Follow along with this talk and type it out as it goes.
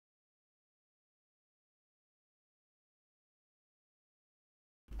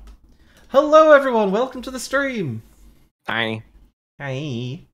Hello everyone, welcome to the stream! Hi.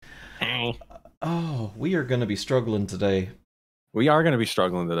 Hi. Hi. Oh, we are going to be struggling today. We are going to be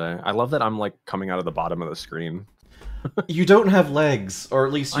struggling today. I love that I'm like coming out of the bottom of the screen. You don't have legs, or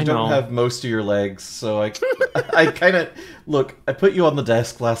at least you don't have most of your legs, so I kind of... Look, I put you on the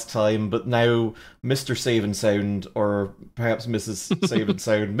desk last time, but now Mr. Save and Sound, or perhaps Mrs. Save and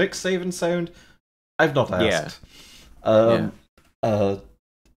Sound, Mix Save and Sound, I've not asked.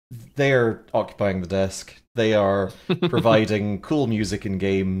 They're occupying the desk. They are providing cool music and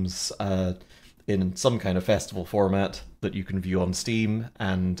games in some kind of festival format that you can view on Steam,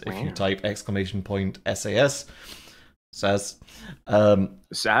 and if you type !SAS, says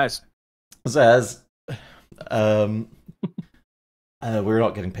we're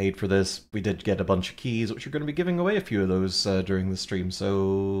not getting paid for this. We did get a bunch of keys, which you're going to be giving away a few of those during the stream,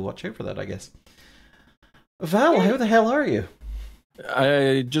 so watch out for that, I guess. Val, how the hell are you?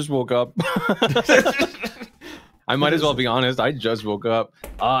 I just woke up. I might as well be honest. I just woke up.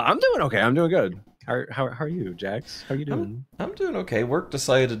 I'm doing okay. I'm doing good. How are you, Jax? How are you doing? I'm doing okay. Work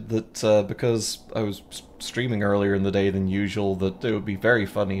decided that because I was streaming earlier in the day than usual, that it would be very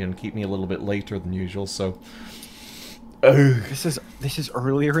funny and keep me a little bit later than usual. So, this is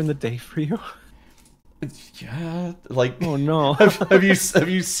earlier in the day for you. Yeah, like, oh no. have you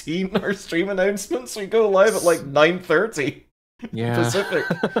seen our stream announcements? We go live at like 9:30 Pacific,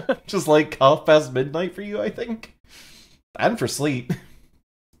 just like midnight for you, I think, and for sleep.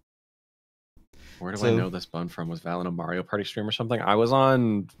 Where do I know this bun from? Was Val in a Mario Party stream or something? I was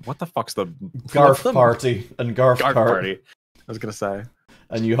on what the fuck's the Garf Party and Garf Party. I was gonna say.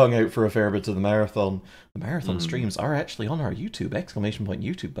 And you hung out for a fair bit to the marathon. The marathon streams are actually on our YouTube!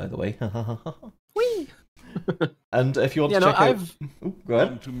 !YouTube, by the way. Whee! And if you want to check out... go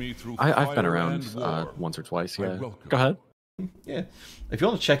ahead. I've been around once or twice, yeah. Go ahead. Yeah. If you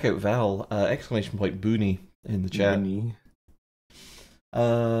want to check out Val, ! Booney in the chat. Booney.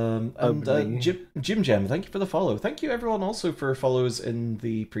 And Jim Jam, thank you for the follow. Thank you everyone also for follows in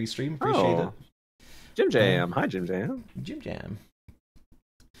the pre-stream. Appreciate it. Jim Jam. Hi, Jim Jam. Jim Jam.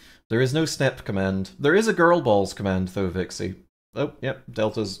 There is no snap command. There is a girl balls command though, Vixie. Oh, yep,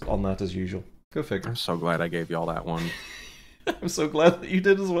 Delta's on that as usual. Go figure. I'm so glad I gave you all that one. I'm so glad that you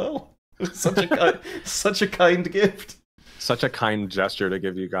did as well. It was such a kind gift. Such a kind gesture to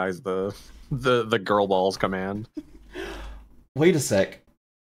give you guys the girl balls command. Wait a sec.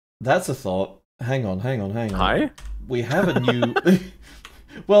 That's a thought. Hang on. Hi? We have a new...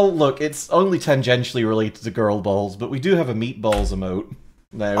 Well, look, it's only tangentially related to girl balls, but we do have a meatballs emote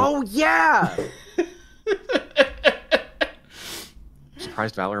now. Oh, yeah!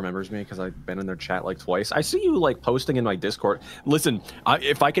 Surprised Val remembers me because I've been in their chat like twice. I see you like posting in my Discord. Listen,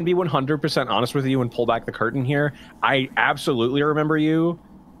 if I can be 100% honest with you and pull back the curtain here, I absolutely remember you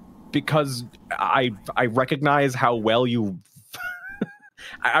because I recognize how well you...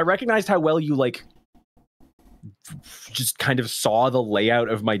 I recognized how well you like just kind of saw the layout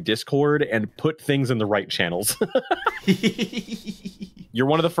of my Discord and put things in the right channels. You're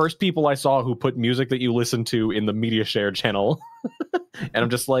one of the first people I saw who put music that you listen to in the media share channel. And I'm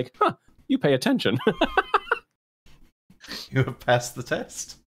just like, huh, you pay attention. You have passed the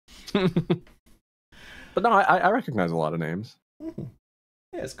test. But no, I recognize a lot of names.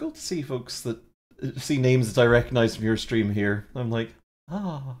 Yeah, it's cool to see folks that see names that I recognize from your stream here. I'm like,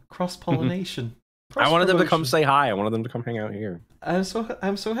 cross-pollination. I wanted them to come say hi. I wanted them to come hang out here. I'm so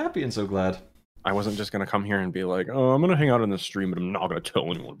happy and so glad. I wasn't just gonna come here and be like, oh, I'm gonna hang out on the stream, but I'm not gonna tell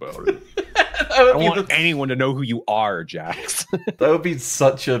anyone about it. I don't want anyone to know who you are, Jax. That would be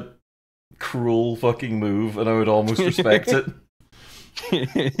such a cruel fucking move, and I would almost respect it.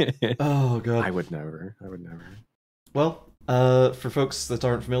 Oh god. I would never. Well, for folks that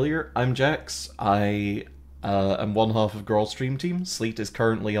aren't familiar, I'm Jax. I am one half of Girl Stream Team. Sleet is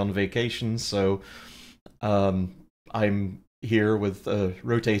currently on vacation, so I'm here with a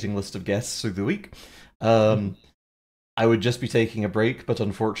rotating list of guests through the week. I would just be taking a break, but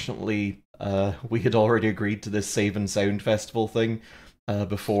unfortunately we had already agreed to this Save and Sound Festival thing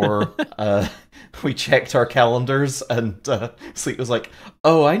before we checked our calendars, and Sleet was like,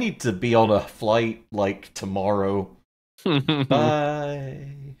 oh, I need to be on a flight like tomorrow. Bye.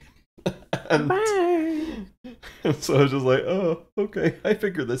 And bye. So I was just like, oh, okay, I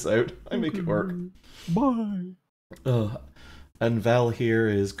figure this out. I make it work. Bye. And Val here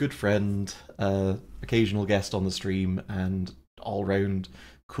is good friend, occasional guest on the stream, and all-round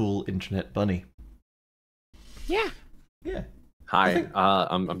cool internet bunny. Yeah. Hi,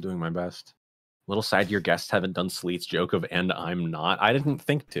 I'm doing my best. A little sad your guests haven't done Sleet's joke of "and I'm not." I didn't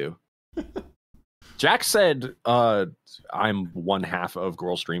think to. Jack said I'm one half of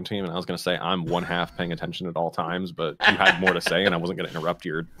Girl Stream Team, and I was going to say I'm one half paying attention at all times, but you had more to say, and I wasn't going to interrupt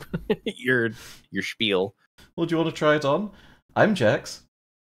your your spiel. Well, do you want to try it on? I'm Jax.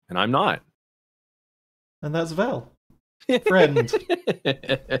 And I'm not. And that's Val. Friend.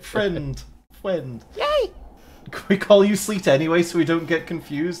 Friend. Yay! Can we call you Sleet anyway so we don't get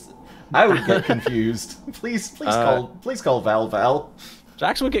confused? I would get confused. Please call Val.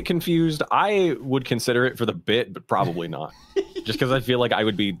 Jax would get confused. I would consider it for the bit, but probably not. Just because I feel like I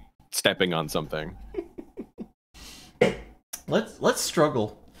would be stepping on something. Let's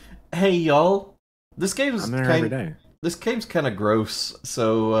struggle. Hey y'all, this game's every day. This game's kind of gross.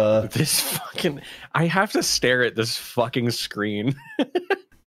 So this fucking I have to stare at this fucking screen.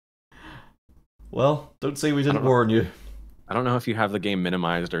 Well, don't say we didn't warn you. I don't know if you have the game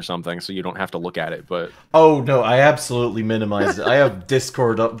minimized or something, so you don't have to look at it, but... Oh, no, I absolutely minimized it. I have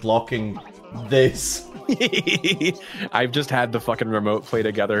Discord up blocking this. I've just had the fucking remote play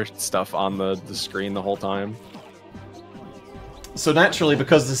together stuff on the screen the whole time. So naturally,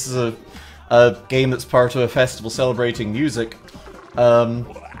 because this is a game that's part of a festival celebrating music,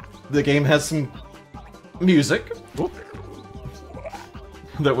 the game has some music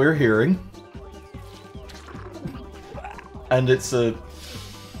that we're hearing. And it's a...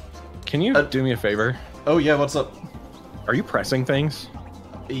 Can you do me a favor? Oh yeah, what's up? Are you pressing things?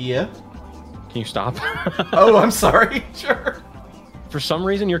 Yeah. Can you stop? Oh, I'm sorry. Sure. For some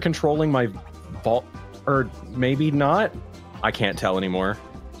reason, you're controlling my vault, or maybe not. I can't tell anymore.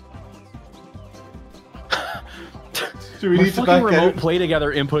 Do we need to back remote out? play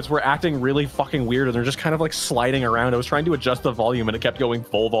together inputs were acting really fucking weird, and they're just kind of like sliding around. I was trying to adjust the volume, and it kept going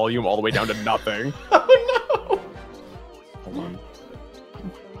full volume all the way down to nothing. Oh no! Hold on.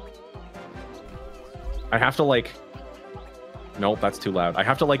 I have to like... Nope, that's too loud. I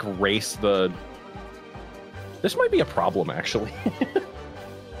have to like race the... This might be a problem, actually.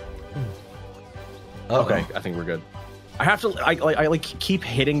 Okay, I think we're good. I have to... I like keep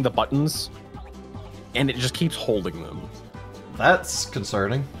hitting the buttons, and it just keeps holding them. That's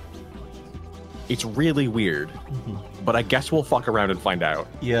concerning. It's really weird, but I guess we'll fuck around and find out.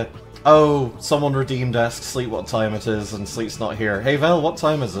 Yeah. Oh, someone redeemed asked Sleet what time it is, and Sleet's not here. Hey Val, what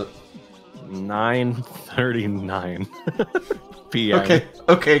time is it? 9:39 p.m.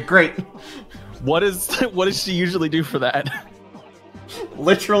 Okay, great. What does she usually do for that?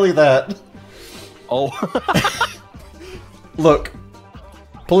 Literally that. Oh. Look,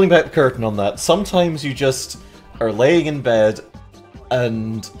 pulling back the curtain on that, sometimes you just are laying in bed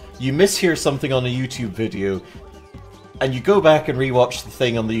and you mishear something on a YouTube video, and you go back and rewatch the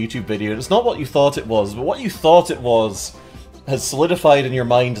thing on the YouTube video, and it's not what you thought it was, but what you thought it was has solidified in your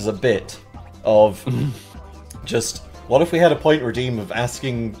mind as a bit of just, what if we had a point redeem of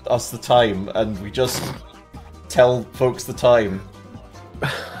asking us the time, and we just tell folks the time?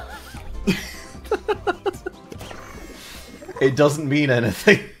 It doesn't mean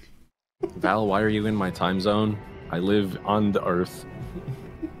anything. Val, why are you in my time zone? I live on the Earth.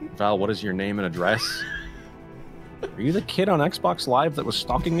 Val, what is your name and address? Are you the kid on Xbox Live that was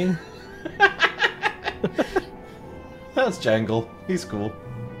stalking me? That's Jangle. He's cool.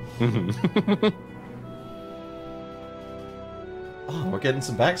 Oh, we're getting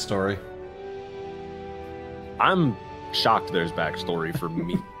some backstory. I'm shocked there's backstory for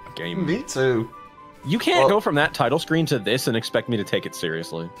me game. Me too. You can't go from that title screen to this and expect me to take it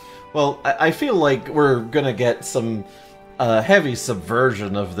seriously. Well, I feel like we're gonna get some heavy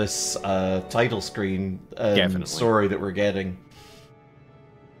subversion of this title screen story that we're getting.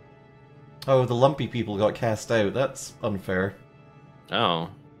 Oh, the lumpy people got cast out. That's unfair. Oh.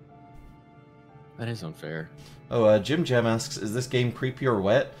 That is unfair. Oh, Jim Jam asks, is this game creepy or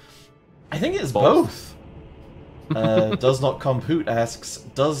wet? I think it's both. Does Not Compute asks,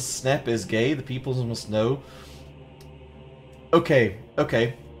 does Snep is gay? The people must know. Okay.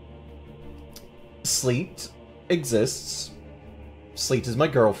 Sleet exists. Sleet is my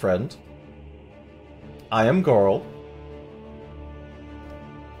girlfriend. I am Gorl.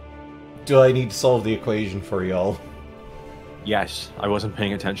 Do I need to solve the equation for y'all? Yes, I wasn't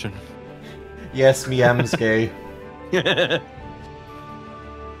paying attention. Yes, Miam's gay. Oh,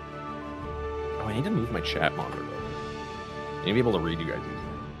 I need to move my chat monitor, though. I need to be able to read you guys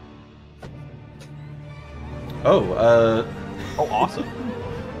easily. Oh, Oh, awesome.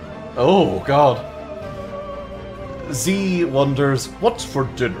 Oh, God. Z wonders, what's for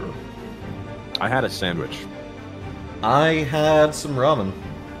dinner? I had a sandwich. I had some ramen.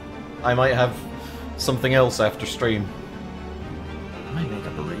 I might have something else after stream. I might make a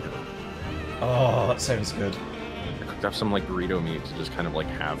burrito. Oh, that sounds good. picked up some like burrito meat to just kind of like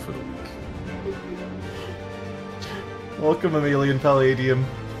have for the week. Welcome, Emelian Palladium.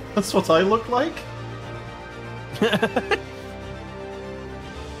 That's what I look like?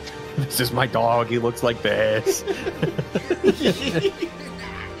 This is my dog, he looks like this.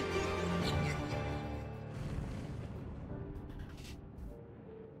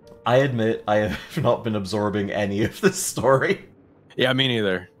 I admit I have not been absorbing any of this story. Yeah, me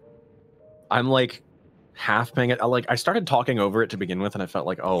neither. I'm like half paying it. I started talking over it to begin with, and I felt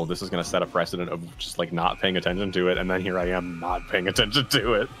like, oh, this is going to set a precedent of just like not paying attention to it, and then here I am not paying attention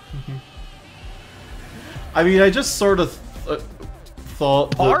to it. I mean, I just sort of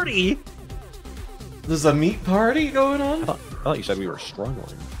thought... Party? There's a meat party going on? I thought you said we were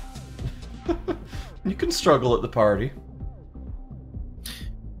struggling. You can struggle at the party.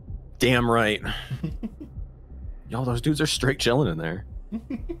 Damn right. Yo, those dudes are straight chilling in there.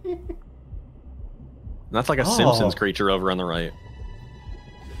 That's like a Simpsons creature over on the right.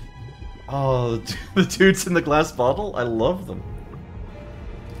 Oh, the dudes in the glass bottle? I love them.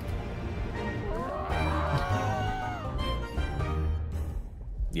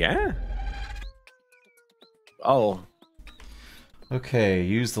 Yeah? Oh. Okay,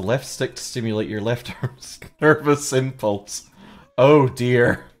 use the left stick to stimulate your left arm's nervous impulse. Oh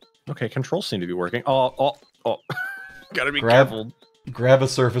dear. Okay, controls seem to be working. Oh. Gotta be careful. Grab a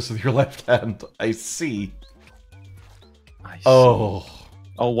surface with your left hand. I see. I see. Oh.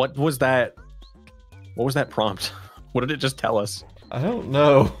 Oh, what was that? What was that prompt? What did it just tell us? I don't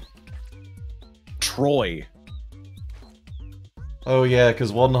know. Troy. Oh yeah,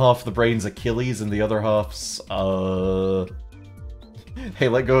 because one half of the brain's Achilles and the other half's, Hey,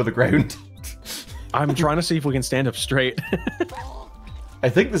 let go of the ground. I'm trying to see if we can stand up straight. I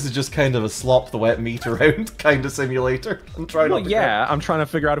think this is just kind of a slop the wet meat around kind of simulator. I'm trying Well, yeah, I'm trying to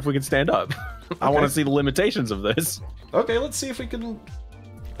figure out if we can stand up. I want to see the limitations of this. Okay, let's see if we can...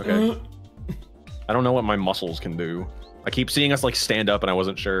 Okay. I don't know what my muscles can do. I keep seeing us, like, stand up, and I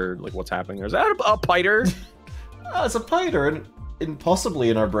wasn't sure, like, what's happening. Is that a piter? It's a piter, and possibly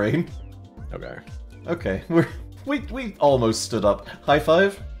in our brain. Okay. Okay, we almost stood up. High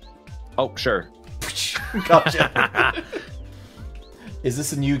five? Oh, sure. Gotcha. Is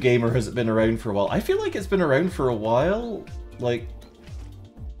this a new game, or has it been around for a while? I feel like it's been around for a while. Like...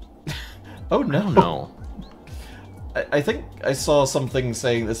 Oh no. No. I think I saw something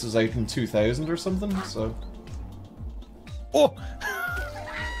saying this was out in 2000 or something, so... Oh!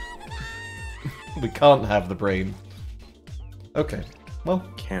 We can't have the brain. Okay, well...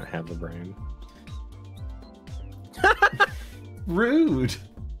 Can't have the brain. Rude!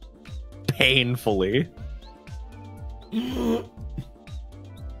 Painfully.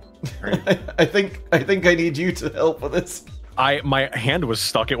 I think I need you to help with this. My hand was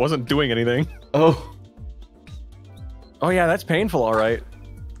stuck. It wasn't doing anything. Oh. Oh yeah, that's painful. All right.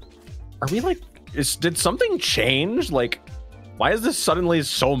 Are we like? Did something change? Like, why is this suddenly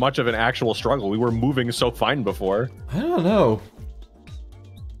so much of an actual struggle? We were moving so fine before. I don't know.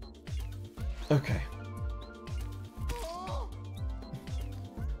 Okay.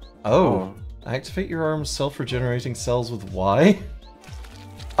 Oh. Activate your arm's self-regenerating cells with Y?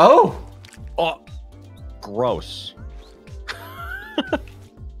 Oh! Oh! Gross.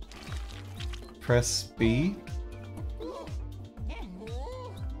 Press B.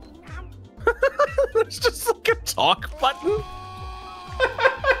 There's just like a talk button.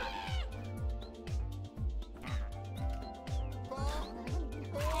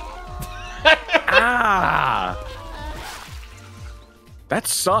 Ah! That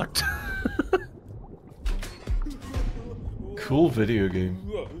sucked. Cool video game.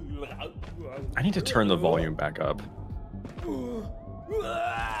 I need to turn the volume back up.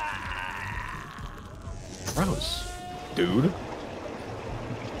 Gross. Dude.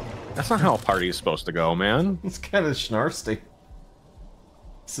 That's not how a party is supposed to go, man. It's kind of schnarsty.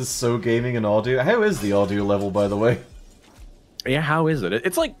 This is so gaming and audio. How is the audio level, by the way? Yeah, how is it?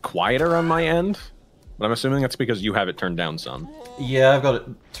 It's like quieter on my end, but I'm assuming that's because you have it turned down some. Yeah, I've got it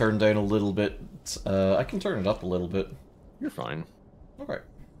turned down a little bit. I can turn it up a little bit. You're fine. Okay.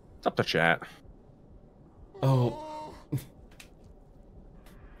 It's up to chat. Oh.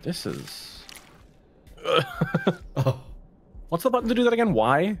 This is... Oh. What's the button to do that again?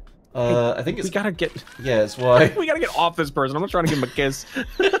 Why? I think it's... We gotta get... Yeah, it's why. We gotta get off this person. I'm not trying to give him a kiss.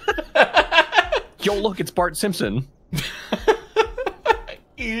 Yo, look, it's Bart Simpson.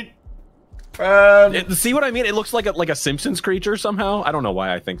 See what I mean? It looks like a Simpsons creature somehow. I don't know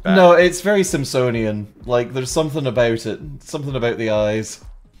why I think that. No, it's very Simpsonian. Like, there's something about it. Something about the eyes.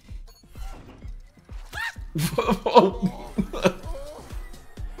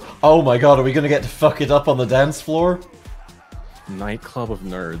 Oh my god, are we gonna get to fuck it up on the dance floor? Nightclub of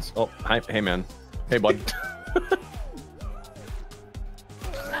nerds. Oh, hi, hey man. Hey bud.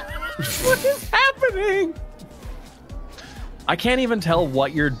 What is happening? I can't even tell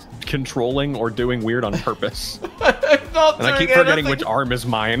what you're controlling or doing weird on purpose. I'm not And I keep forgetting which arm is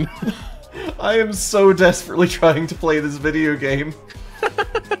mine. I am so desperately trying to play this video game.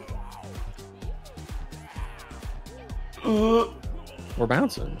 We're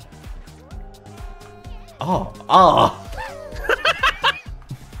bouncing. Ah.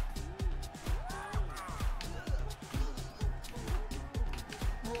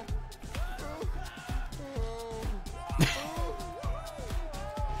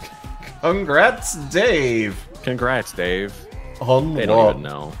 Congrats, Dave. Congrats, Dave. On They what? don't even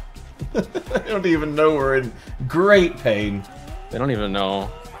know. I don't even know we're in great pain. They don't even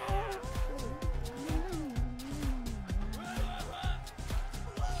know.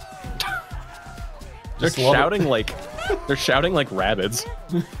 They're shouting like rabbits.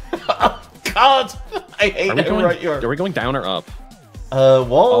 Oh, God, I hate how right you are. Are we going down or up? Wall.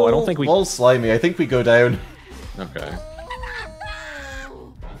 Oh, I don't think we. Wall's slimy. I think we go down. Okay.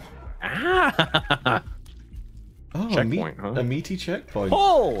 Ah! Oh, Checkpoint, huh? A meaty checkpoint.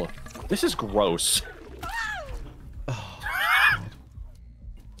 Oh! This is gross. Oh,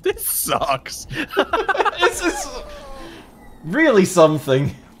 This sucks. this is really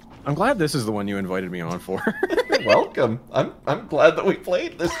something. I'm glad this is the one you invited me on for. Welcome. I'm glad that we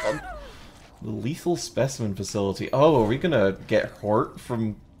played this one. The lethal specimen facility. Oh, are we gonna get hurt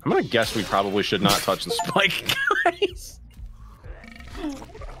from? I'm gonna guess we probably should not touch the spike, guys.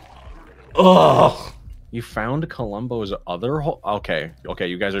 Ugh. You found Columbo's other hole. Okay,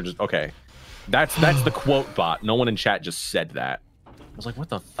 you guys are just okay. That's the quote bot. No one in chat just said that. I was like, what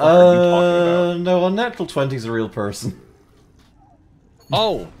the fuck are you talking about? No, Unnatural 20's a real person.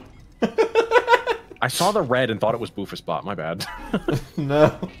 Oh. I saw the red and thought it was Boofus bot. My bad.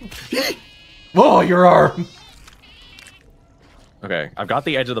 No. Whoa, your arm. Okay, I've got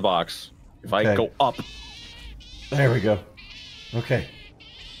the edge of the box. If I go up. There we go. Okay.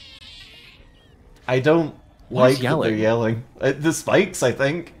 I don't like that they're yelling. The spikes, I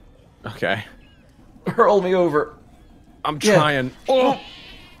think. Okay. Hurl me over. I'm trying. Oh!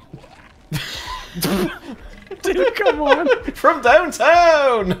 Dude, come on. From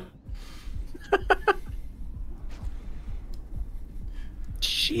downtown!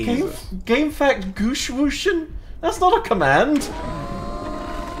 Jesus. Game fact goosh whooshin'? That's not a command.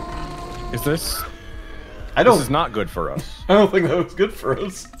 Is this... This is not good for us. I don't think that was good for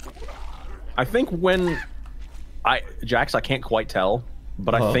us. I think when... Jax, I can't quite tell,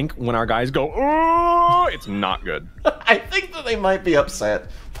 but I think when our guys go, oh, it's not good. I think that they might be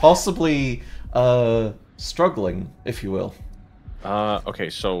upset. Possibly, struggling, if you will. Okay,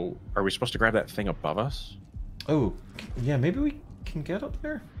 so are we supposed to grab that thing above us? Oh, yeah, maybe we can get up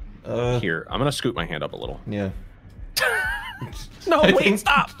there? Here, I'm gonna scoot my hand up a little. Yeah. No, wait,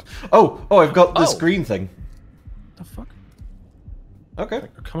 stop! Oh, I've got this green thing. The fuck? Okay.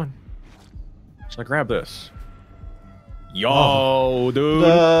 Come on. Should I grab this? Yo, dude!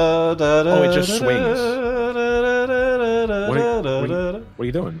 Oh, it just swings. What are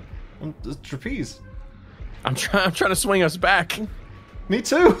you doing? The trapeze. I'm trying to swing us back. Me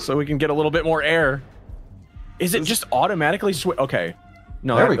too. So we can get a little bit more air. Is it just automatically swing? Okay.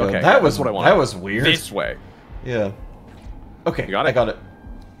 No, there we go. Okay, that was what I wanted. That was weird. This way. Yeah. Okay, you got it? I got it.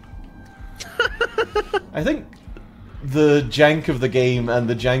 I think the jank of the game and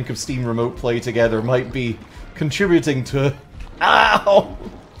the jank of Steam Remote Play together might be contributing to... Ow!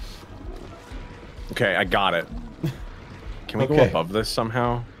 Okay, I got it. Can we go above this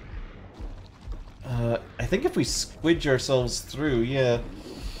somehow? I think if we squidge ourselves through, yeah.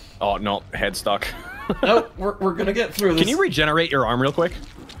 Oh, no, head stuck. No, we're gonna get through this. Can you regenerate your arm real quick?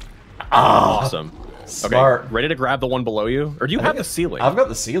 Ah, awesome. Smart. Okay, ready to grab the one below you? Or do you have the ceiling? I've got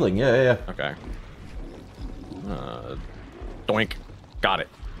the ceiling, yeah. Okay. Doink. Got it.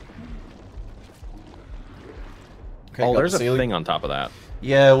 Okay, oh, there's a thing on top of that.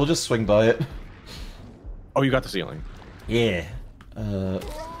 Yeah, we'll just swing by it. Oh, you got the ceiling. Yeah.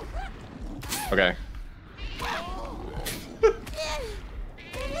 Okay.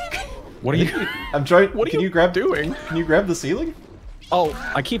 What are you? I'm trying. What are you doing? Can you grab the ceiling? Oh,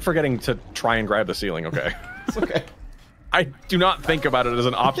 I keep forgetting to try and grab the ceiling. Okay. It's okay. I do not think about it as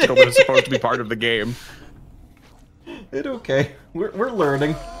an obstacle that is supposed to be part of the game. It's okay. We're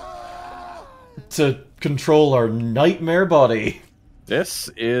learning to control our nightmare body. This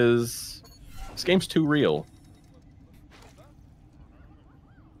game's too real.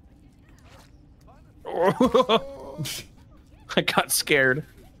 I got scared.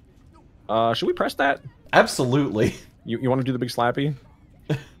 Should we press that? Absolutely. You want to do the big slappy?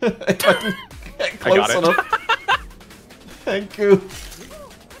 If I can get I got close it. enough. Thank you.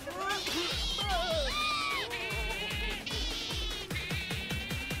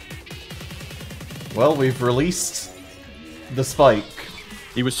 Well, we've released the spike.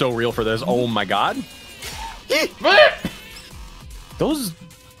 He was so real for this. Oh my god. Those...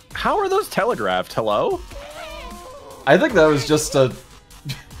 How are those telegraphed? Hello? I think that was just a...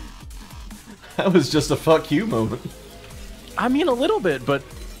 that was just a fuck you moment. I mean, a little bit, but...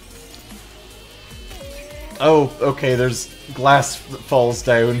 Oh, okay, there's glass that falls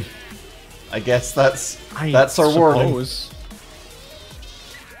down. I guess that's our warning.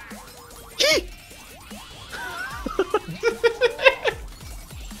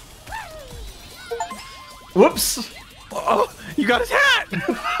 Whoops! Oh, you got his hat!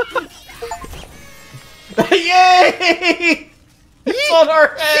 Yay! It's on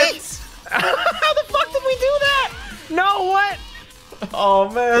our heads! How the fuck did we do that? No, what? Oh,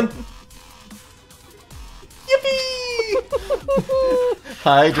 man. Yippee!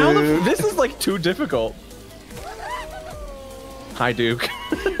 Hi, Duke. This is like too difficult. Hi, Duke.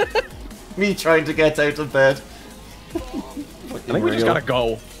 Me trying to get out of bed. I think we just gotta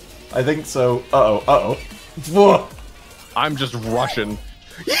go. I think so. Uh-oh, uh-oh. Whoa. I'm just rushing.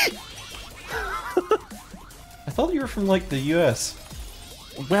 I thought you were from, like, the US.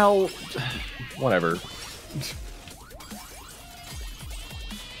 Well, whatever.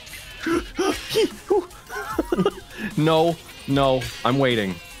 No, no, I'm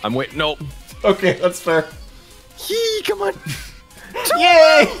waiting. I'm waiting. No. Okay, that's fair. Come on.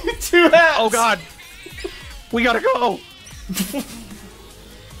 Yay! 2 hats! Oh god. We gotta go.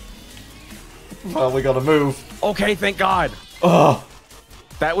 Well, we gotta move. Okay, thank god. Oh.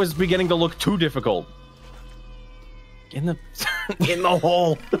 That was beginning to look too difficult. In the in the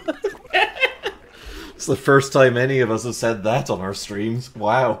hole. It's the first time any of us have said that on our streams.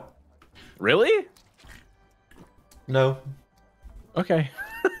 Wow. Really? No. Okay.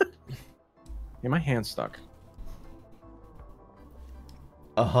 Yeah, my hand's stuck.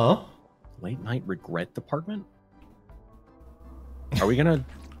 Uh-huh. Late night regret department? Are we gonna...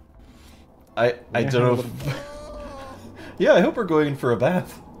 I don't know if... Yeah, I hope we're going in for a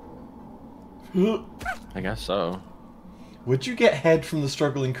bath. I guess so. Would you get head from the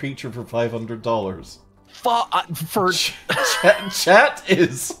struggling creature for $500? For... Chat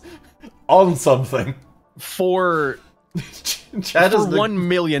is on something. For Chat is $1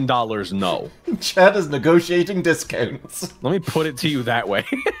 million, no. Chat is negotiating discounts. Let me put it to you that way.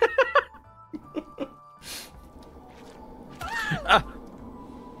 Ah.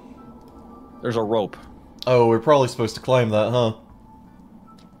 There's a rope. Oh, we're probably supposed to climb that, huh?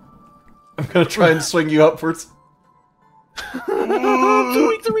 I'm gonna try and swing you upwards. I'm too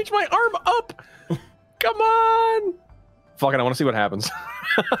weak to reach my arm up. Come on. Fuck it, I want to see what happens.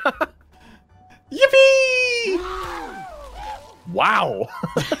 Yippee! Wow.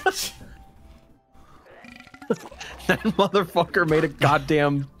 That motherfucker made a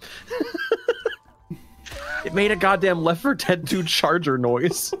goddamn... It made a goddamn Left 4 Dead 2 charger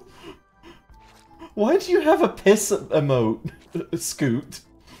noise. Why do you have a piss emote, Scoot?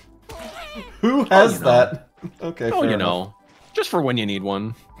 Who has that? Okay, Oh, fair you enough. know. Just for when you need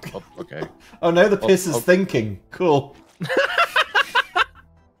one. Oh, okay. Oh, now the piss is thinking. Cool.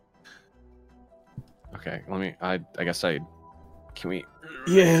 Okay, let me... I guess I... Can we...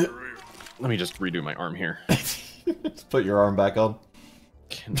 Yeah. Let me just redo my arm here. Just put your arm back on.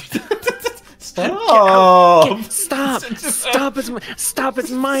 Stop! Stop! Stop! It's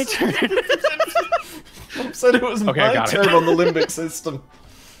my turn. I said it was Okay, I my got it. turn on the limbic system.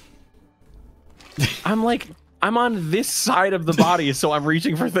 I'm on this side of the body, so I'm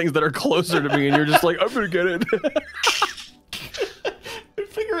reaching for things that are closer to me, and you're just like, I'm gonna get it. I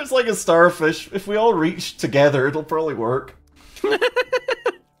figure it's like a starfish. If we all reach together, it'll probably work.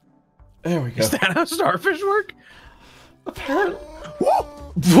 There we go. Is that how starfish work? Apparently.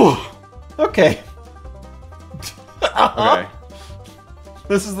 Okay. Okay.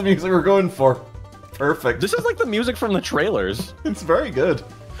 This is the music we're going for. Perfect. This is like the music from the trailers. It's very good.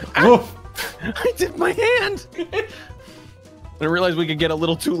 Woof. I dipped my hand. I didn't realize we could get a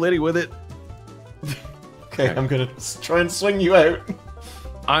little too litty with it. Okay, I'm gonna try and swing you out.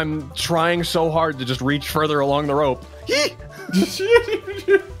 I'm trying so hard to just reach further along the rope.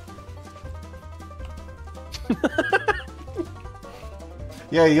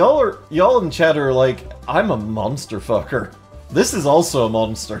 Yeah, y'all in chat are like, I'm a monster fucker. This is also a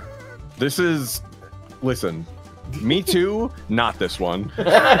monster. This is... Listen. Me too, not this one.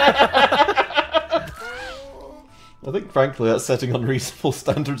 I think, frankly, that's setting unreasonable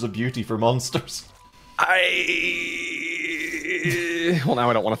standards of beauty for monsters. Well, now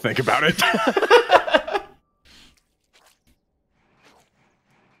I don't want to think about it.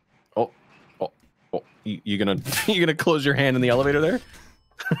 Oh. You gonna close your hand in the elevator there?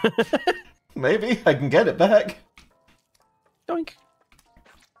 Maybe I can get it back. Doink.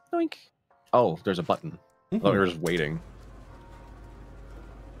 Doink. Oh, there's a button. I thought we were just waiting.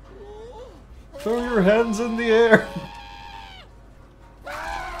 Throw your hands in the air.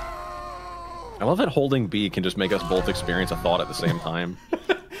 I love that holding B can just make us both experience a thought at the same time.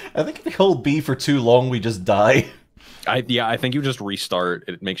 I think if we hold B for too long, we just die. Yeah, I think you just restart.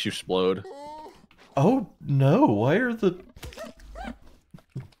 It makes you explode. Oh no! Why are the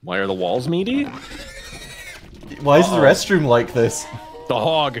walls meaty? Why is the restroom like this? The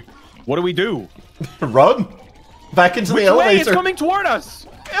hog. What do we do? Run! Back into the elevator. Which way? It's coming toward us.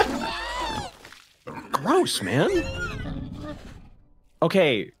 Gross, man.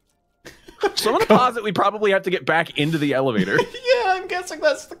 Okay. So I'm gonna posit we probably have to get back into the elevator. Yeah, I'm guessing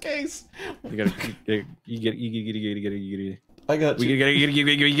that's the case. You gotta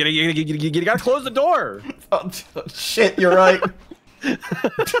close the door. Oh, shit, you're right. Come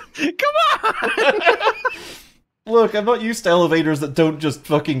on. Look, I'm not used to elevators that don't just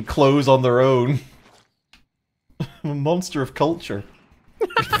fucking close on their own. I'm a monster of culture. Is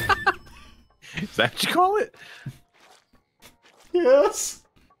that what you call it? Yes.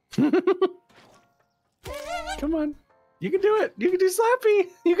 Come on. You can do it. You can do Slappy.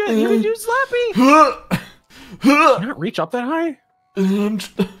 You can do Slappy. Can you not reach up that high?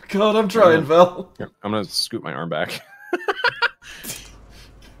 God, I'm trying, Val. Here, I'm gonna scoot my arm back.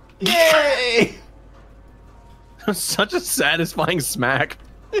 Yay! Such a satisfying smack.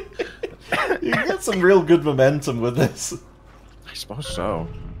 You get some real good momentum with this. I suppose so.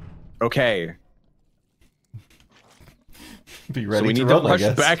 Okay. Be ready so we to need run, to rush I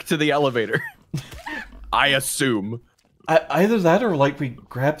guess. back to the elevator. I assume. Either that or, like, we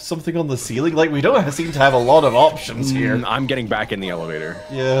grab something on the ceiling. Like, we don't seem to have a lot of options here. I'm getting back in the elevator.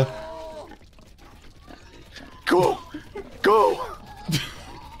 Yeah. Go! Go!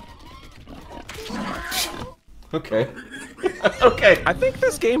 Okay. Okay. I think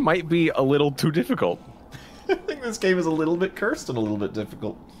this game might be a little too difficult. I think this game is a little bit cursed and a little bit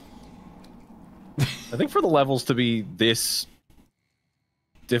difficult. I think for the levels to be this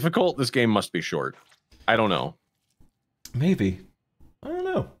difficult, this game must be short. I don't know. Maybe. I don't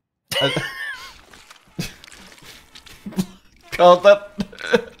know. God,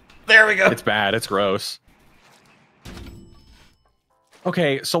 that... There we go. It's bad. It's gross.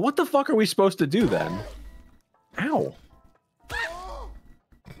 Okay, so what the fuck are we supposed to do then? Ow.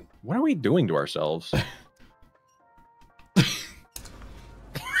 What are we doing to ourselves?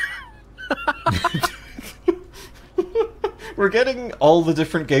 We're getting all the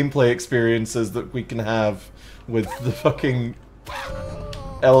different gameplay experiences that we can have with the fucking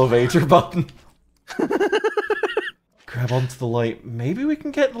elevator button. Grab onto the light. Maybe we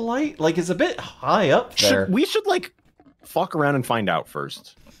can get the light? Like, it's a bit high up there. We should, like, fuck around and find out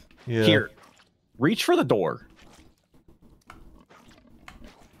first. Yeah. Here. Reach for the door.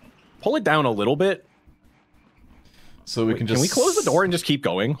 Pull it down a little bit. So we can just... Can we close the door and just keep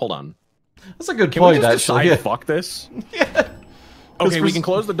going? Hold on. That's a good Can point, we just actually. decide Yeah. fuck this? Yeah. Okay, we can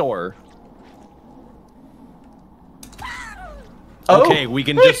close the door. Oh, okay, we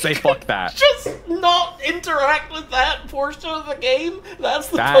can just say fuck that. Just not interact with that portion of the game? That's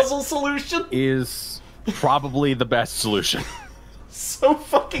the puzzle solution? Is probably the best solution. So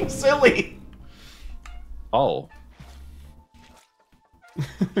fucking silly. Oh.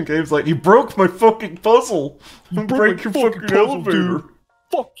 The game's like, you broke my fucking puzzle. You break your fucking elevator. Dude.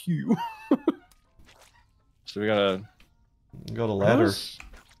 Fuck you. So we gotta... Got a ladder.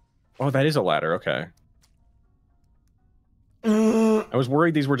 Oh, that is a ladder, okay. I was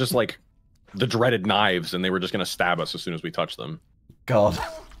worried these were just like the dreaded knives and they were just gonna stab us as soon as we touch them. God.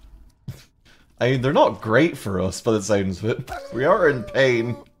 I mean, they're not great for us by the sounds of it. We are in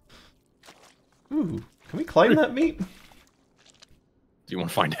pain. Ooh, can we climb that meat? Do you want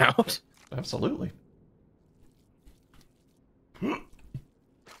to find out? Absolutely.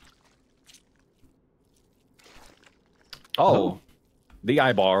 Oh, the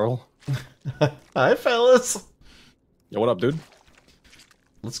eyeball. Hi, fellas. Yo, what up, dude?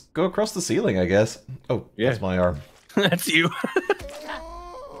 Let's go across the ceiling, I guess. Oh, yeah. That's my arm. That's you.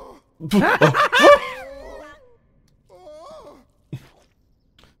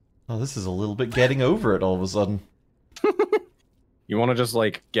 Oh, this is a little bit getting over it all of a sudden. You want to just,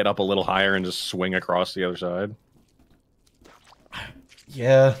 like, get up a little higher and just swing across the other side?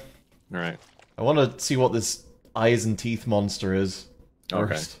 Yeah. Alright. I want to see what this eyes and teeth monster is.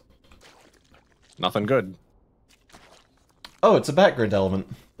 Okay. First. Nothing good. Oh, it's a background element.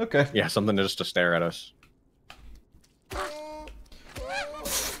 Okay. Yeah, something just to stare at us.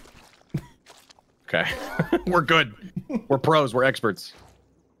 Okay. We're good. We're pros. We're experts.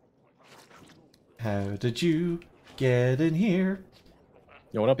 How did you get in here?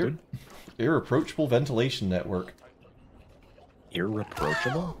 Yo, what up, dude? Irreproachable ventilation network.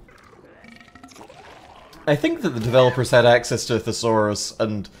 Irreproachable? I think that the developers had access to a thesaurus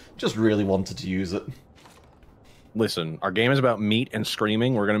and just really wanted to use it. Listen, our game is about meat and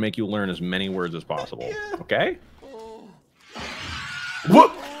screaming. We're gonna make you learn as many words as possible. Yeah. Okay?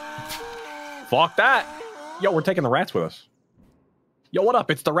 Whoop! Fuck that! Yo, we're taking the rats with us. Yo, what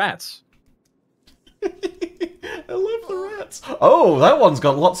up? It's the rats. I love the rats. Oh, that one's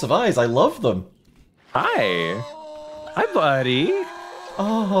got lots of eyes. I love them. Hi. Hi, buddy.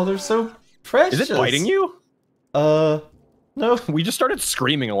 Oh, they're so precious. Is it biting you? No. We just started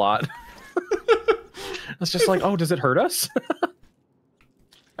screaming a lot. It's just like, oh, does it hurt us?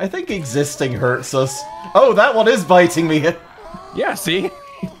 I think existing hurts us. Oh, that one is biting me. Yeah, see?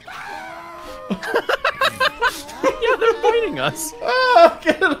 Yeah, they're biting us. Ah,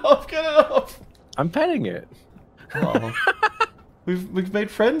 get it off, get it off. I'm petting it. Oh. We've made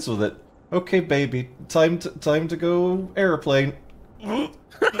friends with it. Okay, baby, time to go airplane. Man,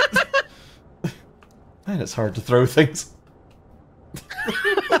 it's hard to throw things.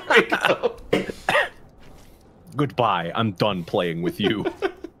 There we go. Goodbye. I'm done playing with you.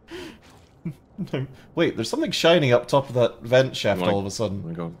 Wait, there's something shining up top of that vent shaft all of a sudden.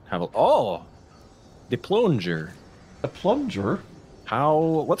 I'm gonna go have a... Oh! The plunger. A plunger? How...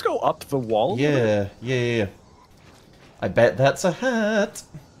 Let's go up the wall. Yeah. I bet that's a hat.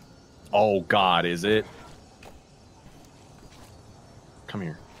 Oh god, is it? Come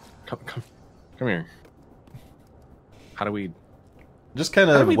here. Come here. How do we... Just kind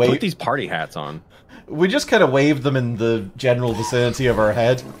of How do we put these party hats on? We just kind of waved them in the general vicinity of our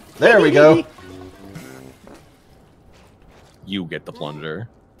head. There we go. You get the plunger.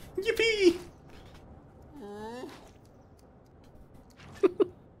 Yippee!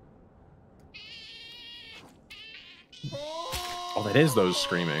 Oh, that is those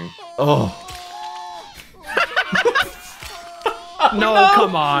screaming. Oh. No,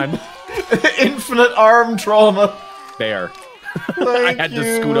 come on. Infinite arm trauma. There. I had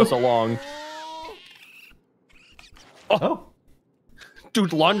to scoot us along. Oh.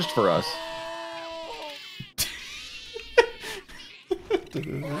 Dude lunged for us.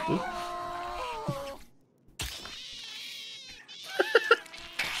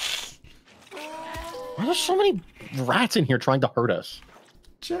 Why are there so many rats in here trying to hurt us?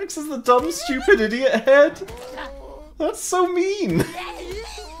 Jax is the dumb, stupid idiot head. That's so mean.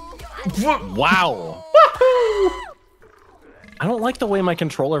 Wow. I don't like the way my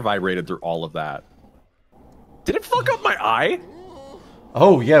controller vibrated through all of that. Did it fuck up my eye?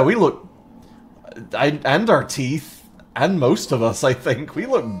 Oh yeah, we look... and our teeth, and most of us, I think. We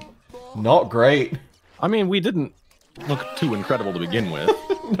look not great. I mean, we didn't look too incredible to begin with.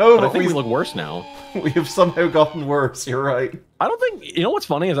 No, but I think we look worse now. We have somehow gotten worse, you're right. I don't think... You know what's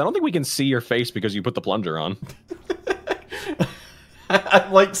funny is I don't think we can see your face because you put the plunger on.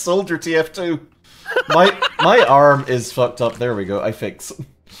 I'm like Soldier TF2. My arm is fucked up. There we go, I fix.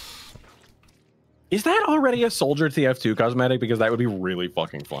 Is that already a Soldier TF2 cosmetic? Because that would be really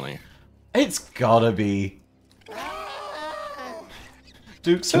fucking funny. It's gotta be.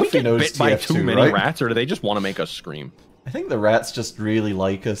 Duke, Can we Sophie get knows bit TF2, by too many right? rats, or do they just want to make us scream? I think the rats just really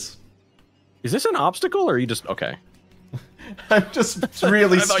like us. Is this an obstacle, or are you just... Okay. I'm just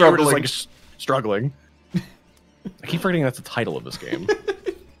really I thought struggling. you were just, like, struggling. I keep forgetting that's the title of this game.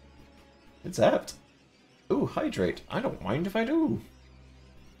 It's apt. Ooh, hydrate. I don't mind if I do.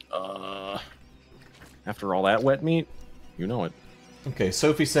 After all that wet meat, you know it. Okay,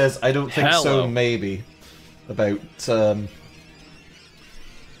 Sophie says, I don't think so, maybe. About,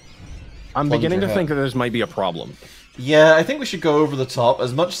 I'm beginning to think that this might be a problem. Yeah, I think we should go over the top.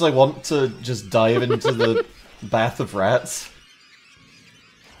 As much as I want to just dive into the bath of rats.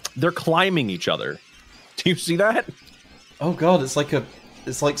 They're climbing each other. Do you see that? Oh god, it's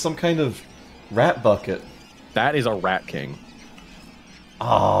like some kind of rat bucket. That is a rat king.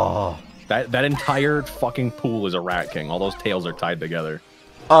 Ah. That entire fucking pool is a rat king. All those tails are tied together.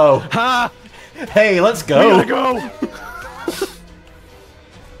 Oh. Ha! Hey, let's go. We gotta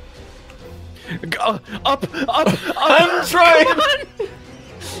go. Up! I'm trying.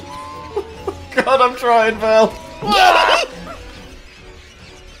 God, I'm trying, Val.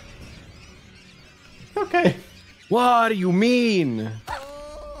 Okay. What do you mean?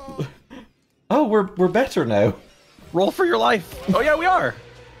 Oh, we're better now. Roll for your life. Oh yeah, we are.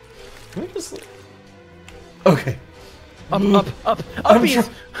 Can we just... Okay. Up. I'm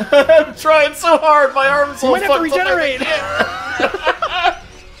trying so hard. My arms all might have to fucked up. regenerate.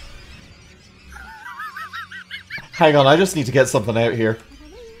 Hang on, I just need to get something out here.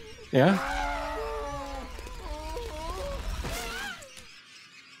 Yeah.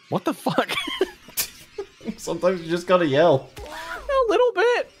 What the fuck? Sometimes you just gotta yell. A little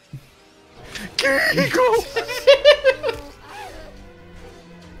bit. Go.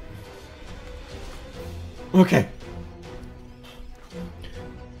 Okay.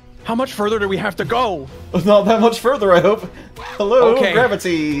 How much further do we have to go? Not that much further, I hope. Hello, Okay.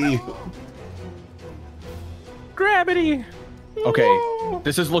 gravity. Gravity. Okay,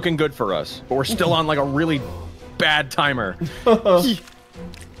 this is looking good for us, but we're still on like a really bad timer.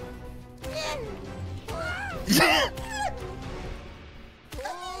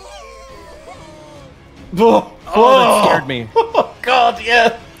 Oh, that scared me. Oh God,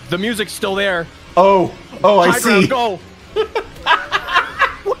 yeah. The music's still there. Oh, I High see. ground, go.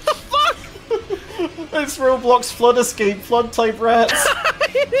 What the fuck? It's Roblox flood escape, flood type rats.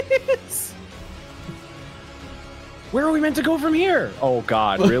 It is. Where are we meant to go from here? Oh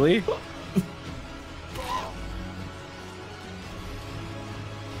God, really?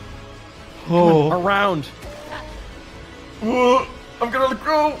 Oh, Around. I'm gonna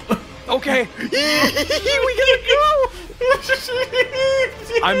go. Okay. We gotta go.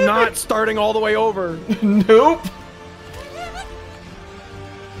 I'm not starting all the way over. Nope.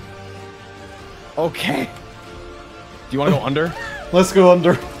 Okay. Do you want to go under? Let's go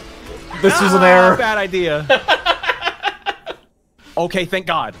under. This was an error. Bad idea. Okay, thank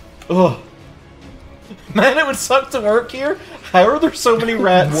God. Ugh. Man, it would suck to work here. How are there so many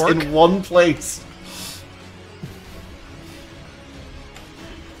rats in one place?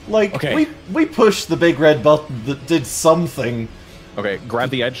 Like, Okay. we pushed the big red button that did something. Okay, grab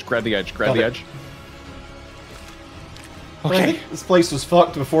the edge, grab the edge, grab Got the it. edge. But I Okay. think this place was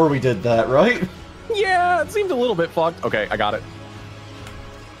fucked before we did that, right? Yeah, it seemed a little bit fucked. Okay, I got it.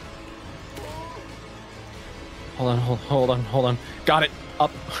 Hold on. Got it.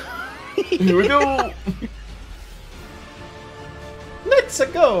 Up. Here we go. Let's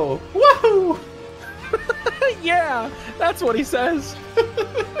go. Woohoo! Yeah, that's what he says.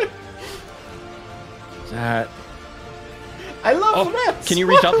 That. I love rats. Can you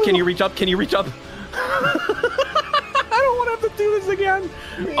reach up? Woohoo! Can you reach up? Can you reach up? I don't want to have to do this again.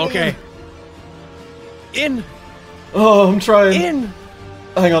 Okay. In. Oh, I'm trying. In.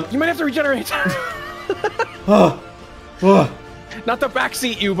 Hang on. You might have to regenerate. Oh. Oh. Not to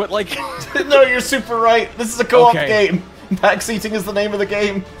backseat you, but like. No, you're super right. This is a co-op Okay. game. Backseating is the name of the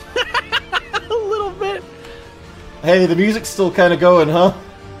game. A little bit. Hey, the music's still kind of going, huh?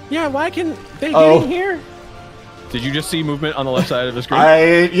 Yeah, why can they get Oh. in here? Did you just see movement on the left side of the screen?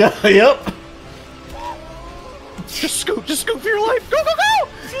 Yep. Just scoop for your life. Go, go, go!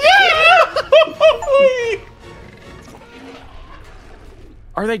 Yeah!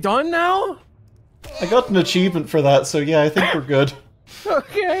 Are they done now? I got an achievement for that, so yeah, I think we're good.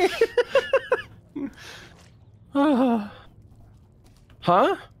 Okay. Huh?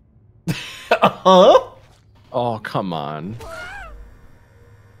 Huh? Oh, come on.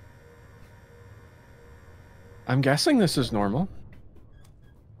 I'm guessing this is normal.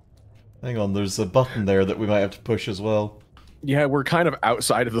 Hang on, there's a button there that we might have to push as well. Yeah, we're kind of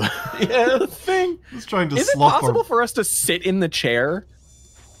outside of the Yeah, thing. I was trying to Is it slop possible for us to sit in the chair?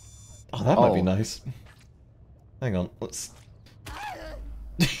 Oh, that might be Oh. nice. Hang on, let's...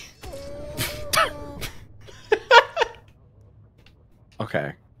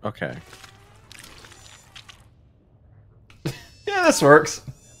 Okay, okay. Yeah, this works.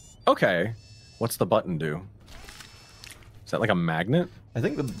 Okay. What's the button do? Is that like a magnet? I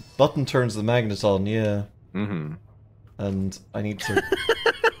think the button turns the magnet on, yeah. Mm-hmm. And I need to...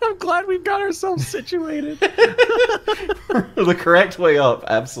 I'm glad we've got ourselves situated. the correct way up,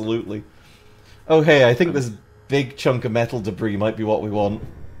 absolutely. Oh, hey, I think this big chunk of metal debris might be what we want.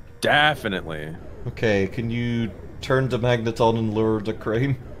 Definitely. Okay, can you turn the magnet on and lower the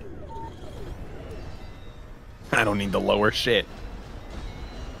crane? I don't need the lower shit.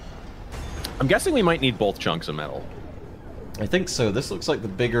 I'm guessing we might need both chunks of metal. I think so. This looks like the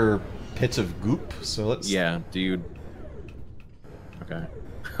bigger pit of goop, so let's... Yeah, dude. Okay.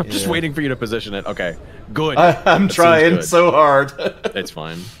 I'm just Yeah. waiting for you to position it. Okay. Good. I'm That seems trying good. so hard. It's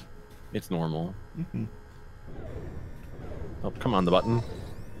fine. It's normal. Oh, come on, the button.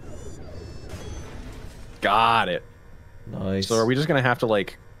 Got it. Nice. So are we just gonna have to,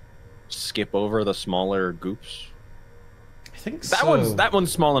 like, skip over the smaller goops? I think that so. that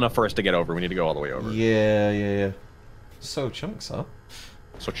one's small enough for us to get over. We need to go all the way over. Yeah. So chunks, huh?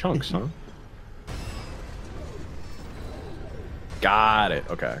 So chunks, huh? Got it.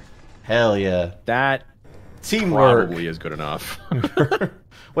 Okay. Hell yeah. That Teamwork probably is good enough.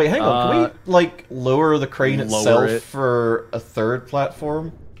 Wait, hang on. Can we like lower the crane itself for a third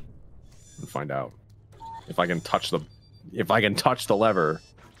platform? And find out if I can touch the lever.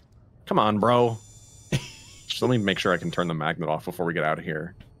 Come on, bro. Just let me make sure I can turn the magnet off before we get out of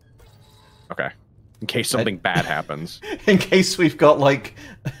here. Okay. In case something bad happens. In case we've got like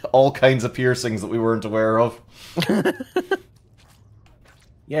all kinds of piercings that we weren't aware of.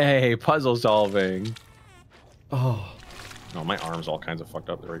 Yay, puzzle solving. Oh. No, my arm's all kinds of fucked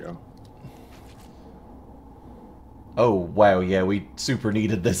up. There we go. Oh, wow, yeah, we super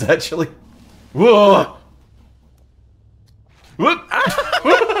needed this, actually. Whoa! Whoop!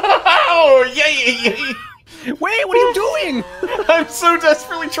 Oh, yay! Wait, what are you doing? I'm so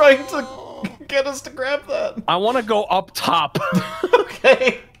desperately trying to get us to grab that. I want to go up top.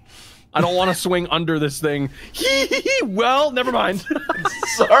 Okay. I don't want to swing under this thing. Well, never mind.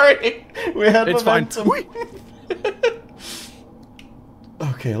 Sorry. We had it's momentum. Fine.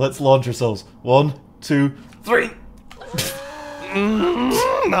 Okay, let's launch ourselves. 1, 2, 3.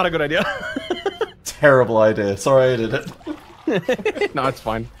 Not a good idea. Terrible idea. Sorry I did it. No, it's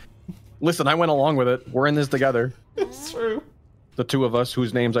fine. Listen, I went along with it. We're in this together. It's true. The two of us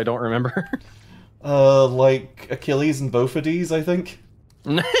whose names I don't remember. Like Achilles and Bophides, I think.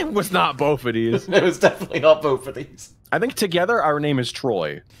 It was not both of these. It was definitely not Bophides. I think together our name is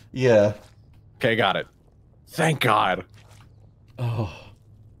Troy. Yeah. Okay, got it. Thank God. Oh.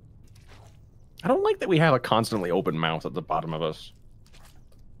 I don't like that we have a constantly open mouth at the bottom of us.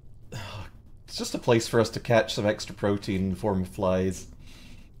 It's just a place for us to catch some extra protein in the form of flies.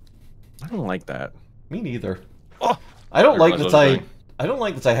 I don't like that. Me neither. Oh, I don't like that I don't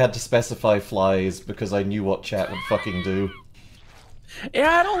like that I had to specify flies because I knew what chat would fucking do.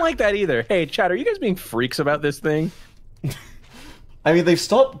 Yeah, I don't like that either. Hey, chat, are you guys being freaks about this thing? I mean, they've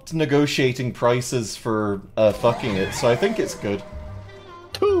stopped negotiating prices for fucking it, so I think it's good.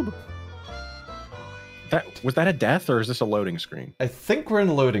 Tube! Was that a death, or is this a loading screen? I think we're in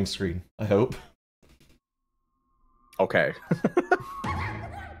a loading screen. I hope. Okay.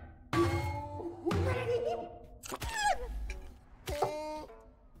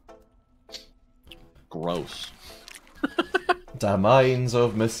 Gross. The minds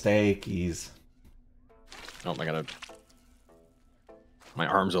of mistakes. Oh, my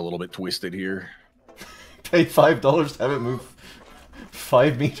arm's a little bit twisted here. Pay $5 to have it move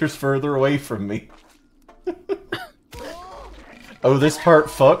 5 meters further away from me. Oh, this part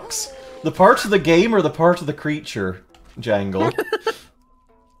fucks? The part of the game or the part of the creature, Jangle?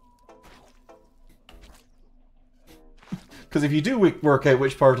 Because if you do work out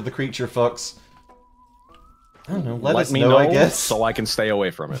which part of the creature fucks, I don't know, let us know, I guess. So I can stay away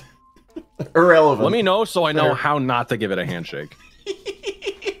from it. Irrelevant. Let me know so I know how not to give it a handshake.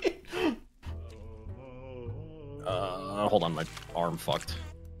 Hold on, my arm fucked.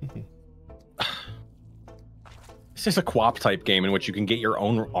 This is a co-op type game in which you can get your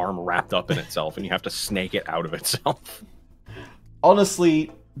own arm wrapped up in itself and you have to snake it out of itself.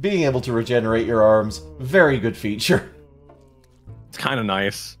 Honestly, being able to regenerate your arms, very good feature. It's kind of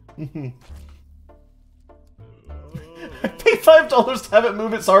nice. I pay $5 to have it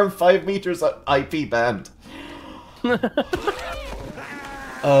move its arm 5 meters IP banned.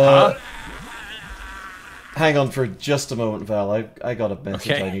 Hang on for just a moment, Val. I got a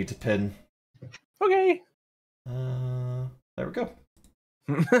message I need to pin. Okay. There we go.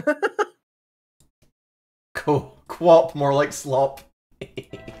 Cool. Quap, more like slop.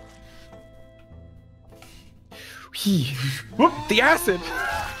 The acid!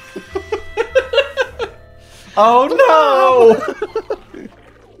 Oh no!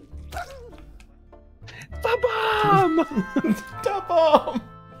 The bomb! The bomb!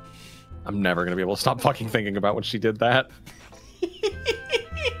 I'm never gonna be able to stop fucking thinking about when she did that.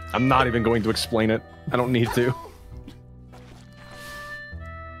 I'm not even going to explain it. I don't need to.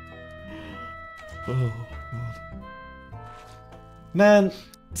 Oh, God. Man,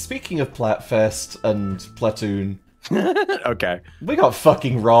 speaking of Platfest and Platoon... Okay. We got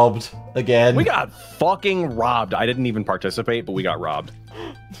fucking robbed again. We got fucking robbed. I didn't even participate, but we got robbed.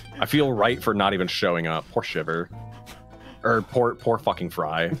 I feel right for not even showing up. Poor Shiver. Or poor fucking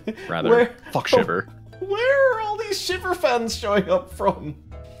Fry, rather. Fuck Shiver. Where are all these Shiver fans showing up from?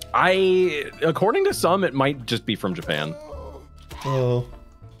 According to some, it might just be from Japan. Oh.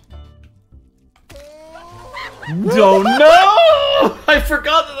 Oh no! I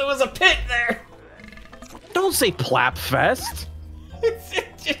forgot that there was a pit there! Don't Don't say Plapfest.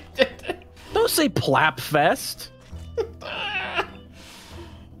 Don't say Plapfest.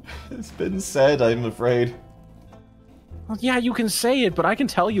 It's been said, I'm afraid. Well, yeah, you can say it, but I can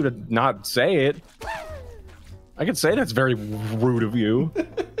tell you to not say it. I can say that's very rude of you.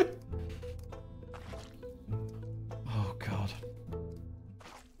 Oh, God.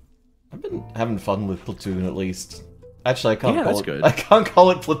 I've been having fun with Platoon, at least. Actually, I can't call it. Good. I can't call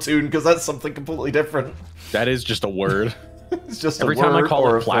it Platoon because that's something completely different. That is just a word. It's just every a word time I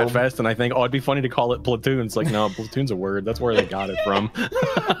call it film. Flatfest, and I think, oh, it'd be funny to call it Platoon. It's like, no, Platoon's a word. That's where they got it from.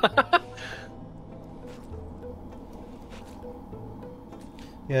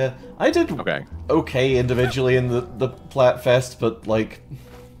 Yeah, I did okay individually in the Platfest, but like,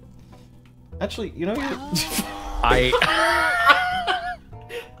 actually, you know,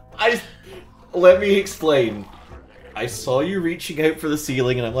 let me explain. I saw you reaching out for the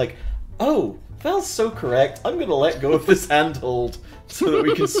ceiling, and I'm like, oh, Val's so correct. I'm gonna let go of this handhold so that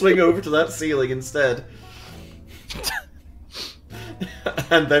we can swing over to that ceiling instead.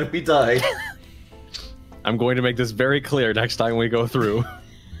 And then we died. I'm going to make this very clear next time we go through.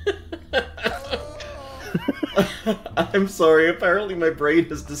 I'm sorry, apparently my brain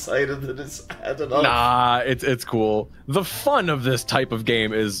has decided that it's had enough. Nah, it's cool. The fun of this type of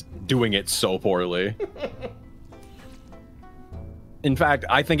game is doing it so poorly. In fact,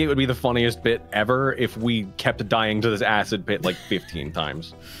 I think it would be the funniest bit ever if we kept dying to this acid pit like 15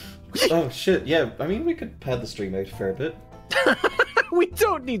 times. Oh shit, yeah, I mean we could pad the stream out a fair bit. We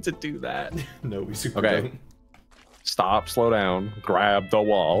don't need to do that. No, we super don't. Stop, slow down, grab the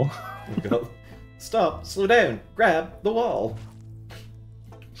wall. Stop, slow down, grab the wall.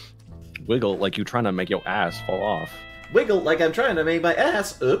 Wiggle like you're trying to make your ass fall off. Wiggle like I'm trying to make my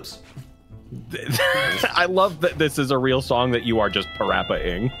ass. Oops. I love that this is a real song that you are just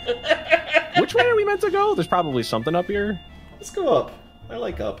parappa-ing. Which way are we meant to go? There's probably something up here. Let's go up. I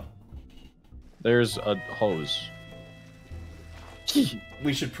like up. There's a hose.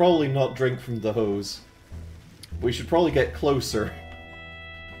 We should probably not drink from the hose. We should probably get closer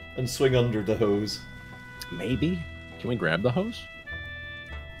and swing under the hose. Maybe? Can we grab the hose?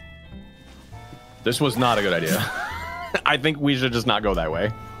 This was not a good idea. I think we should just not go that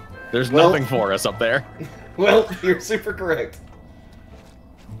way. There's nothing for us up there. Well, you're super correct.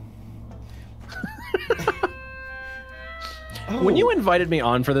 When you invited me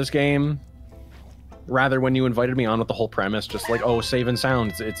on for this game, rather when you invited me on with the whole premise, just like, oh, Save and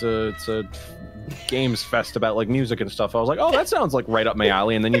Sound, it's a games fest about like music and stuff. I was like, oh, that sounds like right up my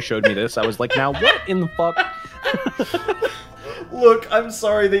alley. And then you showed me this. I was like, now what in the fuck? Look, I'm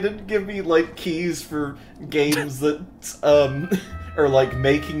sorry they didn't give me like keys for games that are like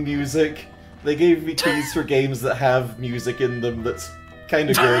making music. They gave me keys for games that have music in them that's kind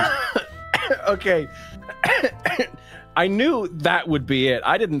of good. Okay. I knew that would be it.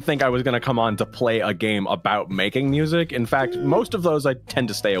 I didn't think I was going to come on to play a game about making music. In fact, most of those I tend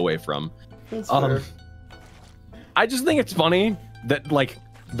to stay away from. That's fair. I just think it's funny that, like,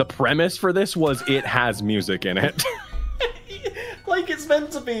 the premise for this was it has music in it. Like, it's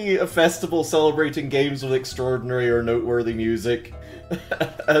meant to be a festival celebrating games with extraordinary or noteworthy music.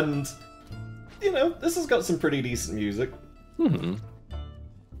 And, you know, this has got some pretty decent music. Hmm.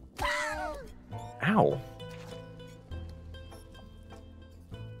 Ow.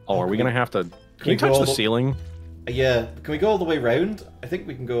 Oh, are we gonna have to... Can you touch the ceiling? Yeah. Can we go all the way around? I think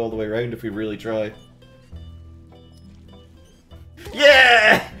we can go all the way around if we really try.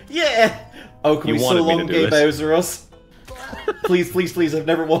 Yeah! Yeah! Oh, can we so long Gay Bowser us? Please, please, please, I've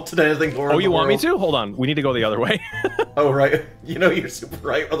never wanted anything more. Oh, you want me to? Hold on. We need to go the other way. Oh, right. You know you're super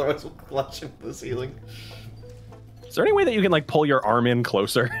right, otherwise we'll clutch into the ceiling. Is there any way that you can, like, pull your arm in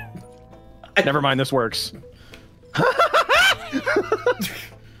closer? Never mind, this works.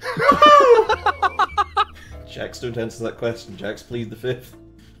 Jax, don't answer that question. Jax, plead the fifth.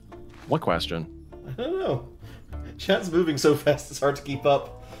 What question? I don't know. Chat's moving so fast it's hard to keep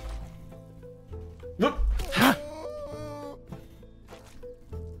up. Look.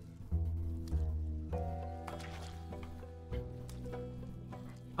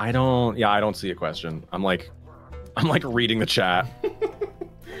 I don't see a question. I'm like reading the chat.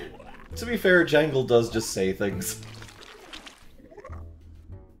 To be fair, Jangle does just say things.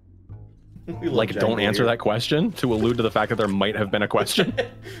 Like, don't answer that question to allude to the fact that there might have been a question.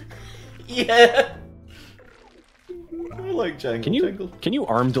 Yeah. I like Jangle. Can you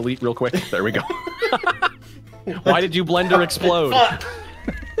arm delete real quick? There we go. Why did you blender explode?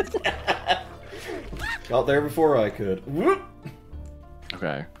 Got there before I could. Whoop.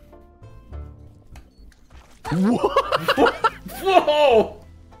 Okay. Whoa!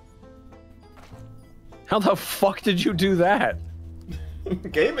 How the fuck did you do that?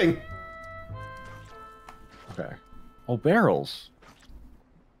 Gaming. Okay. Oh, barrels.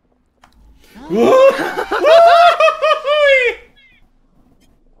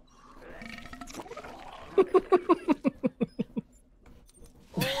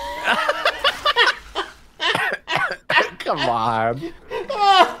 Come on.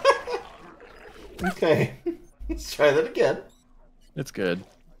 Okay. Let's try that again. It's good.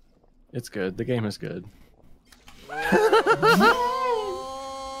 It's good. The game is good.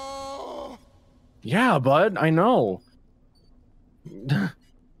 Yeah, bud, I know.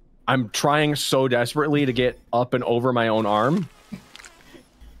 I'm trying so desperately to get up and over my own arm.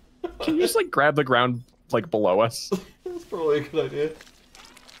 Can you just, like, grab the ground, like, below us? That's probably a good idea.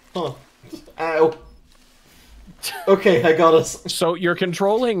 Huh. Ow. Okay, I got us. So you're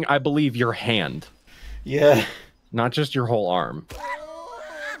controlling, I believe, your hand. Yeah. Not just your whole arm.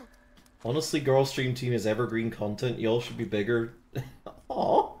 Honestly, Girl Stream Team is evergreen content. Y'all should be bigger.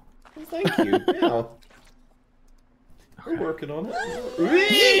 Aw. Thank you. Yeah. We're working on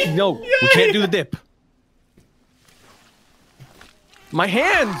it. No, we can't do the dip. My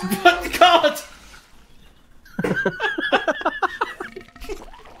hand! God!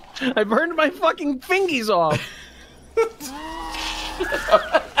 I burned my fucking fingies off.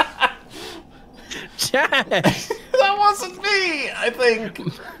 Chad! That wasn't me, I think.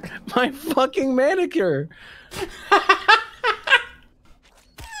 My fucking manicure.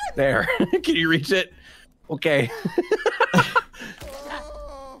 There. Can you reach it? Okay.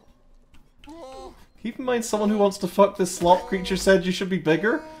 Keep in mind, someone who wants to fuck this slop creature said you should be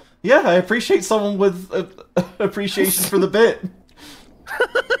bigger. Yeah, I appreciate someone with appreciation for the bit.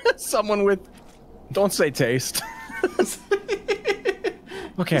 Someone with... Don't say taste.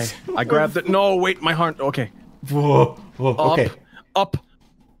 Okay, I grabbed it. No, wait, my heart... Okay. Whoa, whoa, okay. Up.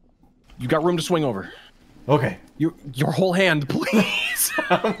 You got room to swing over. Okay. Your whole hand, please.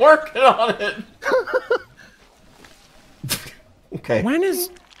 I'm working on it. Okay. When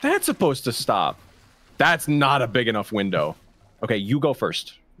is that supposed to stop? That's not a big enough window. Okay, you go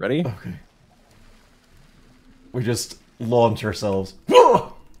first. Ready? Okay. We just launch ourselves.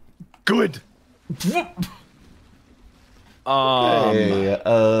 Good. Hey,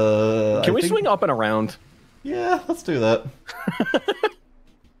 can we swing up and around? Yeah, let's do that.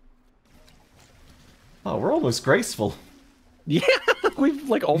 Oh, we're almost graceful. Yeah, we've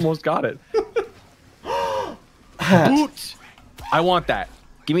like almost got it. Hat. Boot. I want that.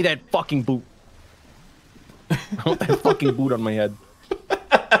 Give me that fucking boot. I want that fucking boot on my head.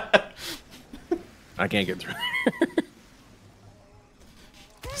 I can't get through.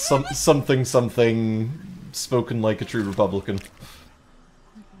 Something spoken like a true Republican.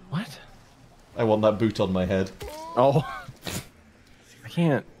 What? I want that boot on my head. Oh. I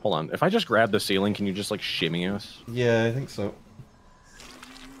can't. Hold on. If I just grab the ceiling, can you just like shimmy us? Yeah, I think so.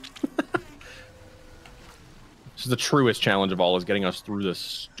 This is the truest challenge of all, is getting us through this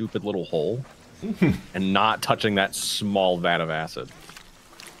stupid little hole and not touching that small vat of acid.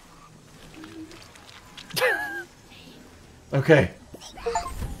 Okay.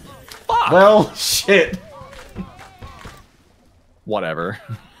 Fuck! Well, shit. Whatever.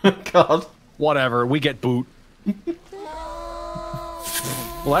 God. Whatever. We get boot.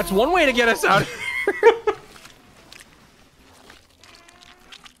 Well, that's one way to get us out.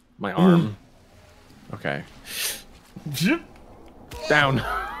 My arm. Okay. Down.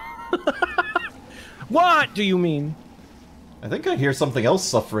 What do you mean? I think I hear something else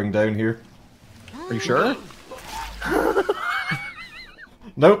suffering down here. Are you sure?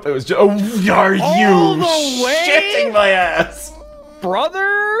 Nope, it was just. Oh, are you all the way? shitting my ass?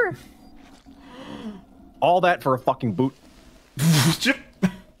 Brother? All that for a fucking boot.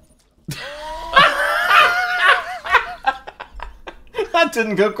 That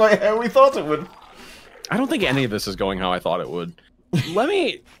didn't go quite how we thought it would. I don't think any of this is going how I thought it would.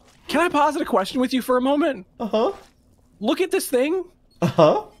 Can I posit a question with you for a moment? Uh-huh. Look at this thing.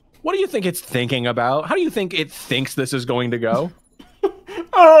 Uh-huh. What do you think it's thinking about? How do you think it thinks this is going to go?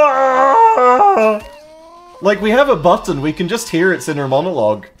 Like, we have a button, we can just hear its inner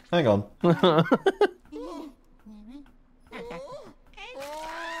monologue. Hang on.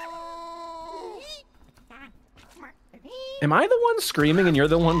 Am I the one screaming and you're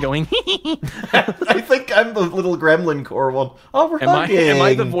the one going? I think I'm the little gremlin core one. Oh, we're hugging. Am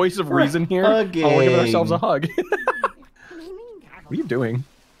I the voice of reason here? Hugging. Oh, we're giving ourselves a hug. What are you doing?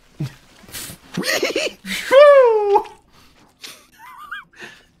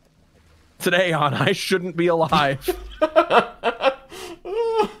 Today on I Shouldn't Be Alive.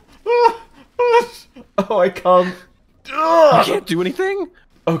 Oh, I can't. You can't do anything?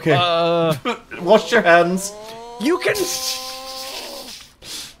 Okay. Wash your hands. You can.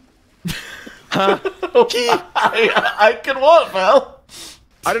 Huh? I can what, Val?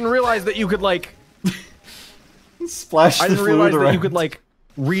 I didn't realize that you could like. Splash the I didn't fluid realize around. that you could like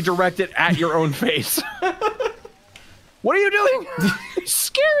redirect it at your own face. What are you doing? You're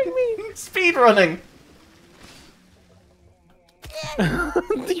scaring me. Speed running.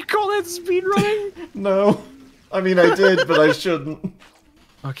 Do you call that speed running? No. I mean, I did, but I shouldn't.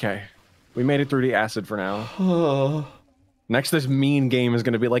 Okay. We made it through the acid for now. Oh. Next, this mean game is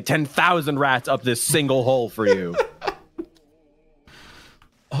going to be like 10,000 rats up this single hole for you.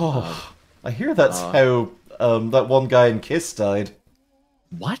 Oh. I hear that's how that one guy in Kiss died.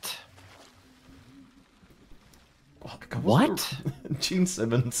 What? Oh, God, What? Gene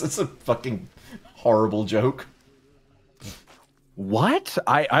Simmons. It's a fucking horrible joke. What?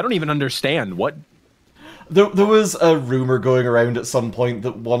 I don't even understand. What? There was a rumor going around at some point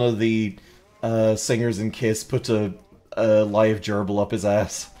that one of the singers in Kiss put a live gerbil up his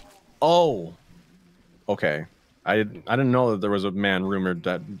ass. Oh. Okay. I didn't know that there was a man rumored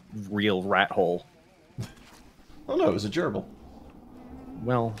that real rat hole. Oh no, it was a gerbil.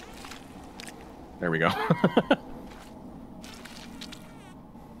 Well, there we go.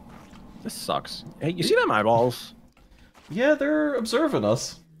 This sucks. Hey, you see them eyeballs? Yeah, they're observing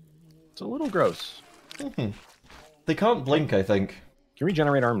us. It's a little gross. They can't blink, I think. Can we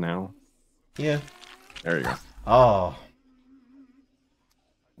regenerate arm now? Yeah. There you go. Ah.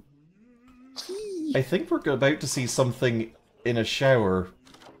 I think we're about to see something in a shower.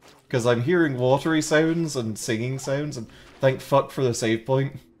 Because I'm hearing watery sounds and singing sounds, and thank fuck for the save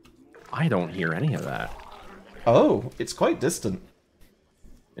point. I don't hear any of that. Oh, it's quite distant.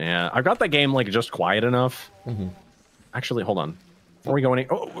 Yeah, I've got that game like just quiet enough. Actually, hold on. Before we go any...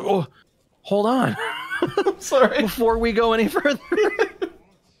 Oh, hold on. Sorry. Before we go any further.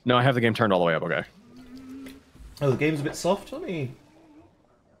 No, I have the game turned all the way up, okay. Oh, the game's a bit soft. Let me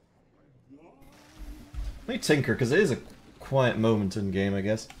tinker, because it is a quiet moment in game, I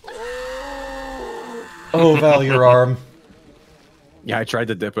guess. Oh, Val, your arm. Yeah, I tried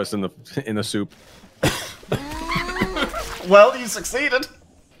to dip us in the soup. Well, you succeeded.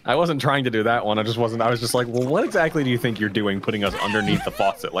 I wasn't trying to do that one. I was just like, well, what exactly do you think you're doing putting us underneath the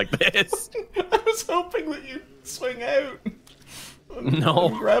faucet like this? I was hoping that you'd swing out. No.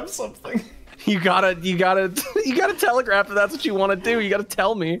 And grab something. You gotta telegraph if that's what you want to do. You gotta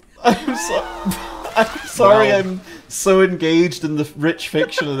tell me. I'm sorry, Well. I'm so engaged in the rich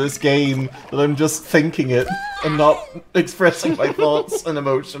fiction of this game that I'm just thinking it and not expressing my thoughts and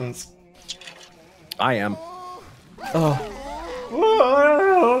emotions. I am. Oh.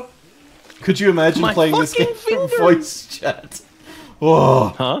 Could you imagine My playing this game fucking with voice chat? Oh.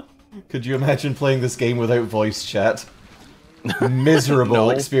 Huh? Could you imagine playing this game without voice chat? Miserable No.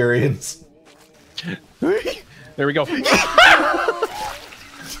 experience. There we go.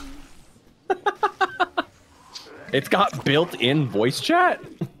 It's got built-in voice chat?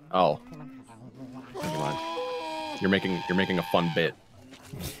 Oh. Never mind. You're making a fun bit.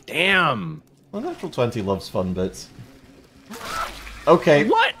 Damn. Well, Natural 20 loves fun bits. Okay.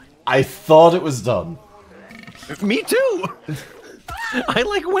 What? I thought it was done. Me too. I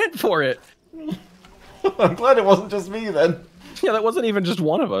like went for it. I'm glad it wasn't just me then. Yeah, that wasn't even just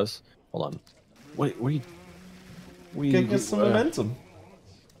one of us. Hold on. We Getting us some momentum.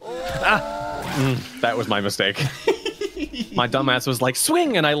 That was my mistake. My dumbass was like,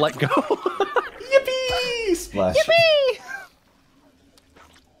 swing, and I let go. Yippee! Splash. Yippee!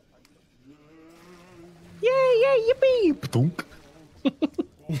 Yay, yippee! Ba-dunk.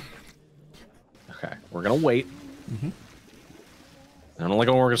 Okay, we're gonna wait. I don't let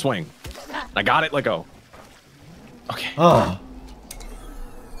go, we're gonna swing. I got it, let go. Okay. Ah.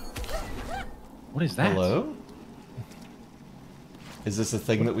 What is that? Hello? Is this a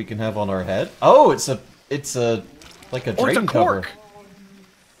thing that we can have on our head? Oh, it's a like a Oh, it's drain a cover. cork.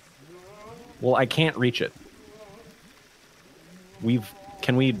 Well, I can't reach it.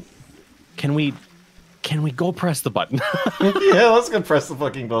 Can we go press the button? Yeah, let's go press the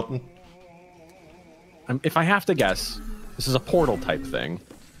fucking button. If I have to guess, this is a portal type thing.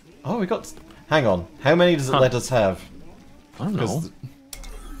 Oh, we got... Hang on. How many does it let us have? I don't know. 'Cause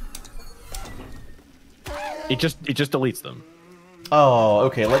It just deletes them. Oh,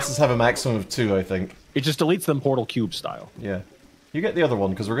 okay. It lets us have a maximum of 2, I think. It just deletes them Portal Cube style. Yeah. You get the other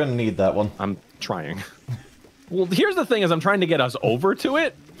one, because we're going to need that one. I'm trying. Well, here's the thing: is I'm trying to get us over to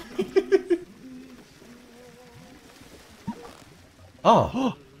it.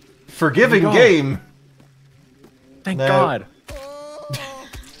 Oh. Forgiving go. game! Thank No. God.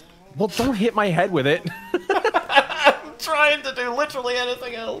 Well, don't hit my head with it. I'm trying to do literally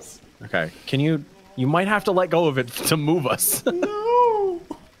anything else. Okay, can you... You might have to let go of it to move us. No.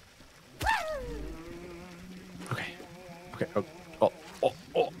 Okay. Okay. Oh.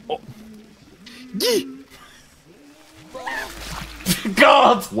 Yee!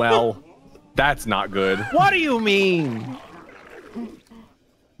 God! Well, that's not good. What do you mean?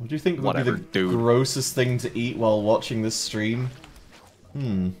 What do you think would Whatever, be the dude. grossest thing to eat while watching this stream?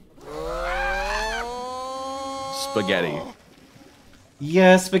 Spaghetti.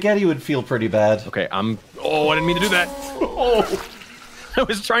 Yeah, spaghetti would feel pretty bad. Okay, I'm... Oh, I didn't mean to do that. Oh. I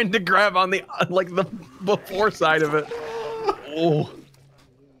was trying to grab on the, like, the before side of it. Oh.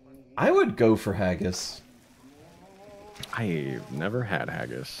 I would go for haggis. I've never had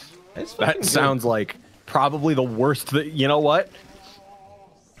haggis. It's fucking That good. sounds like probably the worst thing. You know what?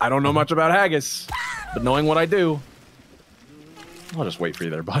 I don't know much about haggis, but knowing what I do, I'll just wait for you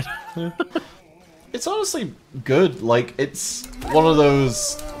there, bud. It's honestly good. Like, it's one of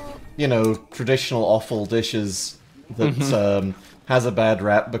those, you know, traditional offal dishes that has a bad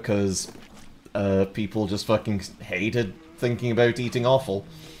rap because people just fucking hated thinking about eating offal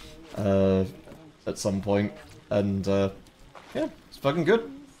at some point. And, yeah, it's fucking good.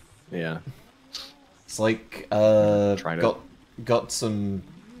 Yeah. It's like, Tried it. got some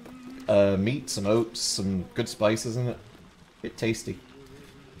meat, some oats, some good spices in it. Bit tasty.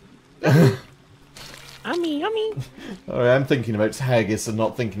 Yummy. Alright, I'm thinking about haggis and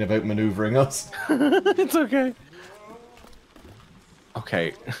not thinking about maneuvering us. It's okay.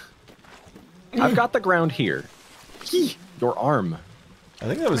 Okay. I've got the ground here. Your arm. I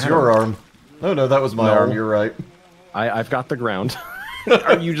think that was your arm. Oh no, that was my arm, you're right. I've got the ground.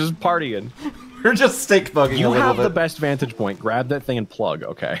 Are you just partying? We're just stick bugging a You little have bit. the best vantage point. Grab that thing and plug,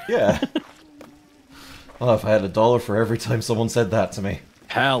 okay? Yeah. Oh, if I had $1 for every time someone said that to me.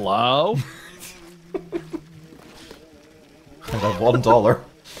 Hello? I'd have $1.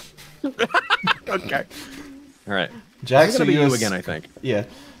 Okay. Alright. Jax, It's gonna be are you again, I think. Yeah.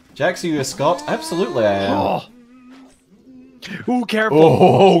 Jax, are you a Scot? Absolutely I am. Oh. Ooh, careful.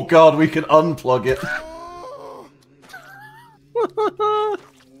 Oh god, we can unplug it.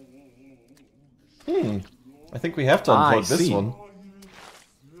 I think we have to unplug this see. one.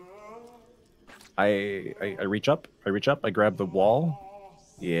 I reach up. I grab the wall.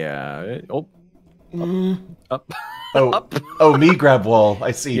 Yeah. Oh. Up. Oh, Up. oh, me grab wall.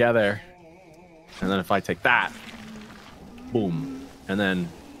 I see. Yeah, there. And then if I take that, boom. And then...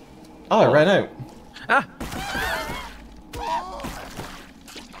 Oh, I ran out. Ah!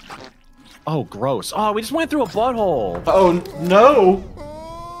 Oh, gross. Oh, we just went through a butthole. Oh, no!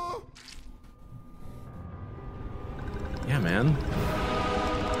 Yeah, man.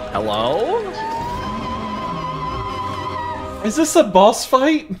 Hello? Is this a boss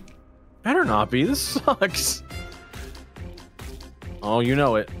fight? Better not be. This sucks. Oh, you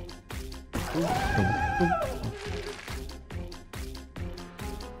know it.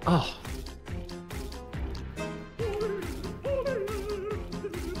 Oh.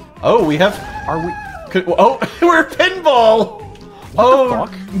 Oh, we have... Are we... Oh, we're pinball! Oh,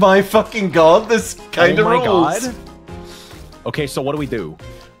 fuck? my fucking god, this kind of Oh my rolls. god. Okay, so what do we do?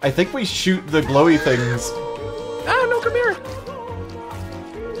 I think we shoot the glowy things. Ah, no, come here.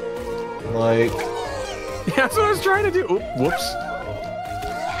 Like... That's what I was trying to do. Oop, whoops.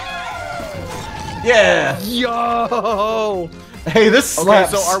 Yeah! Yo! Hey, this Okay, slaps!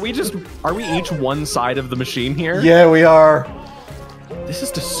 so are we each one side of the machine here? Yeah, we are. This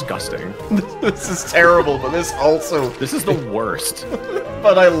is disgusting. This is terrible, but this also... This is the worst.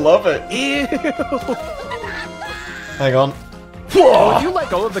 But I love it. Ew! Hang on. Oh, if you let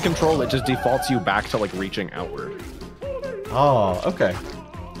go of the control, it just defaults you back to, like, reaching outward. Oh, okay.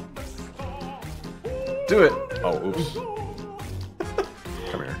 Do it. Oh, oops.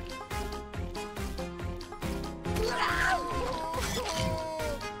 Come here.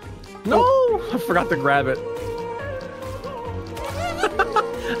 No! I forgot to grab it.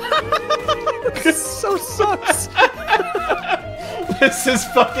 This so sucks. This is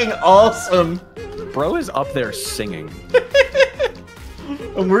fucking awesome. Bro is up there singing.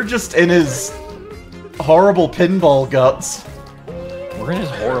 And we're just in his horrible pinball guts. We're in his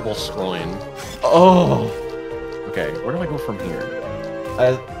horrible scroin. Oh. Okay, where do I go from here?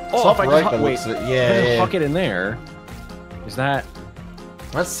 Top if I right just by the wait, looks of it. if I Yeah, just yeah. huck it in there. Is that...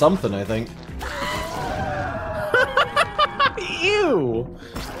 That's something, I think. Ew!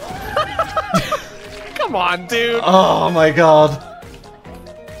 Come on, dude! Oh my god.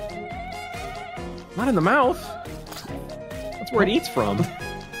 Not in the mouth. That's where it eats from.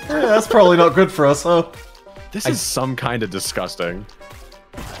 Yeah, that's probably not good for us, huh? This is some kind of disgusting.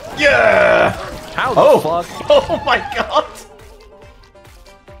 Yeah! How the Oh! fuck? Oh my god!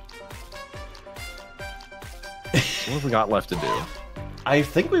 What have we got left to do? I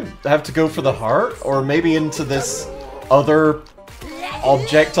think we have to go for the heart, or maybe into this other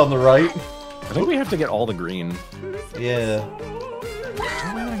object on the right. I think we have to get all the green. Yeah.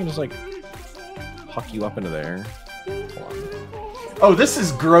 Maybe I can just, like, huck you up into there. Hold on. Oh, this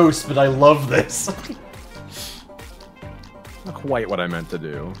is gross, but I love this. Not quite what I meant to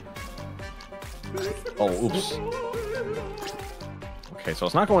do. Oh, oops. Okay, so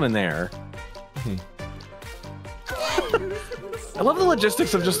it's not going in there. I love the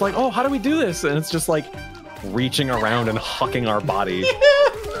logistics of just like, oh, how do we do this? And it's just like reaching around and hucking our body. Just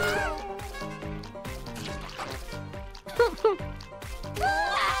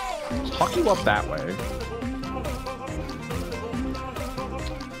huck you up that way.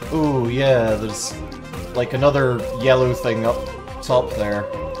 Ooh, yeah, there's like another yellow thing up top there.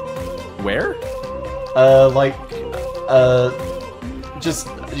 Where? Just,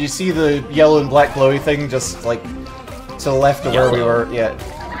 you see the yellow and black glowy thing just like to the left of where we were? Yeah.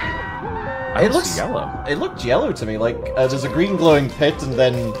 It looks yellow. It looked yellow to me. Like there's a green glowing pit, and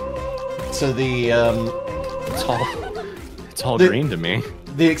then to the it's all green to me.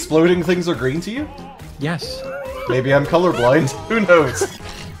 The exploding things are green to you? Yes. Maybe I'm colorblind. Who knows?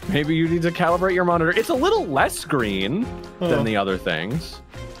 Maybe you need to calibrate your monitor. It's a little less green than the other things,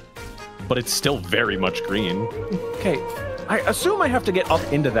 but it's still very much green. Okay, I assume I have to get up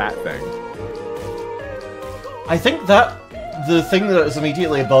into that thing. I think that the thing that is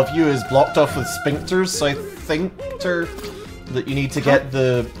immediately above you is blocked off with sphincters, so I think that you need to get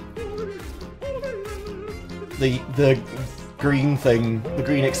the green thing, the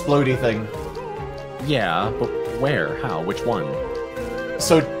green explodey thing. Yeah, but where? How? Which one?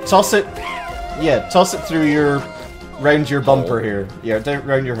 So toss it, yeah, toss it through your, round your bumper here. Yeah, down,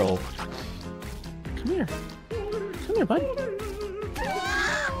 round your hole. Come here, bud.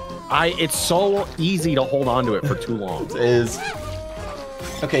 It's so easy to hold on to it for too long. It is.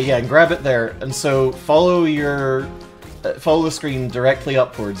 Okay, yeah, and grab it there. And so follow your, follow the screen directly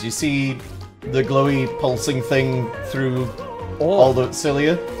upwards. You see the glowy pulsing thing through all the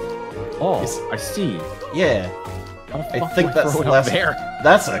cilia? Oh, I see. Yeah. I think that's the last. There.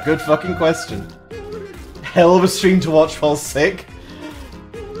 That's a good fucking question. Hell of a stream to watch while sick.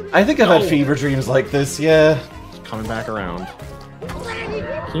 I think I've had fever dreams like this, yeah. It's coming back around.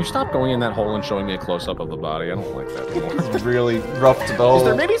 Can you stop going in that hole and showing me a close-up of the body? I don't like that anymore. It's really rough to behold. Is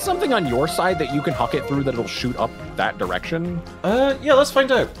there maybe something on your side that you can huck it through that'll shoot up that direction? Yeah, let's find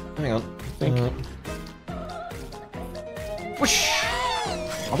out. Hang on. I think. Whoosh!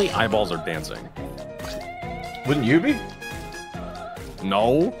 All the eyeballs are dancing. Wouldn't you be?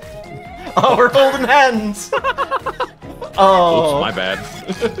 No. Oh, we're holding hands! Oh. Oops, my bad.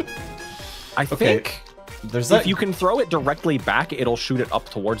 I think there's that. If you can throw it directly back, it'll shoot it up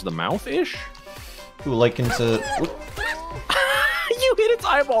towards the mouth-ish. Ooh, like into... You hit its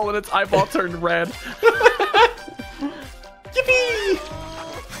eyeball and its eyeball turned red. Yippee!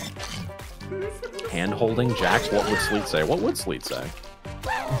 Hand-holding jacks? What would Sleet say? What would Sleet say?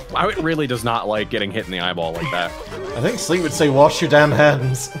 It really does not like getting hit in the eyeball like that. I think Sleet would say, wash your damn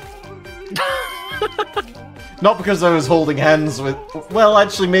hands. Not because I was holding hands with... Well,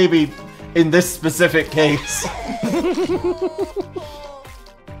 actually, maybe in this specific case.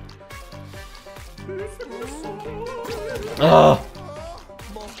 Ugh.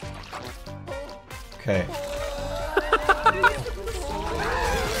 Okay.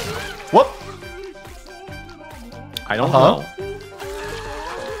 What? I don't know.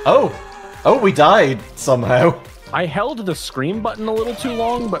 Oh. Oh, we died somehow. I held the scream button a little too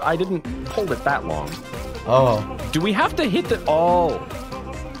long, but I didn't hold it that long. Oh. Do we have to hit the... Oh.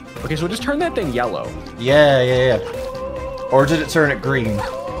 Okay, so just turn that thing yellow. Yeah. Or did it turn it green?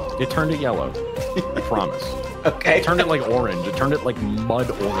 It turned it yellow. I promise. Okay. It turned it like orange. It turned it like mud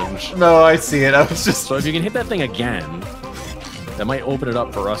orange. No, I see it. I was just... So if you can hit that thing again, that might open it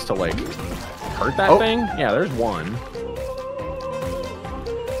up for us to, like, hurt that thing. Yeah, there's one.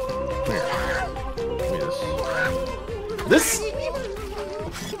 Come here. Give me this. This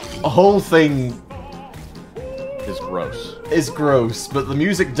whole thing is gross. Is gross, but the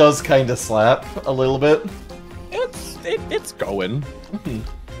music does kind of slap a little bit. It's going.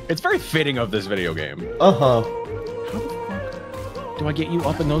 It's very fitting of this video game. Uh-huh. How the fuck do I get you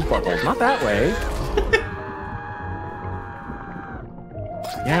up in those buttholes? Not that way.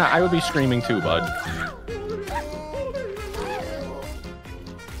 Yeah, I would be screaming too, bud.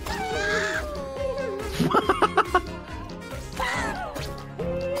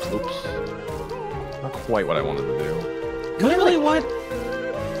 Oops. Not quite what I wanted to do. Literally what?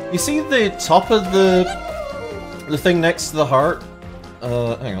 You see the top of the thing next to the heart?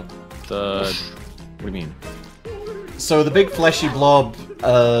 Hang on. What do you mean? So the big fleshy blob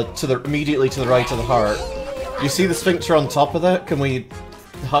immediately to the right of the heart. You see the sphincter on top of that? Can we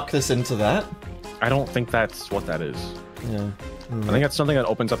huck this into that? I don't think that's what that is. Yeah. I think that's something that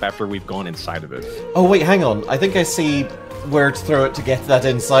opens up after we've gone inside of it. Oh wait, hang on. I think I see where to throw it to get that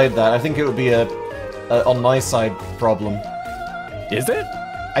inside that. I think it would be a on my side problem. Is it?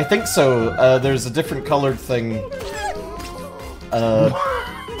 I think so. There's a different colored thing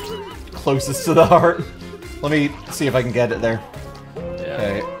closest to the heart. Let me see if I can get it there. Yeah.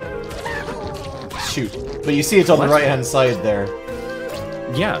 Okay. Shoot. But you see it on the right-hand side there.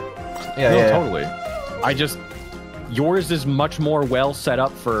 Yeah. Yeah, no, yeah. Totally. I just... Yours is much more well set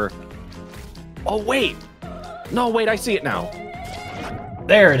up for... Oh, wait! No, wait, I see it now.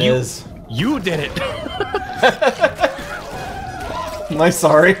 There it is. You did it! Am I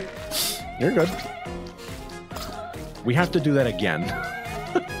sorry? You're good. We have to do that again.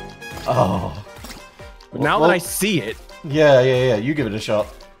 Oh. Now that I see it... Yeah, you give it a shot.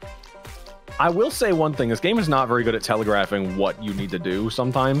 I will say one thing, this game is not very good at telegraphing what you need to do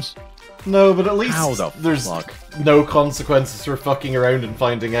sometimes. No, but at least there's no consequences for fucking around and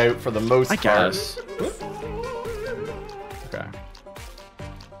finding out for the most part. I guess. Okay.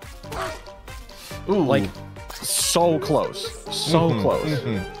 Ooh. Like, so close. So close.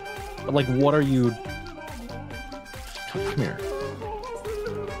 But like, what are you... Come here.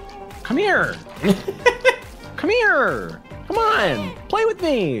 Come here! Come here! Come on! Play with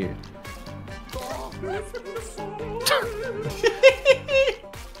me!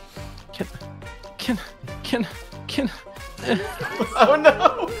 Can... Oh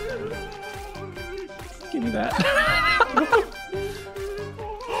no! Give me that.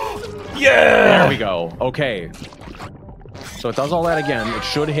 Yeah! There we go. Okay. So it does all that again. It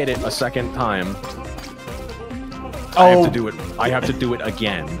should hit it a second time. I have to do it. I have to do it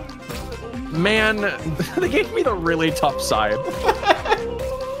again. Man, they gave me the really tough side.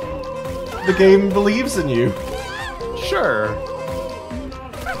 The game believes in you. Sure.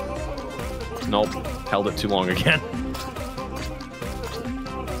 Nope. Held it too long again.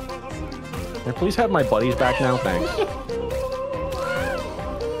 Can I please have my buddies back now? Thanks.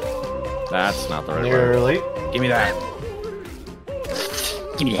 That's not the right Nearly. word. Give me that.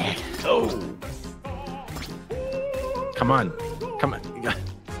 Give me that. Oh. Come on. Come on.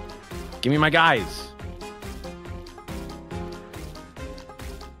 Give me my guys.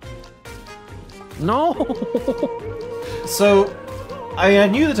 No. So, I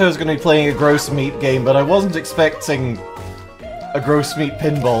knew that I was going to be playing a gross meat game, but I wasn't expecting a gross meat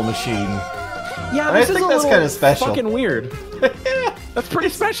pinball machine. Yeah, I think that's kind of special. Fucking weird. Yeah, That's pretty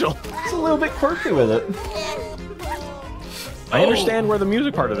special. it's a little bit quirky with it. I understand where the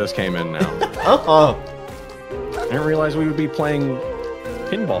music part of this came in now. Uh-huh. I didn't realize we would be playing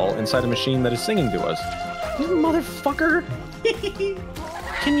pinball inside a machine that is singing to us. You motherfucker!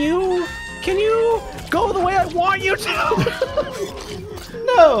 Can you go the way I want you to?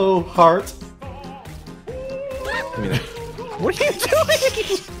 No, heart. Give me that. What are you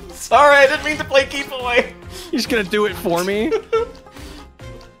doing? Sorry, I didn't mean to play keep away. You're just gonna do it for me?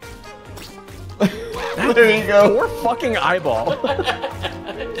 There you go. Poor fucking eyeball.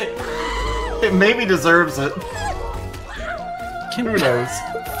 It maybe deserves it. Who knows?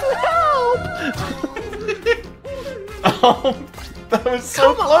 Help! Oh, that was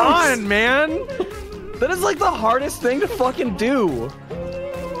so Come close. on, man! That is like the hardest thing to fucking do.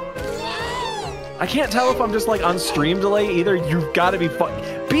 I can't tell if I'm just like on stream delay either. You've got to be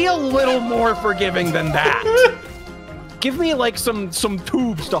a little more forgiving than that. Give me like some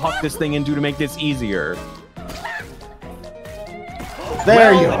tubes to hook this thing into to make this easier.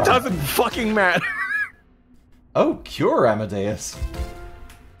 There you are. It doesn't fucking matter. Oh, cure Amadeus.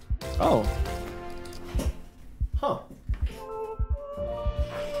 Oh. Huh.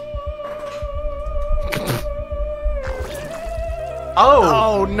 Oh!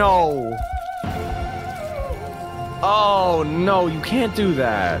 Oh no! Oh no, you can't do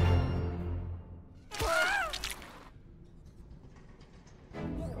that.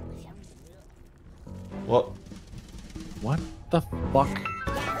 What? What the fuck?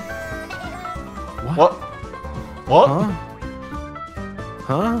 What? What? Huh?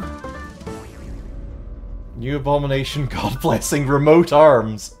 Huh? New abomination, God blessing, remote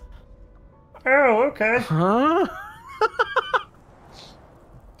arms. Oh, okay. Huh?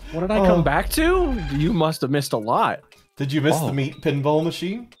 What did I come back to? You must have missed a lot. Did you miss the meat pinball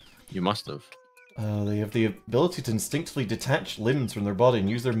machine? You must have. They have the ability to instinctively detach limbs from their body and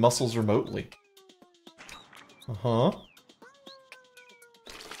use their muscles remotely. Uh-huh.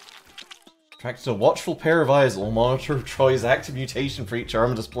 Attracted a watchful pair of eyes that will monitor Troy's active mutation for each arm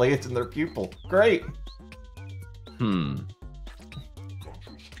and display it in their pupil. Great!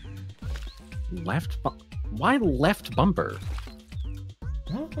 Why left bumper?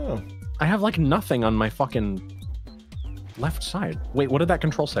 I don't know. I have like nothing on my fucking left side. Wait, what did that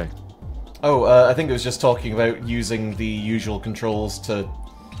control say? Oh, I think it was just talking about using the usual controls to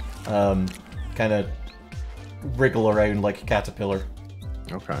kind of wriggle around like a caterpillar.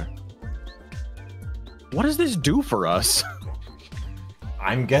 Okay. What does this do for us?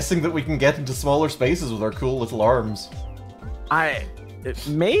 I'm guessing that we can get into smaller spaces with our cool little arms.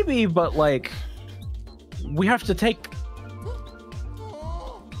 Maybe, but like, we have to take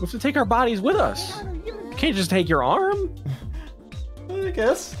our bodies with us. You can't just take your arm. I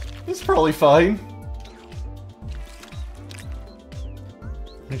guess it's probably fine.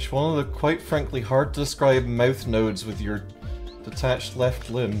 Reach one of the quite frankly hard to describe mouth nodes with your detached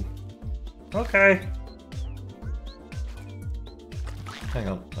left limb. Okay. Hang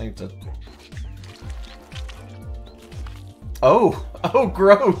on, I need to... Oh! Oh,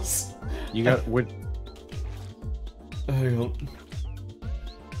 gross! You got... Hang on.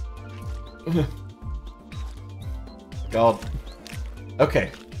 God.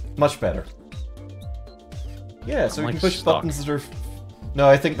 Okay, much better. Yeah, so we can push buttons that are... No,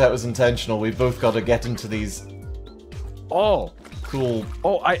 I think that was intentional. We've both got to get into these... Oh! Cool...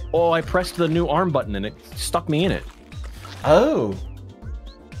 I pressed the new arm button and it stuck me in it. Oh!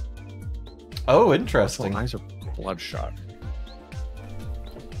 Oh, interesting. My eyes are bloodshot.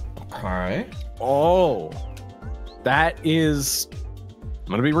 Okay. Oh! That is...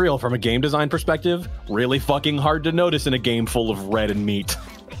 I'm gonna be real, from a game design perspective, really fucking hard to notice in a game full of red and meat.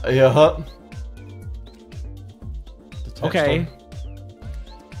 Yeah. Okay.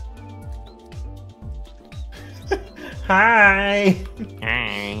 Hi!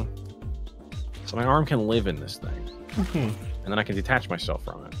 Hi. So my arm can live in this thing. And then I can detach myself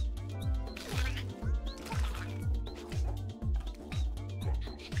from it.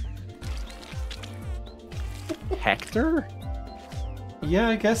 Hector? Yeah,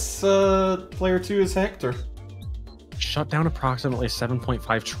 I guess player 2 is Hector. Shut down approximately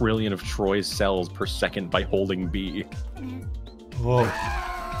 7.5 trillion of Troy's cells per second by holding B. Whoa.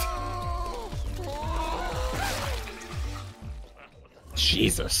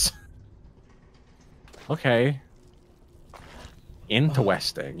 Jesus. Okay.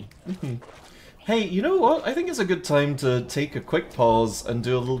 Interesting. Hey, you know what? I think it's a good time to take a quick pause and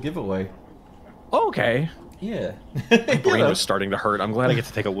do a little giveaway. Okay. Yeah. My brain was starting to hurt. I'm glad I get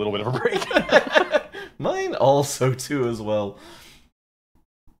to take a little bit of a break. Mine also too as well.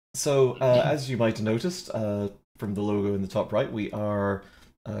 So, as you might have noticed from the logo in the top right, we are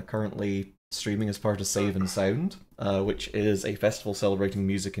currently streaming as part of Save and Sound, which is a festival celebrating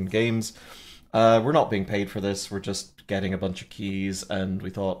music and games. We're not being paid for this, we're just getting a bunch of keys, and we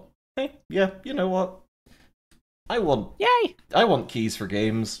thought, hey, yeah, you know what? I want keys for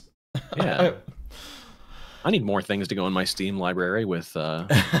games. Yeah. I need more things to go in my Steam library with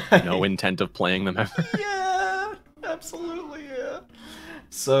no intent of playing them ever. Yeah, absolutely, yeah.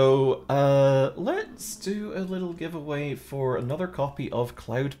 So, let's do a little giveaway for another copy of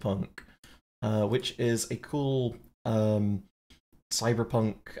Cloudpunk, which is a cool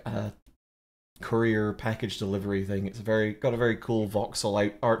cyberpunk courier package delivery thing. It's got a very cool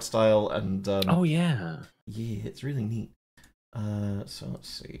voxel art style, and oh yeah, it's really neat. So let's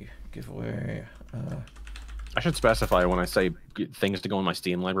see, giveaway. I should specify when I say things to go in my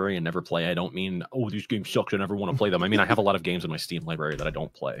Steam library and never play, I don't mean, oh, these games suck, I never want to play them. I mean, I have a lot of games in my Steam library that I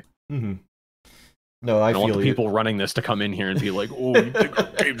don't play. Mm-hmm. No, I want the people running this to come in here and be like, oh, you think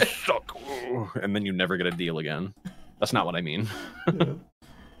our games suck, oh, and then you never get a deal again. That's not what I mean.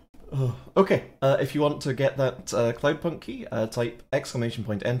 Yeah. Okay, if you want to get that Cloudpunk key, type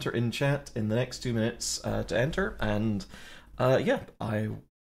 !enter in chat in the next 2 minutes to enter, and yeah,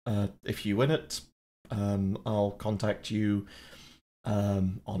 if you win it, I'll contact you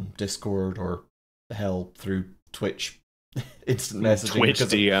on Discord or hell through Twitch instant messaging. Twitch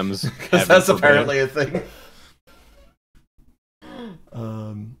DMs, because that's apparently a thing.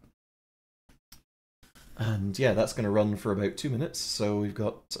 And yeah, that's going to run for about 2 minutes, so we've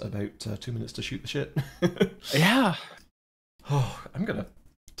got about 2 minutes to shoot the shit. Yeah. Oh, I'm going to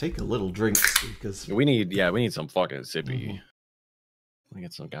take a little drink because we need some fucking sippy. Let me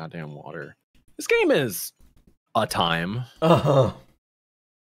get some goddamn water. This game is a time.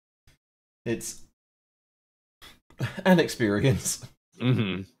 It's an experience.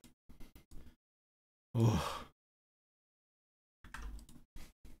 Mm-hmm. Oh,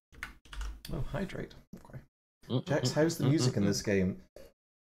 hydrate. Okay. Jax, how's the music in this game?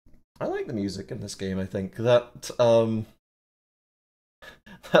 I like the music in this game, I think. That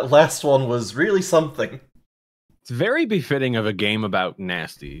last one was really something. It's very befitting of a game about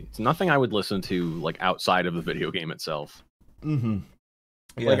nasty. It's nothing I would listen to like outside of the video game itself. Mm-hmm.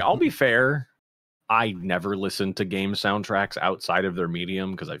 Yeah. Like, I'll be fair, I never listen to game soundtracks outside of their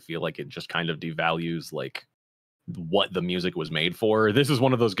medium because I feel like it just kind of devalues like what the music was made for. This is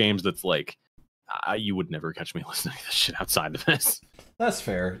one of those games that's like, you would never catch me listening to this shit outside of this. That's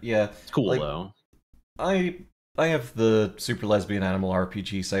fair. Yeah, it's cool like, though. I have the Super Lesbian Animal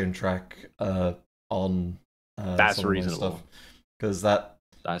RPG soundtrack on. That's reasonable. Because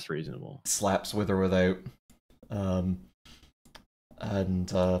that's reasonable. Slaps with or without.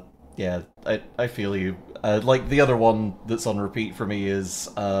 Yeah, I feel you. Like the other one that's on repeat for me is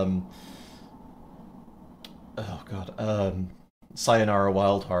Sayonara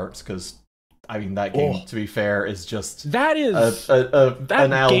Wild Hearts, because I mean that game, to be fair, is just that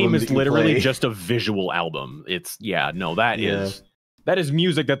an album game is that literally play. Just a visual album. It's that is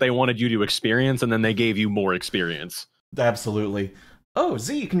music that they wanted you to experience, and then they gave you more experience. Absolutely. Oh,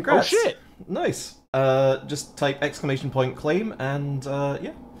 Z, congrats! Oh shit! Nice. Just type !claim and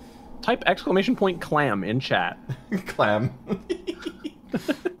yeah. Type !clam in chat. Clam.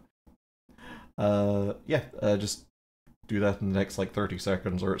 Yeah. Just do that in the next like 30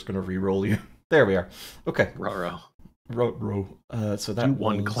 seconds, or it's gonna re-roll you. There we are. Okay. Ro. So that you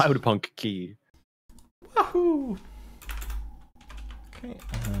won Cloudpunk key. Wahoo! Okay.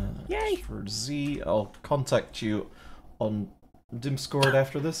 Yay! For Z, I'll contact you on Discord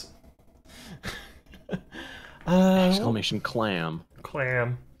after this. !clam.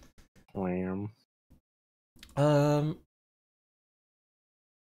 Clam.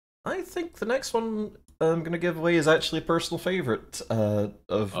 I think the next one I'm going to give away is actually a personal favourite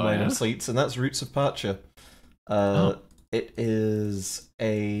of mine and Sleet's, and that's Roots of Pacha. It is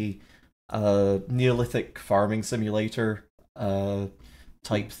a Neolithic farming simulator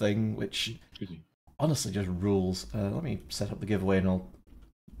type thing, which honestly just rules. Let me set up the giveaway and I'll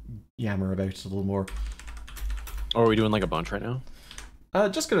yammer about it a little more. Oh, are we doing like a bunch right now?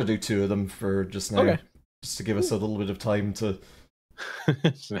 Just going to do 2 of them for just now, just to give us a little bit of time to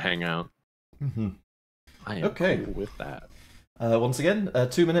just hang out. Mm-hmm. I am cool with that. Once again,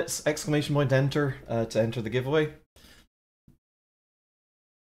 2 minutes, ! Enter to enter the giveaway.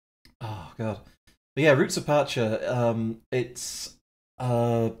 Oh god. But yeah, Roots of Pacha, it's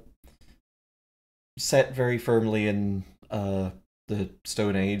set very firmly in the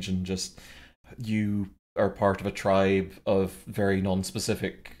Stone Age, and just you are part of a tribe of very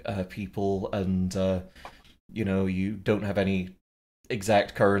non-specific people, and you know, you don't have any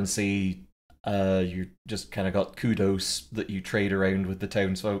exact currency. You just kind of got kudos that you trade around with the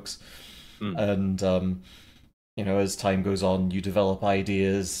townsfolks, and you know, as time goes on, you develop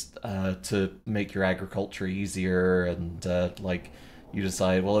ideas to make your agriculture easier, and like you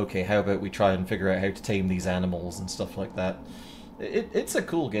decide, well, okay, how about we try and figure out how to tame these animals and stuff like that. It's a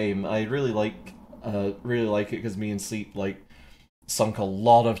cool game. I really like it because me and Sleep like sunk a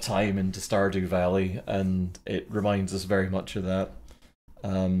lot of time into Stardew Valley, and it reminds us very much of that.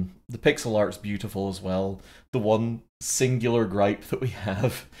 The pixel art's beautiful as well. The one singular gripe that we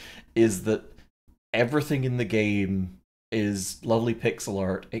have is that everything in the game is lovely pixel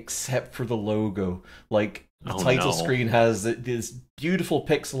art except for the logo. Like, the title screen has this beautiful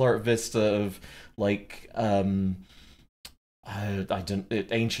pixel art vista of like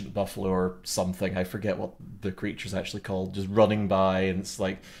ancient buffalo or something. I forget what the creature's actually called, just running by, and it's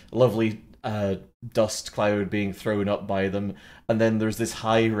like a lovely dust cloud being thrown up by them, and then there's this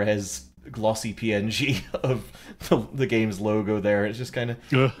high-res glossy PNG of the game's logo there. It's just kind of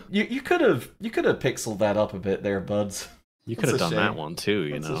you could have pixeled that up a bit there, buds. You could have done that one too,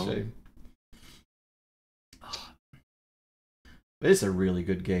 you know. A shame. It's a really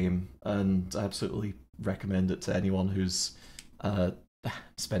good game, and I absolutely recommend it to anyone who's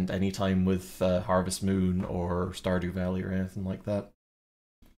spent any time with Harvest Moon or Stardew Valley or anything like that.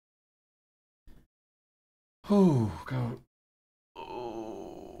 Oh god.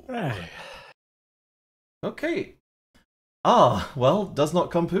 Oh. Okay. Well, does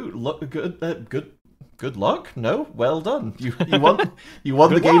not compute. Look, good luck. No, well done. You won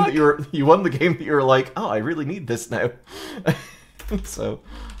the game that you won the game that you're like, oh, I really need this now. So,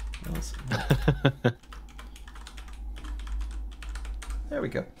 there we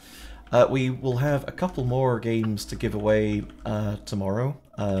go. We will have a couple more games to give away tomorrow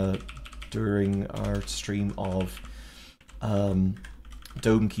during our stream of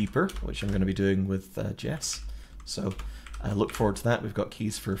Dome Keeper, which I'm going to be doing with Jess. So look forward to that. We've got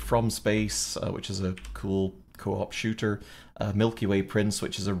keys for From Space, which is a cool co-op shooter, Milky Way Prince,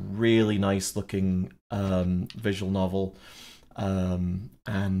 which is a really nice looking visual novel, and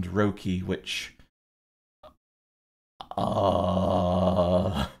Roki, which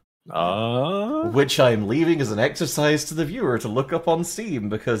Which I'm leaving as an exercise to the viewer to look up on Steam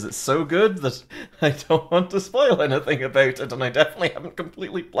because it's so good that I don't want to spoil anything about it, and I definitely haven't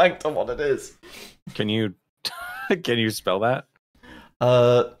completely blanked on what it is. Can you can you spell that?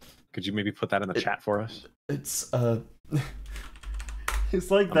 Could you maybe put that in the chat for us? It's it's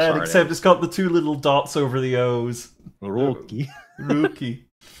like that, except it's got the two little dots over the O's. Rookie. Rookie.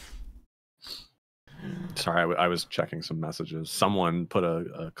 Sorry, I was checking some messages. Someone put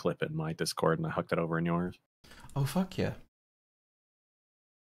a clip in my Discord and I hooked it over in yours. Oh, fuck yeah.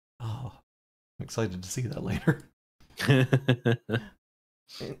 Oh, I'm excited to see that later.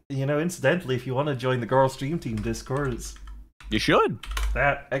 You know, incidentally, if you want to join the Girl Stream Team Discord, it's... You should!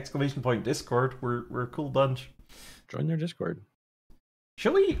 That ! Discord, we're a cool bunch. Join their Discord.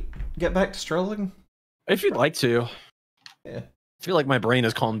 Shall we get back to strolling? If you'd like to. Yeah. I feel like my brain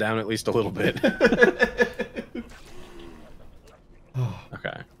has calmed down at least a little bit.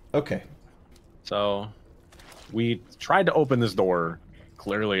 Okay. Okay. So, we tried to open this door.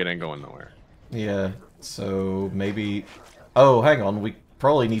 Clearly it ain't going nowhere. Yeah, so maybe... Oh, hang on, we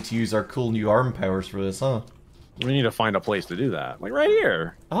probably need to use our cool new arm powers for this, huh? We need to find a place to do that. Like right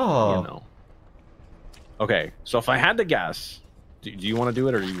here. Oh. You know. Okay, so if I had to guess... Do you want to do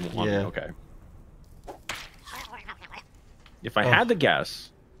it, or do you want me? Okay. If I had to guess,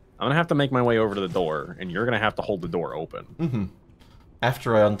 I'm going to have to make my way over to the door, and you're going to have to hold the door open. Mm-hmm.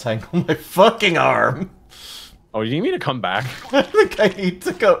 After I untangle my fucking arm. Oh, you need me to come back? I think I need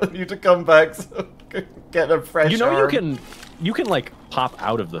to come back so I can get a fresh arm. You can like pop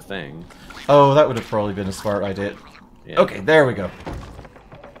out of the thing. Oh, that would have probably been a smart idea. Yeah. Okay, there we go.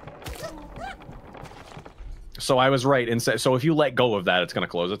 So I was right. So if you let go of that, it's going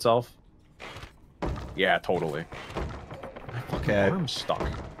to close itself? Yeah, totally. Okay. I'm stuck.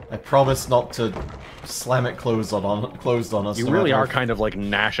 I promise not to slam it closed on us. You really are kind of like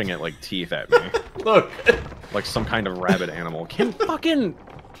gnashing it like teeth at me. Look. Like some kind of rabid animal. I'm gonna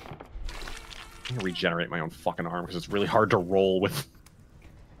regenerate my own fucking arm because it's really hard to roll with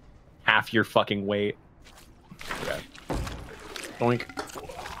half your fucking weight. Okay. Boink.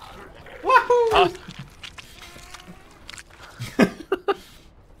 Wahoo!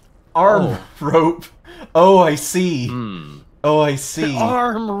 Arm rope. Oh, I see. Oh, I see.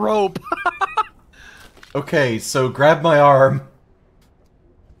 Arm rope. Okay, so grab my arm.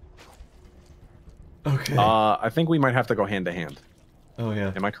 Okay. I think we might have to go hand to hand. Oh,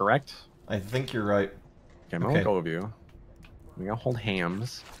 yeah. Am I correct? I think you're right. Okay, I'm gonna let go of you. We gotta hold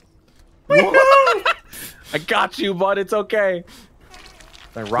hands. I got you, bud. It's okay.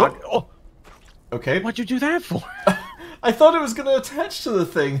 I rock. What? Oh. Okay. What'd you do that for? I thought it was gonna attach to the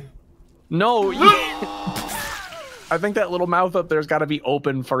thing. No. I think that little mouth up there's got to be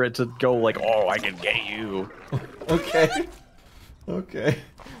open for it to go like, oh, I can get you. Okay. Okay.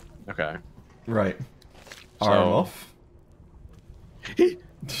 Okay. Right. Arm off.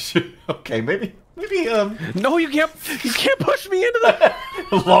 Okay, maybe. No, you can't push me into that.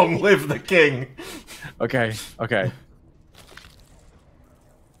 Long live the king. Okay. Okay.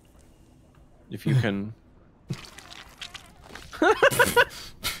 If you can.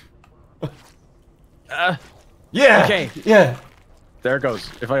 Yeah. Okay. Yeah. There it goes.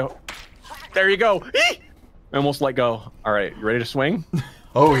 There you go. I almost let go. All right. You ready to swing?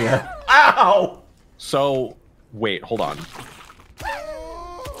 Oh yeah. Ow. So, wait. Hold on.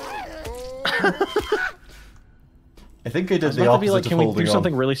 I think I did the opposite like, of can we holding do on.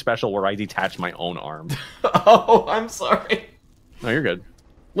 something really special where I detach my own arm? Oh, I'm sorry. No, you're good.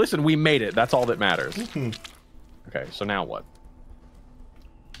 Listen, we made it. That's all that matters. Okay, so now what?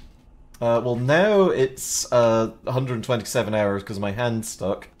 Well, now it's 127 hours because my hand's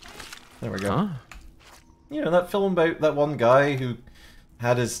stuck. There we go. Huh? You know, that film about that one guy who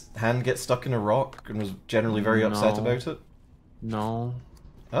had his hand get stuck in a rock and was generally very upset about it? No.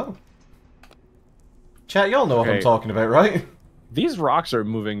 Oh. Chat, y'all know what I'm talking about, right? These rocks are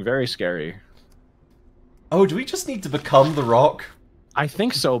moving very scary. Oh, do we just need to become the rock? I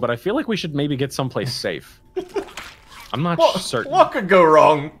think so, but I feel like we should maybe get someplace safe. I'm not certain. What could go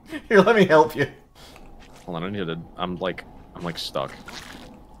wrong? Here, let me help you. Hold on, I need to... I'm like stuck.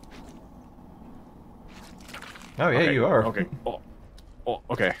 Oh, yeah, okay, you are. Okay. Oh,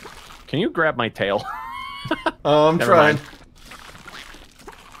 okay. Can you grab my tail? Oh, I'm trying. Mind.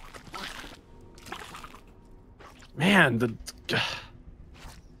 Man,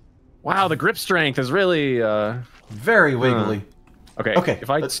 wow, the grip strength is really very wiggly. Okay. Okay. If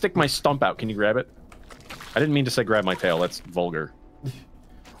I stick my stump out, can you grab it? I didn't mean to say grab my tail. That's vulgar.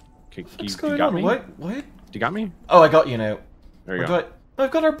 Okay, you got me? What? You got me? Oh, I got you now. There you go. I've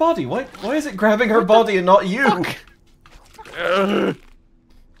got our body. Why is it grabbing her body and not you? Fuck?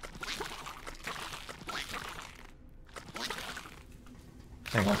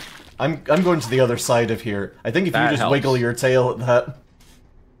 Hang on. I'm going to the other side of here. I think if That you just helps. wiggle your tail at that.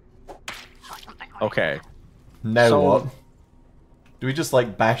 Okay. Now So- what? Do we just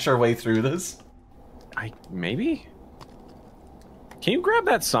like bash our way through this? Maybe? Can you grab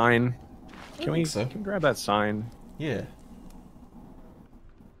that sign? Can we so. can we grab that sign? Yeah.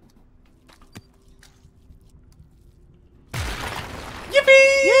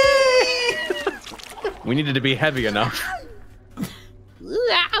 Yippee! We needed to be heavy enough.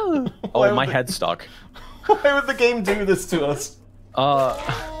 Why Oh, would my the- head's stuck. Why would the game do this to us?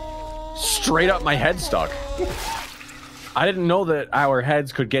 Straight up my head stuck. I didn't know that our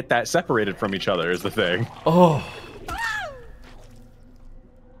heads could get that separated from each other is the thing. Oh.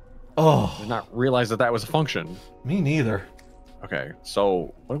 Oh. I did not realize that that was a function. Me neither. Okay,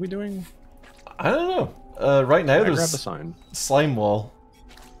 so what are we doing? I don't know. Right now I grab the there's sign. slime wall.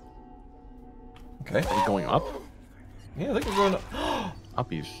 Okay. Are we going up? Yeah, I think we're going up.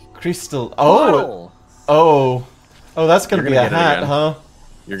 Uppies. Crystal. Oh. Bottle! Oh. Oh, that's gonna You're be gonna a get it hat, again. huh?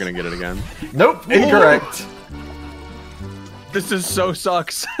 You're gonna get it again. Nope. Incorrect. This is so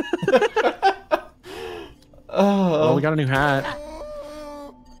sucks. Oh. Oh, we got a new hat.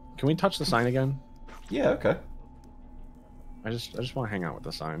 Can we touch the sign again? Yeah. Okay. I just want to hang out with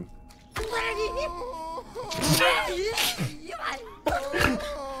the sign.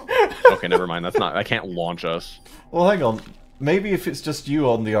 Okay, never mind. That's not. I can't launch us. Well, hang on. Maybe if it's just you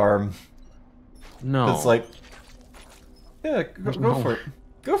on the arm, No. it's like, yeah, go no- for it.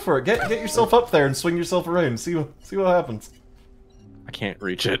 Go for it. Get yourself up there and swing yourself around. See what happens. I can't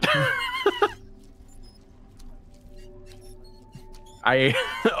reach it. I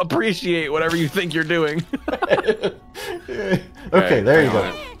appreciate whatever you think you're doing. Okay, there you hang go.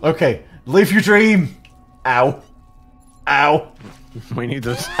 on. Okay, live your dream. Ow. Ow. We need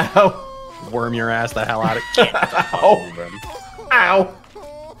to Ow. worm your ass the hell out of it. Ow. Ow.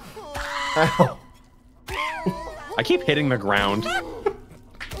 Ow. I keep hitting the ground.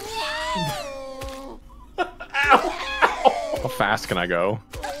 How fast can I go?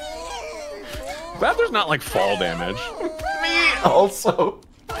 Glad there's not like fall damage. Me also.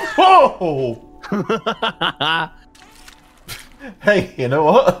 Whoa. Hey, you know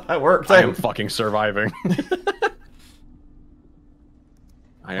what? That worked I am out. fucking surviving.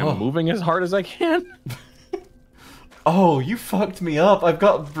 I am Oh. moving as hard as I can. Oh, you fucked me up. I've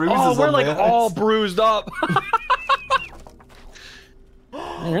got bruises Oh, we're on like my eyes. all bruised up.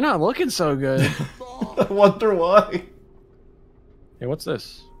 You're not looking so good. I wonder why. Hey, what's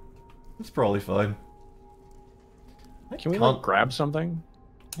this? It's probably fine. Can we Can't- like grab something?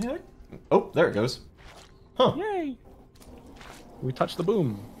 Yeah. Oh, there it goes. Huh. Yay! We touched the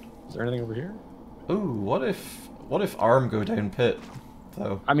boom. Is there anything over here? Ooh, what if arm go down pit,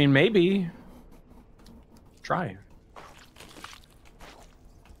 though? I mean, maybe. Try.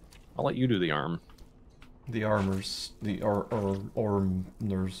 I'll let you do the arm. The armors, the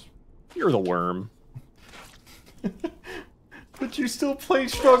armors. You're the worm. Would you still play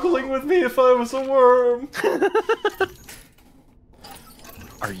struggling with me if I was a worm?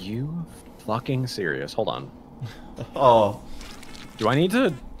 Are you fucking serious? Hold on. Oh, Do I need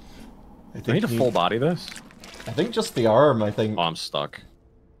to? I Do I need to you- full body this? I think just the arm. I think Oh, I'm stuck.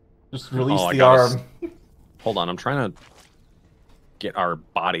 just release Oh, I the gotta arm. Hold on, I'm trying to get our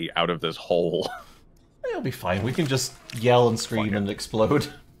body out of this hole. It'll be fine. We can just yell and scream Fuck it. and explode.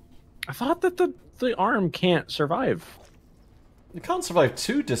 I thought that the arm can't survive. It can't survive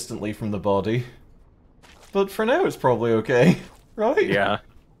too distantly from the body, but for now it's probably okay, right? Yeah.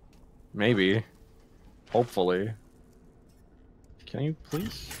 Maybe. Hopefully. Can you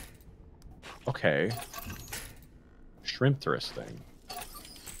please? Okay. Shrimp thing.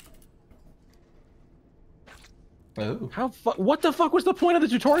 Oh. What the fuck was the point of the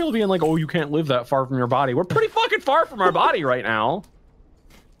tutorial being like, oh, you can't live that far from your body? We're pretty fucking far from our body right now.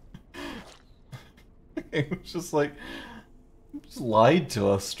 It was just like, just lied to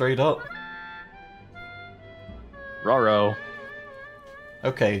us straight up. Roro.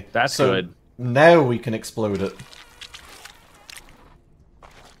 Okay, That's so good. now we can explode it.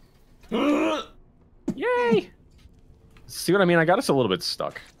 Yay! See what I mean? I got us a little bit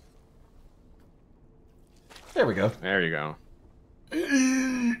stuck. There we go. There you go.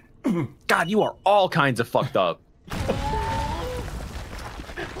 God, you are all kinds of fucked up.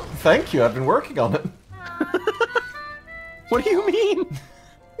 Thank you, I've been working on it. What do you mean?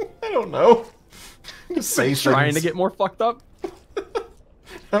 I don't know. Just say Trying to things. get more fucked up?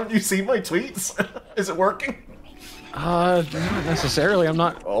 Haven't you seen my tweets? Is it working? Not necessarily. I'm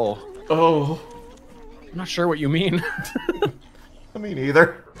not. Oh, Oh. I'm not sure what you mean. Me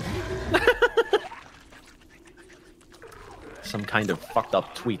neither. Some kind of fucked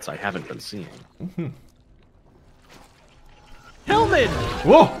up tweets I haven't been seeing. Helmet!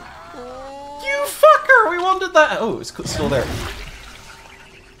 Whoa! You fucker! We wanted that! Oh, it's still there.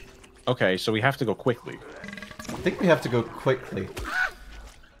 Okay, so we have to go quickly. I think we have to go quickly.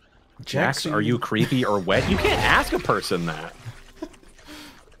 Jax, are you creepy or wet? You can't ask a person that.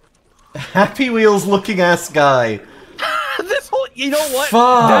 Happy Wheels looking ass guy. This whole, you know what?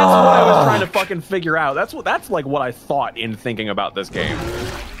 Fuck. That's what I was trying to fucking figure out. That's like what I thought in thinking about this game.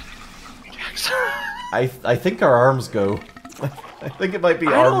 Jax. I think our arms go. I think it might be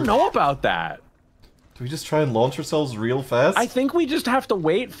arms. I don't know about that. Do we just try and launch ourselves real fast? I think we just have to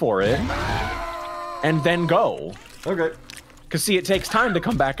wait for it and then go. Okay. Because, see, it takes time to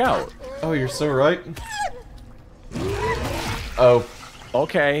come back out. Oh, you're so right. Oh.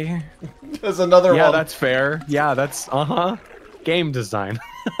 Okay. There's another one. Yeah, that's fair. Yeah, that's, game design.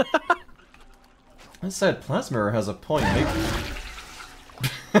 That said, Plasmirror has a point. Maybe...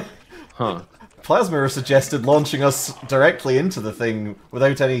 Huh. Plasmirror suggested launching us directly into the thing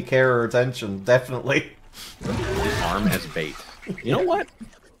without any care or attention. Definitely. Arm as bait. You know what?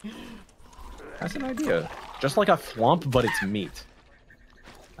 That's an idea. Just like a thwomp, but it's meat.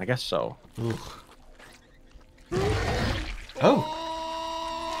 I guess so. Ugh. Oh.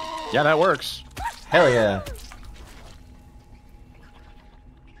 Yeah, that works. Hell yeah.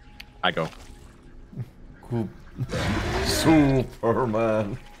 I go. Cool.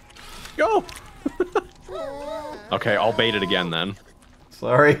 Superman. Go! Okay, I'll bait it again then.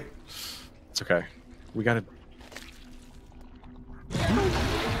 Sorry. It's okay. We gotta...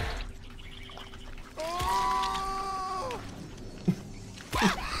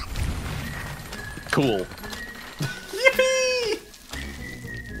 Cool. Yippee!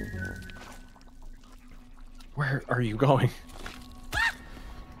 Where are you going?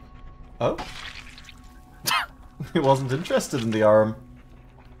 Oh? He wasn't interested in the arm.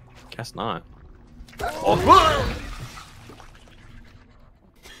 Guess not. Oh.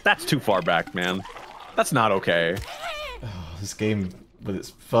 That's too far back, man. That's not okay. Oh, this game with its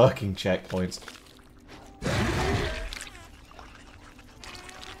fucking checkpoints.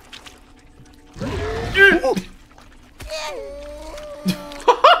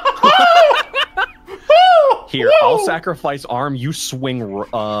 Here, I'll sacrifice arm, you swing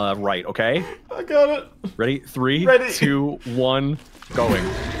right, okay? I got it. Ready? 3, Ready. 2, 1, going.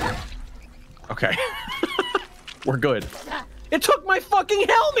 Okay. We're good. It took my fucking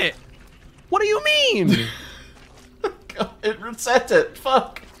helmet! What do you mean? It reset it.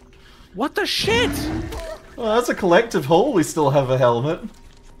 Fuck. What the shit? Well, that's a collective whole. We still have a helmet.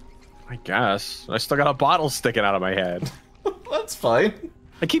 I guess. I still got a bottle sticking out of my head. That's fine.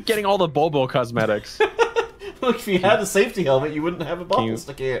 I keep getting all the Bobo cosmetics. Look, if you had a safety helmet, you wouldn't have a bottle you-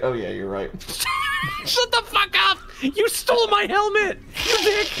 sticking out. Oh yeah, you're right. Shut the fuck up! You stole my helmet! You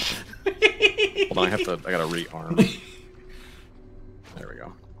dick! Hold on, I gotta rearm. There we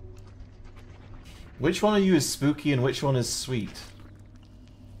go. Which one of you is spooky and which one is sweet?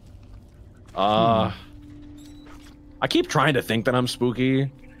 I keep trying to think that I'm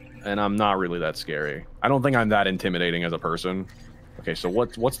spooky, and I'm not really that scary. I don't think I'm that intimidating as a person. Okay, so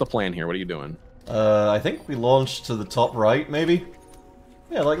what's the plan here? What are you doing? I think we launched to the top right, maybe?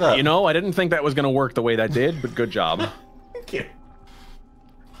 Yeah, like that. You know, I didn't think that was gonna work the way that did, but good job. Thank you.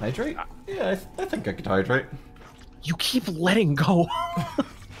 Hydrate? Yeah, I think I could hydrate. You keep letting go.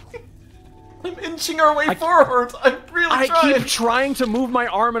 I'm inching our way forward. I'm really trying. I keep trying to move my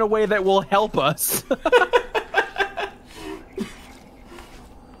arm in a way that will help us.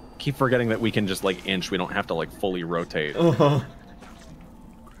 Keep forgetting that we can just, like, inch. We don't have to, like, fully rotate. Uh-huh.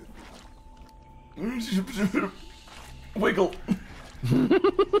 Wiggle.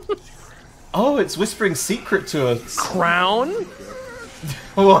 Oh, it's whispering secret to us. Crown?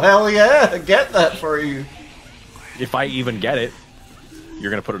 Well, hell yeah. Get that for you. If I even get it, you're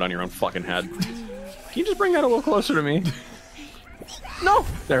gonna put it on your own fucking head. Can you just bring that a little closer to me? No!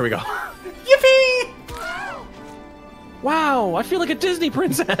 There we go. Yippee! Wow, I feel like a Disney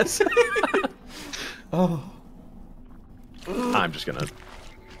princess. Oh. I'm just gonna...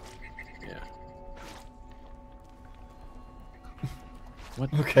 Yeah.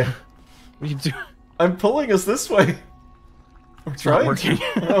 What? Okay. What are you doing? I'm pulling us this way. We're It's not trying. working.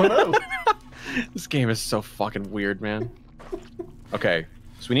 Oh no. This game is so fucking weird, man. Okay,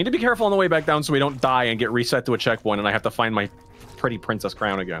 so we need to be careful on the way back down so we don't die and get reset to a checkpoint and I have to find my pretty princess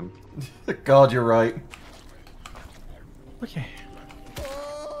crown again. God, you're right. Okay.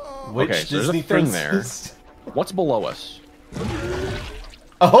 Which Okay, so there's a Disney thing princess? What's below us?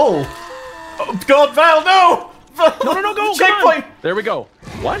 Oh! Oh God, Val, no! No, no, no, go! Checkpoint! There we go.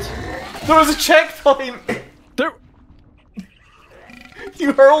 What? There was a checkpoint! There...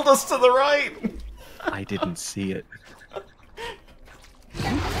 You hurled us to the right! I didn't see it.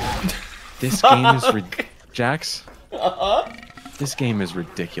 This game is Jax? This game is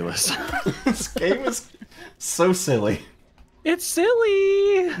ridiculous. This game is so silly. It's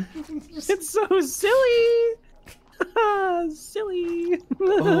silly! It's so silly! Silly!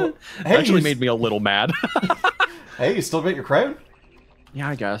 Hey, Actually made me a little mad. Hey, you still got your crown? Yeah,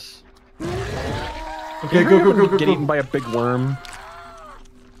 I guess. Okay, go. Get eaten by a big worm.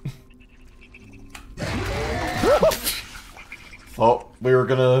 Thought we were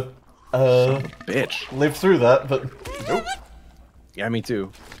gonna, Bitch. live through that, but nope. Yeah, me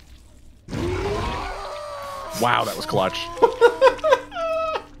too. Wow, that was clutch.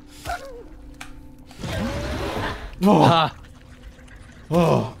 Oh, Ha!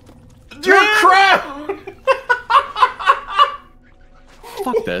 oh. Your crown!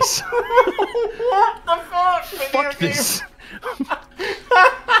 Fuck this. What the fuck? Fuck this.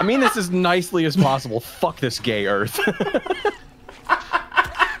 I mean this as nicely as possible. Fuck this gay Earth.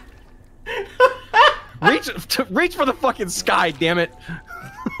 Reach for the fucking sky, damn it.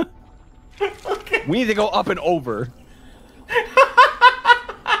 Okay. We need to go up and over.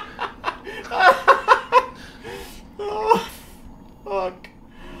 Oh, fuck.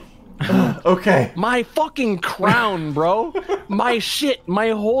 Okay. My fucking crown, bro. My shit, my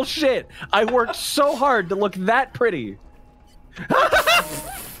whole shit. I worked so hard to look that pretty.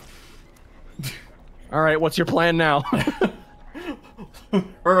 All right, what's your plan now?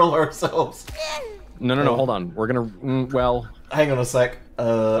 Hurl ourselves. No, hold on. We're gonna, well... Hang on a sec.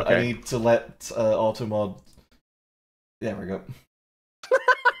 Okay. I need to let Automod... There we go.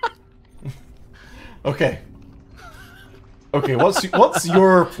 Okay. Okay, what's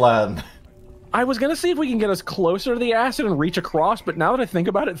your plan? I was gonna see if we can get us closer to the acid and reach across, but now that I think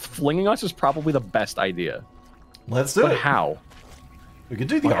about it, flinging us is probably the best idea. Let's do But it. how? We could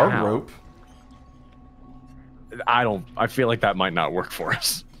do the But arm how? rope. I feel like that might not work for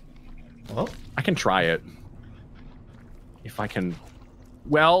us. Well, I can try it. If I can...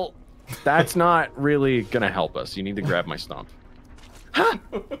 Well, that's not really gonna help us. You need to grab my stump.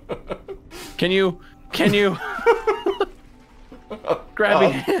 Can you... Grab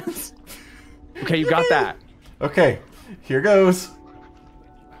your hands. Okay, you got that. okay, here goes.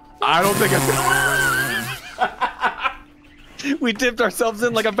 I don't think I... We dipped ourselves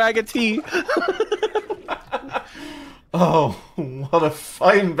in like a bag of tea. Oh, what a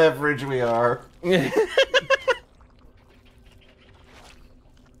fine beverage we are.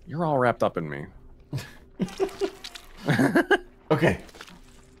 You're all wrapped up in me. Okay.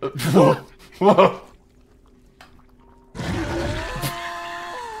 Whoa. Whoa.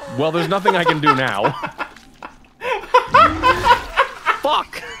 Well, there's nothing I can do now.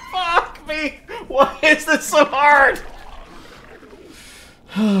 Fuck! Fuck me! Why is this so hard?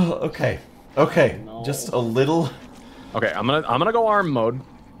 Okay. Okay. No. Just a little. Okay, I'm gonna go arm mode.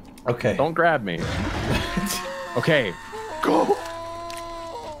 Okay. Don't grab me. Okay. Go!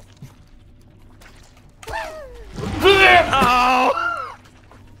 Oh!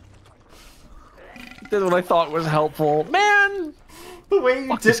 Did what I thought was helpful. Man! The way you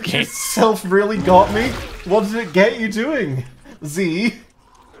Fuck this dipped game. yourself really got me. What did it get you doing, Z?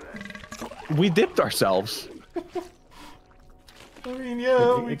 We dipped ourselves. I mean,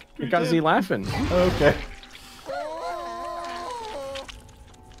 yeah, we It got did. Z laughing. Okay.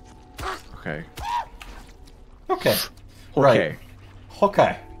 Okay. Okay. Okay. Right.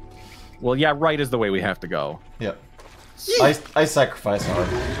 Okay. Well, yeah, right is the way we have to go. Yep. I sacrifice hard.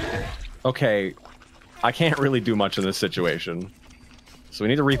 Okay. I can't really do much in this situation. So we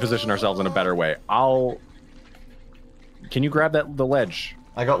need to reposition ourselves in a better way. Can you grab the ledge?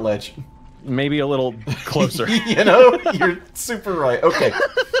 I got ledge. Maybe a little closer. You know, you're super right. Okay.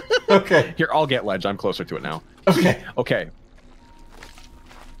 Okay. Here, I'll get ledge. I'm closer to it now. Okay. Okay.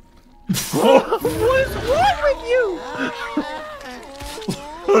 What is wrong with you?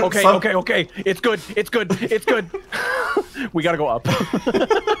 Okay, okay. It's good. It's good. We gotta go up.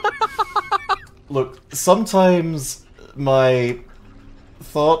 Look, sometimes my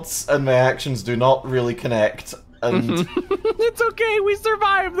thoughts and my actions do not really connect, and It's okay. We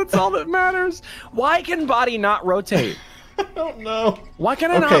survived. That's all that matters. Why can body not rotate? I don't know. Why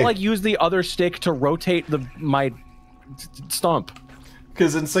can I not like use the other stick to rotate my stump?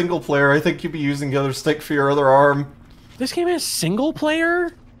 Because in single player, I think you'd be using the other stick for your other arm. This game is single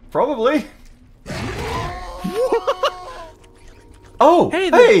player? Probably. Oh, Hey,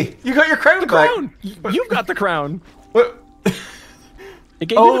 hey, you got your crown The back. crown! You've got the crown. What? It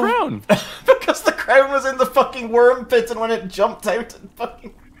gave you the crown. Because the crown was in the fucking worm pit, and when it jumped out, and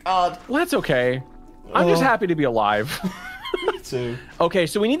fucking God. Well, that's okay. I'm just happy to be alive. Me too. Okay,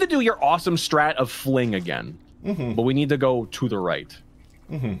 so we need to do your awesome strat of fling again. But we need to go to the right.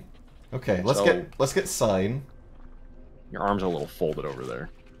 Okay, let's get sign. Your arms are a little folded over there.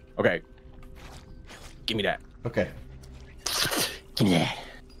 Okay. Give me that. Okay. Give me that.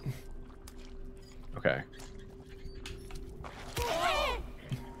 Okay.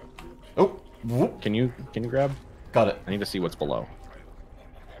 Oh. Whoop. Can you grab? Got it. I need to see what's below.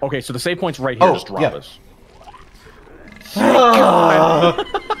 Okay, so the save point's right here. Oh, just drop yeah. this. God.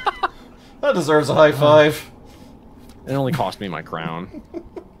 That deserves a high five. It only cost me my crown.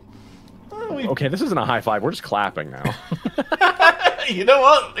 Okay, this isn't a high five. We're just clapping now. You know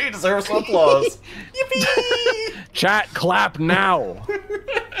what? He deserves some applause. Yippee! Chat, clap now.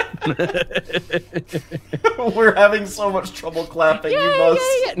 We're having so much trouble clapping. You must.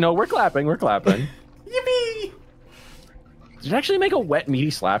 Yeah. No, we're clapping. We're clapping. Yippee! Did it actually make a wet,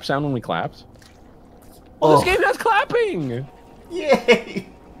 meaty slap sound when we clapped? Oh, this game has clapping! Yay!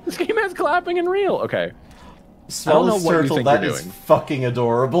 This game has clapping and real. Okay. Smallest turtle, that is fucking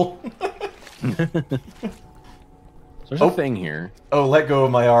adorable. There's a thing here. Oh, let go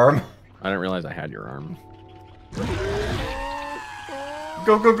of my arm. I didn't realize I had your arm.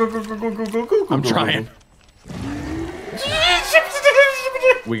 Go, go, go, go, go, go, go, go, go. I'm trying.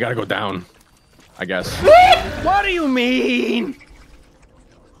 We gotta go down, I guess. What do you mean?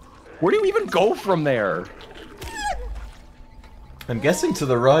 Where do you even go from there? I'm guessing to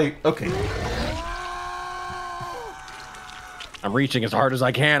the right. Okay. I'm reaching as hard as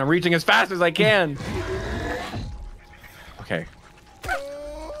I can. I'm reaching as fast as I can. Okay.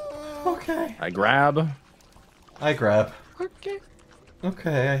 Okay. I grab. I grab. Okay.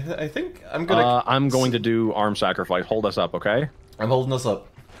 Okay, I think I'm gonna... I'm going to do arm sacrifice. Hold us up, okay? I'm holding us up.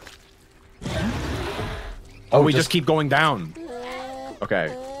 Oh, we just keep going down.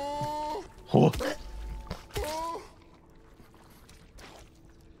 Okay.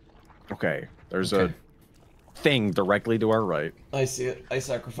 Okay, there's a thing directly to our right. I see it. I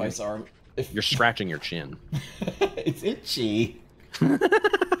sacrifice arm. If You're scratching your chin. It's itchy.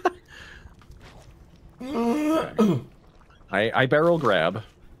 I barrel grab.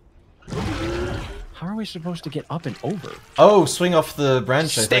 How are we supposed to get up and over? Oh, swing off the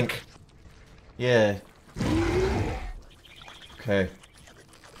branch, I think. Stick! Yeah. Okay.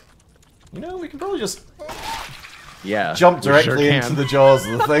 You know, we can probably just jump directly into the jaws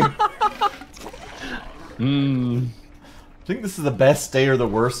of the thing. I think this is the best day or the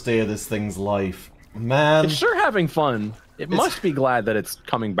worst day of this thing's life. Man. It's sure having fun. It must be glad that it's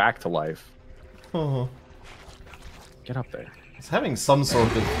coming back to life. Get up there. It's having some sort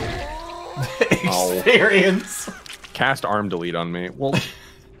of experience. Cast arm delete on me. Well.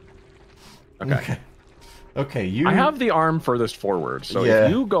 Okay. Okay, you... I have the arm furthest forward, so if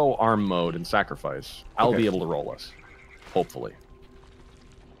you go arm mode and sacrifice, I'll be able to roll us. Hopefully.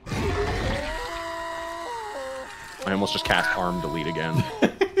 I almost just cast arm delete again.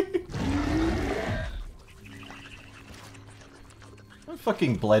 That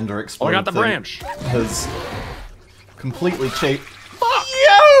fucking blender explode I got the branch! Has completely changed...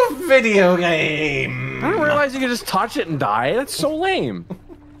 Yo, video game! I didn't realize you could just touch it and die. That's so lame.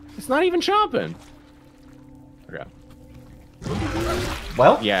 It's not even chomping. Okay.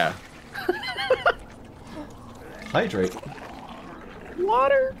 Well? Yeah. Hydrate.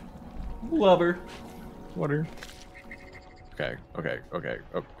 Water. Blubber. Water. Okay.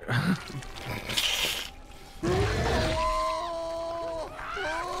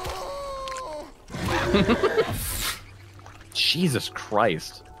 Jesus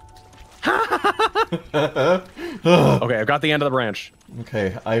Christ. Okay, I've got the end of the branch.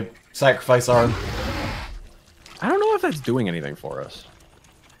 Okay, I sacrifice arm. I don't know if that's doing anything for us.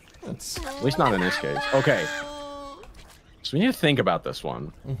 That's... At least not in this case. Okay. So we need to think about this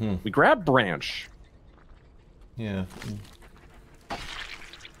one. We grab branch. Yeah.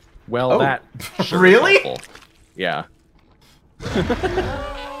 Well, that sure really? is helpful. Yeah.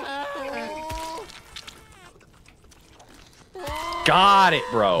 Got it,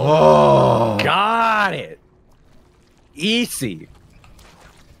 bro. Oh. Got it. Easy.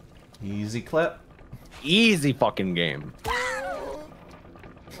 Easy clap. Easy fucking game.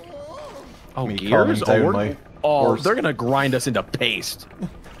 Oh, Me gears? calming down my horse. They're gonna grind us into paste.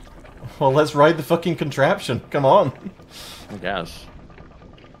 Well, let's ride the fucking contraption. Come on. I guess.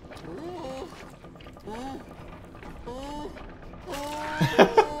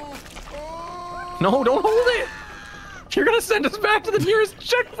 No, don't hold it! You're gonna send us back to the nearest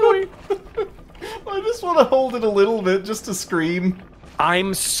checkpoint! I just want to hold it a little bit just to scream.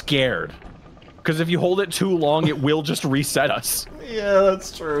 I'm scared. Because if you hold it too long, it will just reset us. Yeah,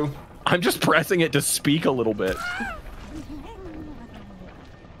 that's true. I'm just pressing it to speak a little bit.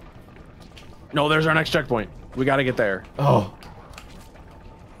 No, there's our next checkpoint. We gotta get there. Oh.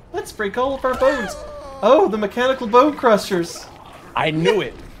 Let's break all of our bones. Oh, the mechanical bone crushers. I knew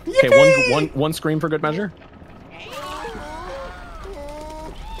it. Okay, one scream for good measure.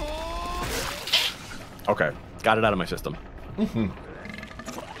 Okay, got it out of my system. Mm-hmm.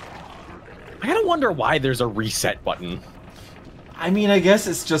 I gotta wonder why there's a reset button. I mean, I guess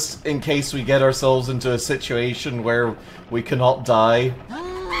it's just in case we get ourselves into a situation where we cannot die.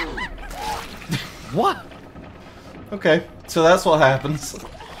 What? Okay, so that's what happens.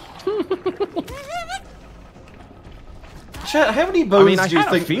 Chat, how many bones I do you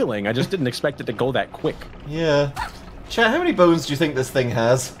had think... a feeling, I just didn't expect it to go that quick. Yeah. Chat, how many bones do you think this thing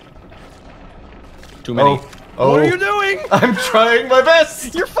has? Too many. Oh. What are you doing? I'm trying my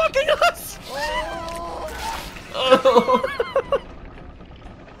best! You're fucking us! Oh.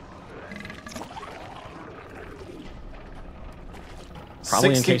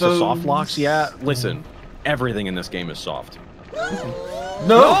 Probably in case bones. of soft locks, yeah. Listen, everything in this game is soft. No!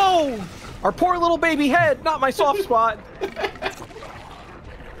 No! Our poor little baby head, not my soft spot.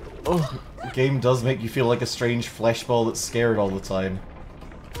 Oh, the game does make you feel like a strange flesh ball that's scared all the time.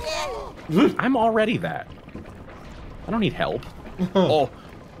 I'm already that. I don't need help. Oh,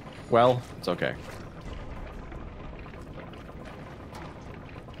 well, it's okay.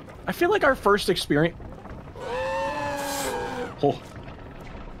 I feel like our first experience... Oh.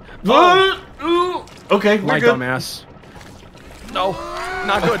 Oh. Okay, we're My good. dumbass. No,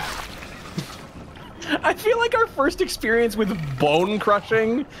 not good. I feel like our first experience with bone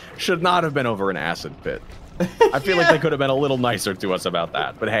crushing should not have been over an acid pit. I feel like they could have been a little nicer to us about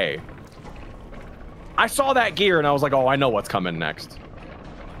that, but hey. I saw that gear and I was like, oh, I know what's coming next.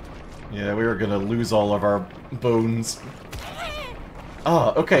 Yeah, we were gonna lose all of our bones.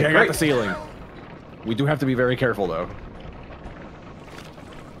 Oh, okay, I got great. the ceiling. We do have to be very careful, though.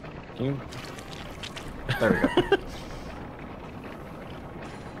 Can you... There we go.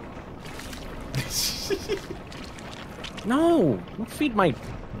 No! Don't feed my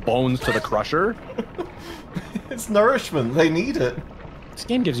bones to the crusher. It's nourishment. They need it. This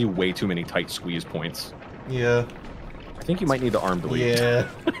game gives you way too many tight squeeze points. Yeah. I think you might need the arm delete. Yeah.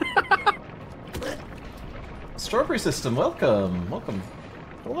 Strawberry system, welcome. Welcome.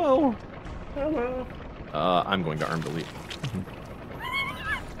 Hello. Hello. I'm going to arm delete.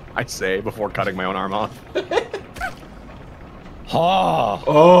 I say before cutting my own arm off. Ha!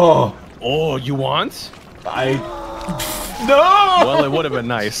 Oh. Oh, you want? No! Well, it would have been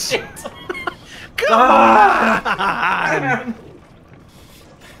nice. God! on!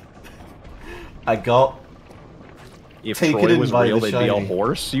 I got If taken Troy in was by real, the they'd be a shiny.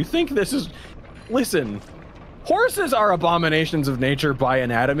 horse. You think this is... Listen, horses are abominations of nature by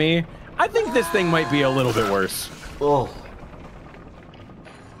anatomy. I think this thing might be a little bit worse. Oh.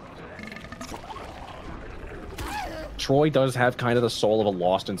 Troy does have kind of the soul of a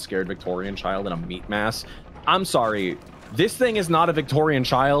lost and scared Victorian child in a meat mass. I'm sorry, this thing is not a Victorian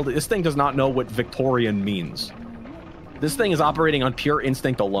child. This thing does not know what Victorian means. This thing is operating on pure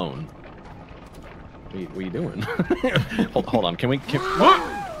instinct alone. What are you doing? hold on, can we...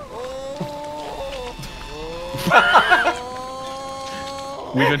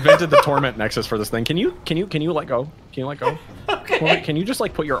 We've invented the torment nexus for this thing. Can you let go? Can you let go? Okay. Can you just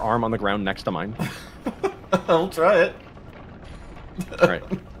like put your arm on the ground next to mine? I'll try it. All right.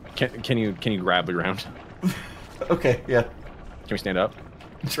 Can you grab the ground? Okay, yeah. Can we stand up?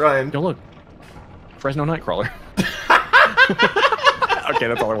 I'm trying. Yo, look. Fresno Nightcrawler. Okay,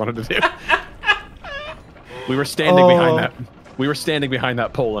 that's all I wanted to do. We were standing behind that. We were standing behind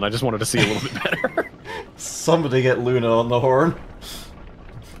that pole, and I just wanted to see a little bit better. Somebody get Luna on the horn.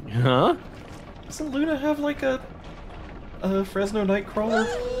 Huh? Doesn't Luna have like a Fresno Nightcrawler?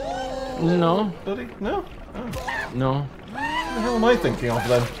 No. Buddy? No? Oh. No. What the hell am I thinking of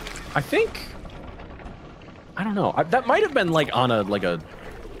then? I think. I don't know. That might have been like on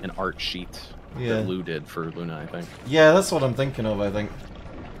an art sheet Yeah. that Lou did for Luna. I think. Yeah, that's what I'm thinking of, I think.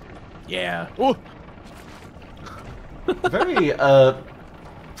 Yeah. Ooh. Very,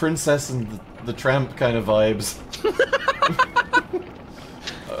 Princess and the Tramp kind of vibes.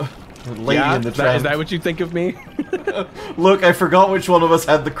 Lady Yeah? and the Tramp. Is that what you think of me? Look, I forgot which one of us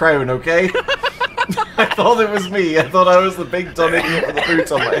had the crown, okay? I thought it was me. I thought I was the big dumb idiot with the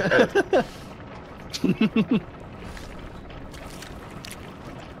boots on my head.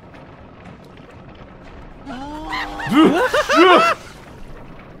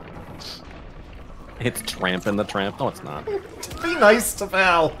 It's tramping the tramp. No, it's not. Be nice to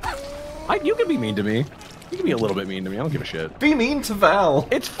Val. You can be mean to me. You can be a little bit mean to me. I don't give a shit. Be mean to Val.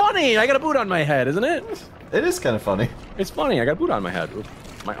 It's funny. I got a boot on my head, isn't it? It is kind of funny. It's funny. I got a boot on my head. Oops,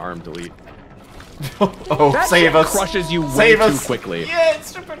 my arm delete. Oh, that save us. Crushes you save way us. too quickly. Yeah,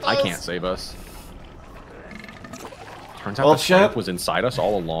 it's super I can't save us. Turns out the tramp was inside us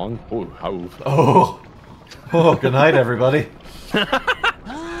all along. Ooh, how. Oh, good night, everybody.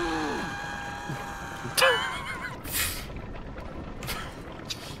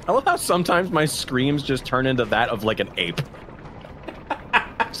 I love how sometimes my screams just turn into that of like an ape.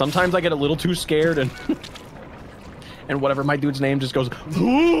 Sometimes I get a little too scared and and whatever my dude's name just goes.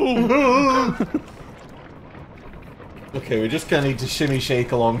 Okay, we just kind of need to shimmy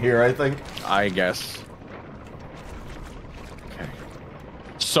shake along here, I think. I guess. Okay.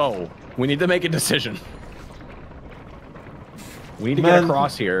 So, we need to make a decision. We need to get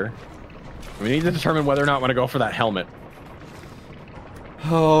across here. We need to determine whether or not we want to go for that helmet.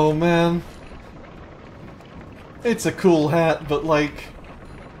 Oh, man. It's a cool hat, but like...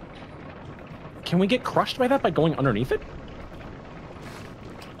 Can we get crushed by that by going underneath it?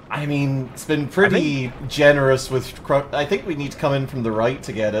 I mean, it's been pretty generous with... I think we need to come in from the right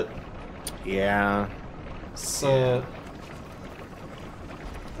to get it. Yeah. So...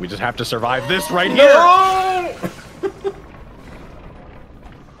 We just have to survive this right here! No!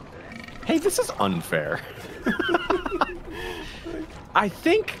 Hey, this is unfair. I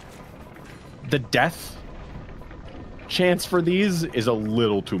think the death chance for these is a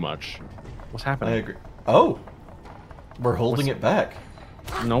little too much. What's happening? I agree. Oh! We're holding it back.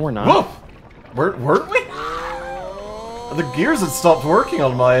 No, we're not. Whoa! Weren't we? The gears had stopped working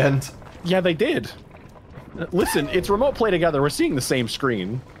on my end. Yeah, they did. Listen, it's remote play together. We're seeing the same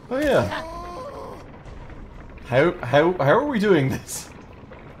screen. Oh yeah. How are we doing this?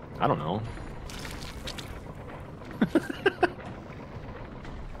 I don't know.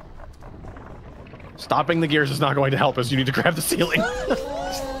 Stopping the gears is not going to help us. You need to grab the ceiling.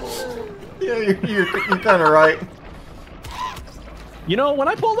 Yeah, you're kind of right. You know, when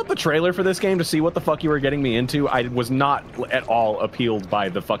I pulled up the trailer for this game to see what the fuck you were getting me into, I was not at all appealed by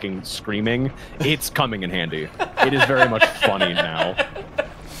the fucking screaming. It's coming in handy. It is very much funny now.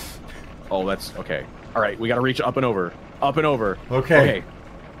 Oh, that's... okay. Alright, we gotta reach up and over. Up and over. Okay.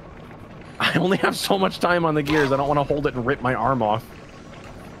 I only have so much time on the gears. I don't want to hold it and rip my arm off.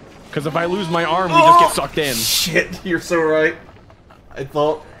 Because if I lose my arm, we just get sucked in. Shit, you're so right. I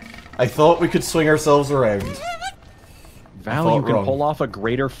thought we could swing ourselves around. Val, you can pull off a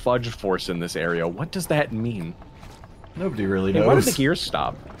greater fudge force in this area. What does that mean? Nobody really knows. Why did the gears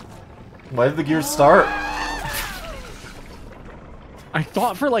stop? Why did the gears start? I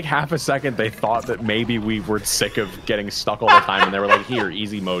thought for like half a second they thought that maybe we were sick of getting stuck all the time and they were like, here,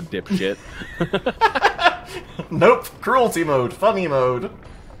 easy mode, dipshit. Nope, cruelty mode, funny mode.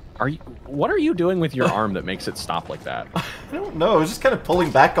 What are you doing with your arm that makes it stop like that? I don't know, I was just kind of pulling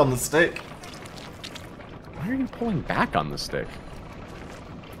back on the stick. Why are you pulling back on the stick?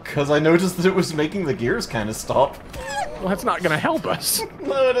 Because I noticed that it was making the gears kind of stop. Well, that's not going to help us.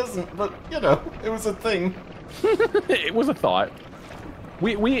 No, it isn't, but, you know, it was a thing. It was a thought.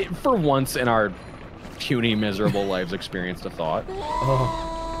 We, for once in our puny, miserable lives, experienced a thought.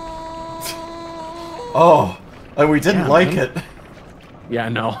 Oh, and we didn't like it. Yeah,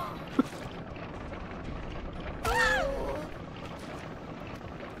 no.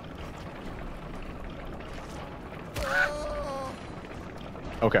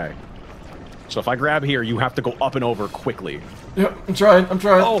 Okay. So if I grab here, you have to go up and over quickly. Yeah, I'm trying.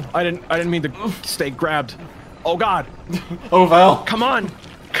 Oh, I didn't mean to stay grabbed. Oh God. Oh, Val. Come on.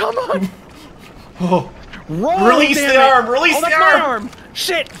 Come on. Oh. Roll, release the arm. Release the arm. That's my arm.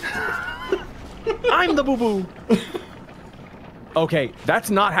 Shit. I'm the boo-boo. Okay,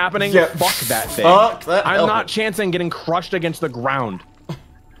 that's not happening. Yeah. Fuck that thing. Fuck that I'm helmet. not chancing getting crushed against the ground.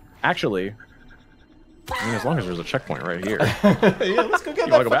 Actually, I mean, as long as there's a checkpoint right here. Yeah, let's go get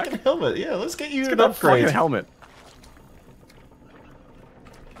that fucking helmet. Yeah, let's get you an upgrade. Fucking helmet.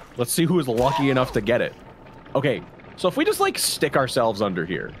 Let's see who is lucky enough to get it. Okay, so if we just like stick ourselves under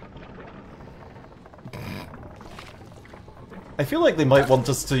here. I feel like they might want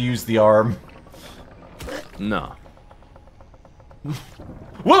us to use the arm. No.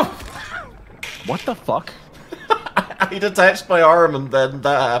 Whoa! What the fuck? I detached my arm and then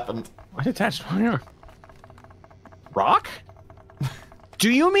that happened. I detached my arm. Rock?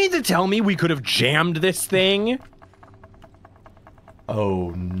 Do you mean to tell me we could have jammed this thing?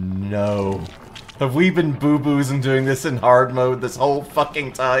 Oh no. Have we been boo-boos and doing this in hard mode this whole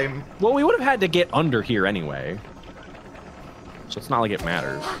fucking time? Well, we would have had to get under here anyway. So it's not like it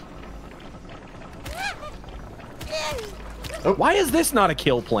matters. Oh. Why is this not a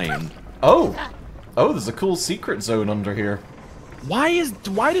kill plane? Oh! Oh, there's a cool secret zone under here. Why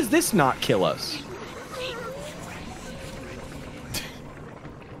does this not kill us?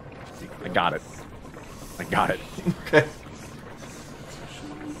 I got it. I got it. Okay.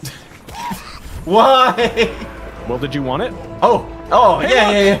 Why? Well, did you want it? Oh! Oh,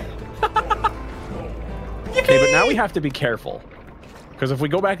 yeah. Okay, but now we have to be careful. Because if we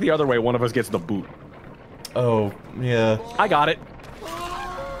go back the other way, one of us gets the boot. Oh, yeah. I got it.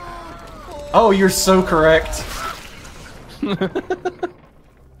 Oh, you're so correct. Yay!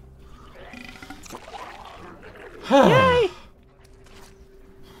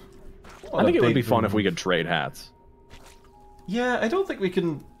 I think it would be fun if we could trade hats. Yeah, I don't think we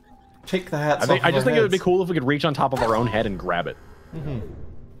can pick the hats I just think it would be cool if we could reach on top of our own head and grab it. Mm-hmm.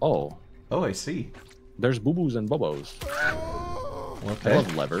 Oh. Oh, I see. There's boo-boos and bobos. Okay. I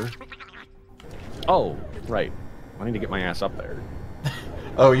love lever. Oh, right. I need to get my ass up there.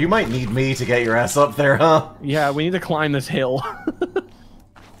 Oh, you might need me to get your ass up there, huh? Yeah, we need to climb this hill.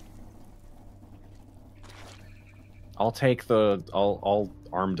 I'll take the... I'll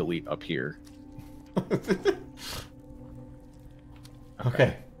arm delete up here.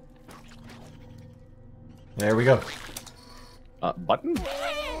 Okay. There we go. Button?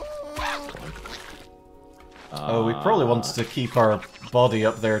 Oh, we probably want to keep our body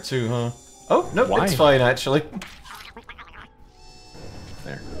up there too, huh? Oh, no, Why? it's fine, actually.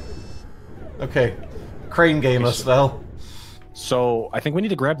 There. Okay. Crane game us, Val. So, I think we need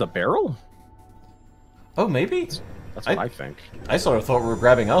to grab the barrel? Oh, maybe? That's what I think. I sort of thought we were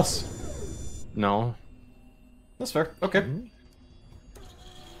grabbing us. No. That's fair. Okay.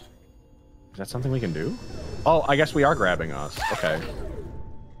 Is that something we can do? Oh, I guess we are grabbing us. Okay.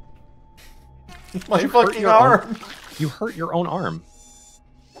 My fucking arm! You hurt your own arm.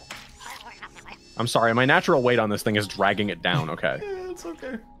 I'm sorry, my natural weight on this thing is dragging it down. Okay. Yeah, it's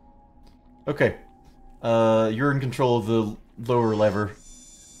okay. Okay. You're in control of the lower lever.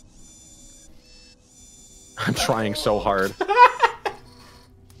 I'm trying so hard.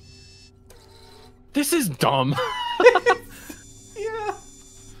 This is dumb. Yeah.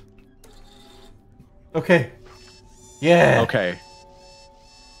 Okay. Yeah. Okay.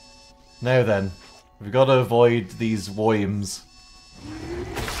 Now then, we've got to avoid these worms.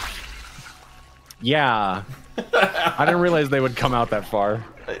 Yeah. I didn't realize they would come out that far.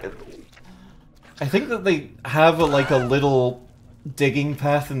 I think that they have like a little digging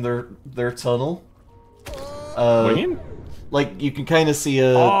path in their tunnel. What do you mean? Like you can kind of see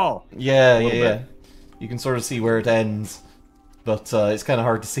a. Oh. Yeah, A little yeah. bit. You can sort of see where it ends, but it's kind of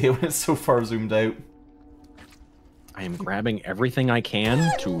hard to see it when it's so far zoomed out. I am grabbing everything I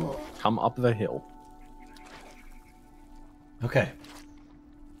can to come up the hill. Okay.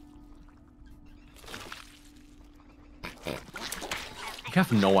 I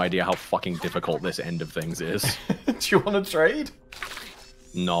have no idea how fucking difficult this end of things is. Do you want to trade?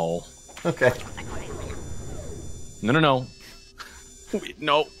 No. Okay. No, no, no. Wait,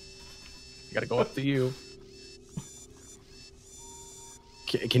 no. I gotta go up to you.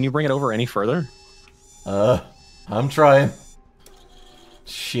 Can you bring it over any further? I'm trying.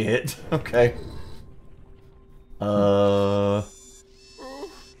 Shit. Okay.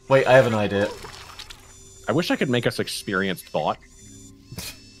 Wait, I have an idea. I wish I could make us experience thought.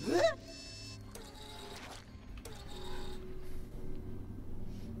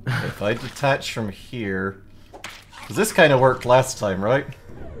 If I detach from here... Because this kind of worked last time, right?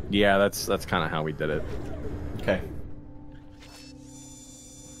 Yeah, that's kind of how we did it. Okay.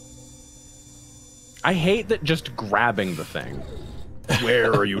 I hate that just grabbing the thing.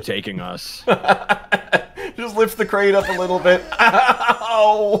 Where are you taking us? Just lift the crate up a little bit.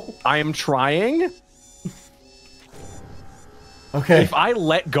 Ow! I am trying. Okay. If I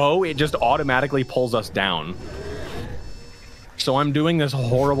let go, it just automatically pulls us down. So I'm doing this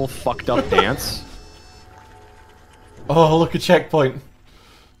horrible fucked up dance. Oh, look, a checkpoint.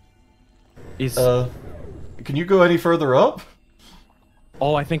 Is Can you go any further up?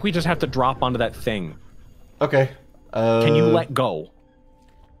 Oh, I think we just have to drop onto that thing. Okay. Can you let go?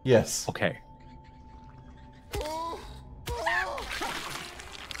 Yes. Okay.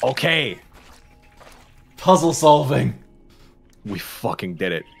 Okay. Puzzle solving. We fucking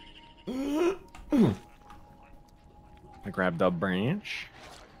did it. I grabbed the branch.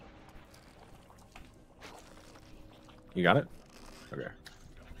 You got it? Okay.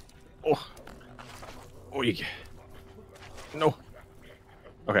 Oh. Oh, you... No.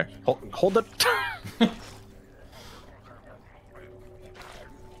 Okay. Hold it.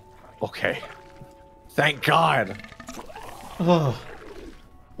 Okay. Thank God. Oh.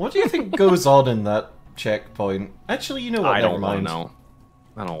 What do you think goes on in that checkpoint. Actually, you know what? I Never don't want to mind. know.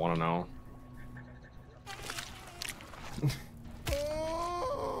 I don't want to know.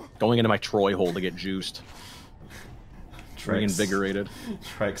 Going into my Troy hole to get juiced. Reinvigorated.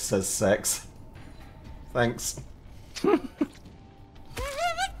 Trex says sex. Thanks.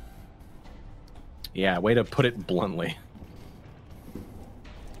 Yeah, way to put it bluntly.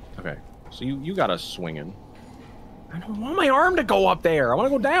 Okay, so you got us swinging. I don't want my arm to go up there. I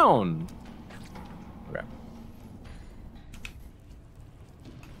want to go down. Okay.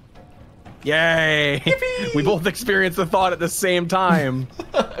 Yay! We both experienced the thought at the same time.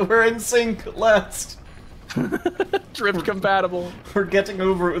 We're in sync at last. Drift compatible. We're getting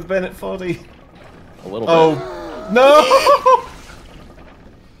over it with Bennett Foddy. A little bit. Oh, no!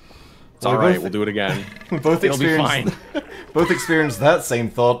 It's alright, we'll do it again. We both It'll be experienced, both experienced that same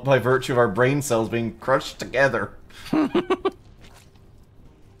thought by virtue of our brain cells being crushed together.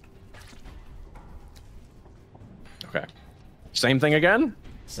 Okay. Same thing again?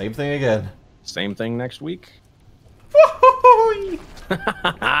 Same thing again. Same thing next week?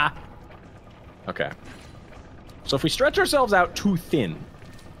 Okay. So if we stretch ourselves out too thin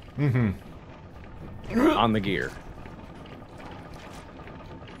on the gear,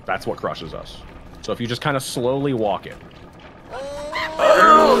 that's what crushes us. So if you just kind of slowly walk it.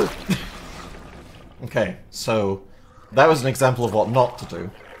 Okay, so that was an example of what not to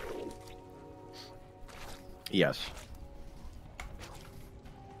do. Yes.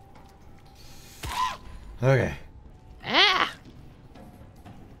 Okay.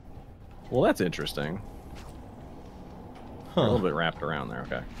 Well, that's interesting. Huh. A little bit wrapped around there,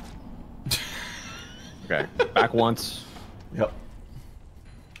 okay. Okay, back once. Yep.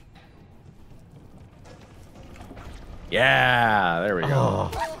 Yeah, there we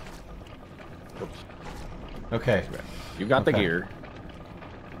go. Oh. Okay. You got the gear.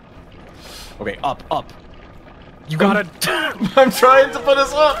 Okay, up, up. You gotta... I'm trying to put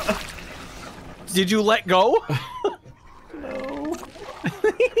us up! Did you let go? No. I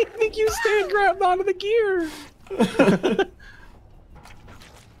think you stayed grabbed onto the gear.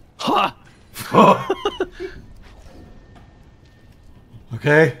 Ha!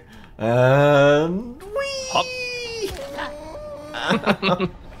 Okay. And... whee! Hop.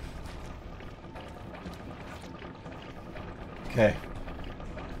 Okay.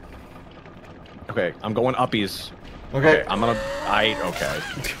 Okay, I'm going uppies. Okay. I'm gonna... okay.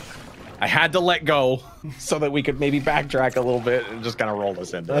 I had to let go so that we could maybe backtrack a little bit and just kind of roll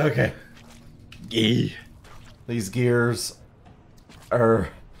this into it. Okay. Gee. These gears are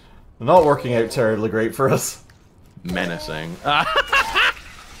not working out terribly great for us. Menacing.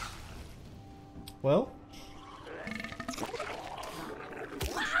 Well,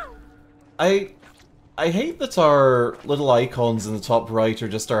 I hate that our little icons in the top right are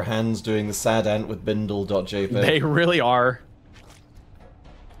just our hands doing the sad ant with bindle.jpg. They really are.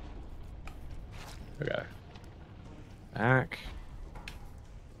 Okay. Back.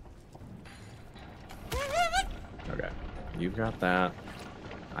 Okay. You've got that.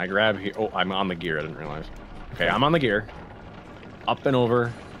 I grab here. Oh, I'm on the gear. I didn't realize. Okay, I'm on the gear. Up and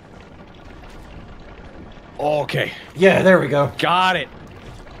over. Okay. Yeah, there we go. Got it.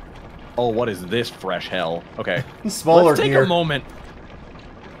 Oh, what is this fresh hell? Okay. Smaller Let's take gear. a moment.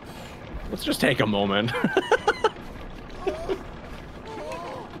 Let's just take a moment.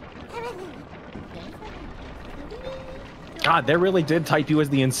 God, they really did type you as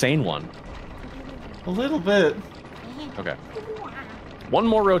the insane one. A little bit. Okay. One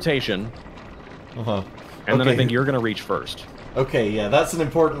more rotation, Uh-huh. and then I think you're gonna reach first. Okay, yeah, that's an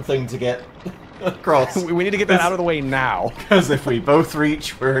important thing to get across. We need to get that out of the way now. Because if we both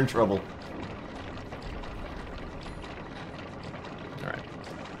reach, we're in trouble. Alright.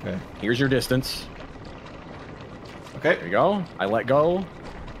 Okay. Here's your distance. There Okay. you go. I let go.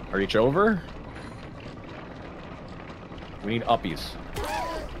 I reach over. We need uppies.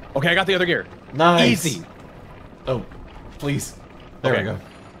 Okay, I got the other gear. Nice. Easy. Oh, please. There Okay. we go.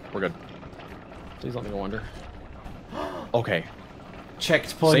 We're good. Please let me go under. Okay.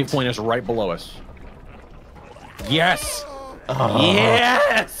 Checked point. Save point is right below us. Yes! Oh.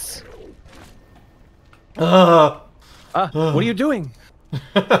 Yes! Ah. What are you doing?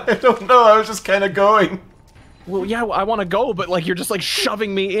 I don't know, I was just kind of going. Well, yeah, I want to go, but like you're just like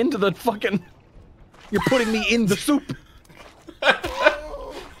shoving me into the fucking... You're putting me in the soup.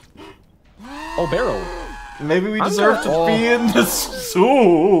 Oh, barrel. Maybe we deserve to be in the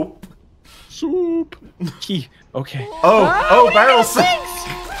soup. Soup. Key. Okay. Oh, barrel sex.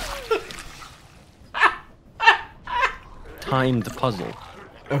 Timed puzzle.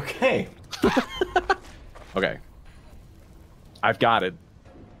 Okay. Okay. I've got it.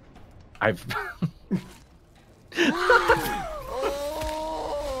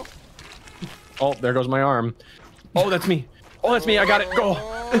 Oh, there goes my arm. Oh, that's me. Oh, that's me. I got it. Go.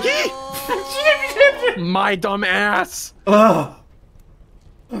 My dumb ass. Ugh.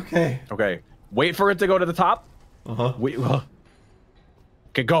 Okay. Okay. Wait for it to go to the top. Uh-huh. Wait.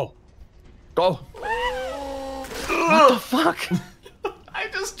 Okay, go. Go. What the fuck? I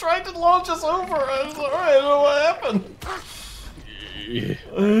just tried to launch us over. I'm sorry. I don't know what happened.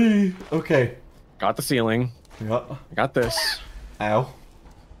 Okay. Got the ceiling. Yep. I got this. Ow.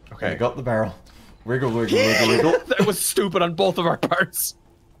 Okay. I got the barrel. Wiggle, wiggle, wiggle, wiggle. That was stupid on both of our parts.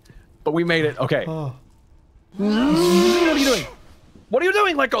 But we made it. Okay. Oh. What are you doing? What are you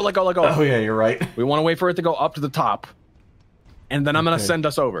doing? Let go, let go, let go. Oh, yeah, you're right. We want to wait for it to go up to the top. And then I'm going to send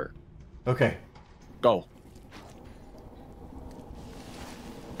us over. Okay. Go.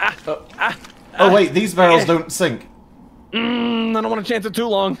 Oh, wait, these barrels don't sink. I don't want to chance it too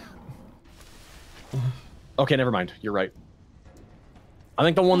long. Okay, never mind. You're right. I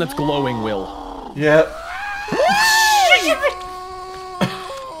think the one that's glowing will. Yeah.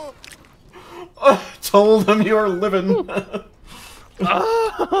 Told them you were living.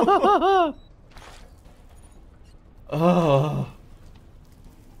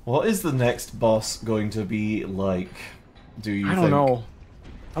 What is the next boss going to be like? Do you think? I don't know.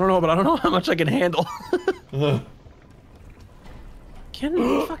 I don't know, but I don't know how much I can handle. Can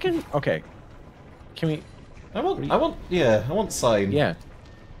we fucking... Okay. Can we... I want sign. Yeah.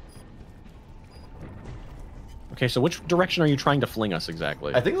 Okay, so which direction are you trying to fling us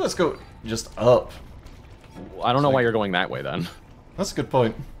exactly? I think let's go just up. I don't know why you're going that way then. That's a good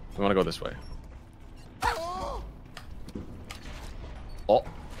point. We want to go this way. Oh.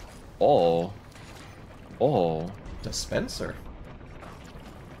 Oh. Oh. Dispenser.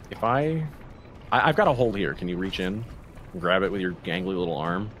 If I've got a hold here. Can you reach in? Grab it with your gangly little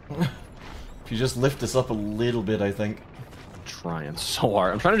arm? If you just lift this up a little bit, I think. I'm trying so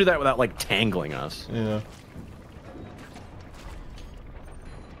hard. I'm trying to do that without, like, tangling us. Yeah.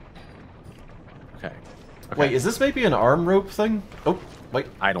 Okay. Wait, is this maybe an arm rope thing? Oh, wait.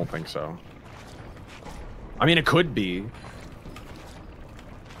 I don't think so. I mean, it could be.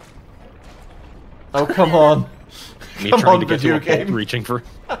 Oh, come on. Me Come trying on, to get to video a bolt, game. reaching for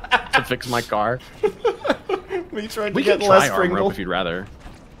to fix my car. Me trying We to can get try less arm Pringle. rope if you'd rather.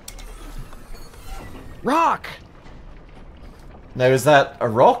 Rock! Now, is that a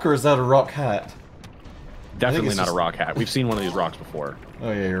rock or is that a rock hat? Definitely it's not just- a rock hat. We've seen one of these rocks before.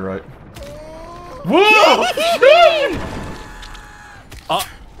 Oh, yeah, you're right. Whoa!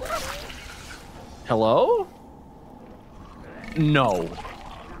 Hello? No.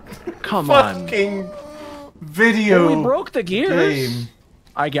 Come on. Fucking video Well, we broke the gears. game.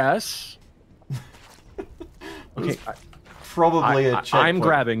 I guess. Okay. Probably a checkpoint. I'm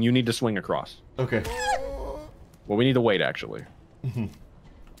grabbing. You need to swing across. Okay. Well, we need to wait, actually.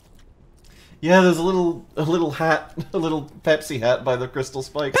 Yeah, there's a little hat, a little Pepsi hat by the crystal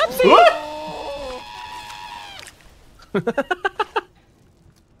spikes.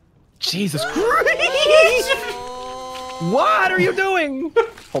 Jesus Christ! What are you doing?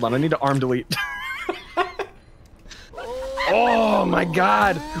 Hold on, I need to arm delete. Oh my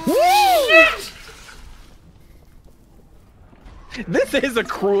god! This is a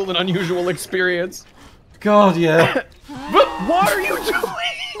cruel and unusual experience. God, yeah. What are you doing?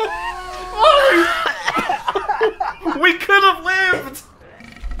 We could have lived!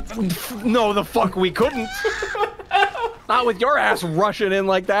 No, the fuck we couldn't. Not with your ass rushing in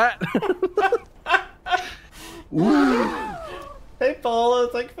like that. Hey, Paula,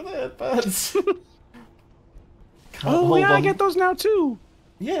 thanks for the headbands. Oh, yeah, I get those now, too.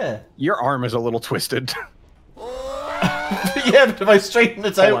 Yeah. Your arm is a little twisted. Yeah, but if I straighten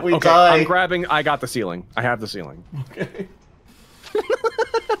it out, we okay, die. I'm grabbing... I got the ceiling. I have the ceiling. Okay.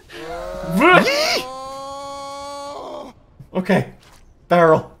 Okay.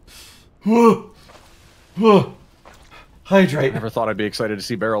 Barrel. Hydrate. Never thought I'd be excited to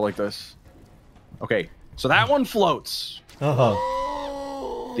see Barrel like this. Okay, so that one floats. Uh-huh.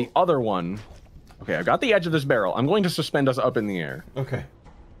 The other one... Okay, I've got the edge of this barrel. I'm going to suspend us up in the air. Okay.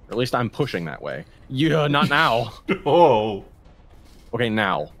 Or at least I'm pushing that way. Yeah, not now. Oh. Okay,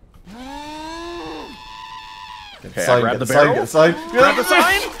 now. Okay, Sign, I grab the get barrel. sign. Grab the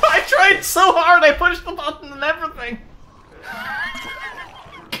sign. I tried so hard. I pushed the button and everything.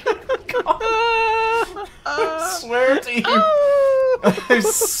 I swear to you. I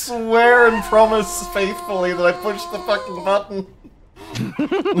swear and promise faithfully that I pushed the fucking button.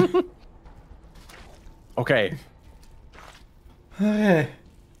 Okay. Okay.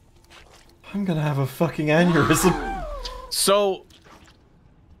 I'm gonna have a fucking aneurysm. So,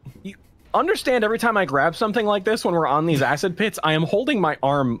 Understand, every time I grab something like this when we're on these acid pits, I am holding my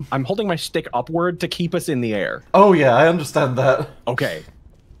arm, I'm holding my stick upward to keep us in the air. Oh yeah, I understand that. Okay.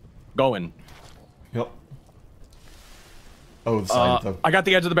 Going. Yep. Oh, the sign, though. I got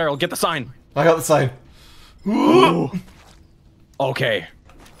the edge of the barrel. Get the sign. I got the sign. Okay.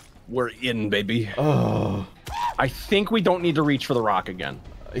 We're in, baby. Oh. I think we don't need to reach for the rock again.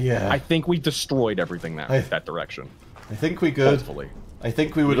 Yeah. I think we destroyed everything that direction. I think we could. Hopefully. I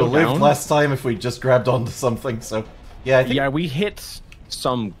think we would have lived last time if we just grabbed onto something, so... Yeah, I think... Yeah, we hit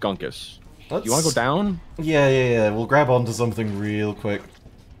some gunkus. You want to go down? Yeah. We'll grab onto something real quick. Okay.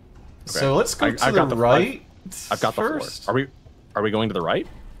 So let's go to the right. I've got the first. Are we going to the right?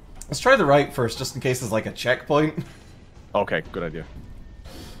 Let's try the right first, just in case there's like a checkpoint. Okay, good idea.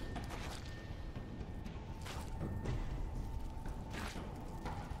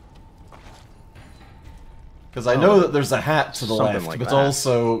 Because I know that there's a hat to the left, like but that.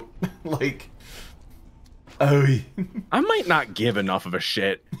 also, like... Oh, I might not give enough of a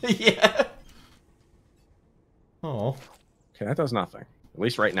shit. yeah. Oh. Okay, that does nothing. At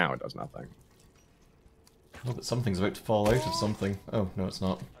least right now it does nothing. Oh, but something's about to fall out of something. Oh, no, it's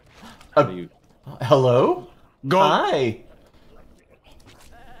not. How do you... Hello? Go! Hi!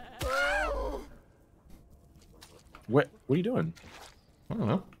 What are you doing? I don't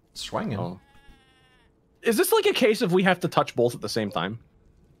know. Swinging. Oh. Is this like a case of we have to touch both at the same time?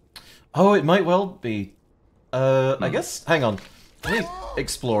 Oh, it might well be. I guess... Hang on. Let me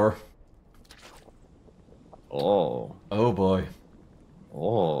explore. Oh. Oh, boy.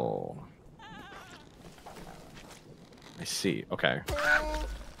 Oh. I see. Okay.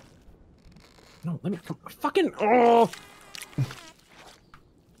 No, let me... Fucking... Oh!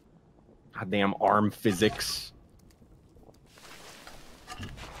 Goddamn arm physics.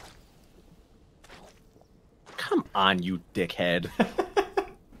 Come on, you dickhead.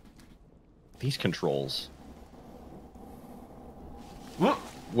 These controls.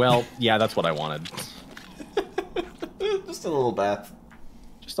 Well, yeah, that's what I wanted. Just a little bath.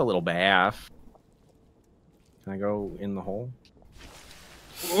 Just a little bath. Can I go in the hole?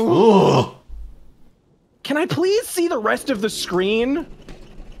 Ooh. Can I please see the rest of the screen?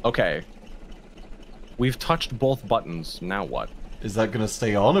 Okay. We've touched both buttons. Now what? Is that gonna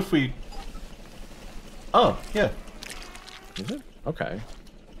stay on if we... Oh, yeah. Is it? Okay.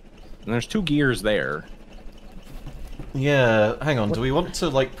 And there's 2 gears there. Yeah, hang on. Do we want to,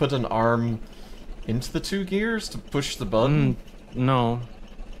 like, put an arm into the 2 gears to push the button? No.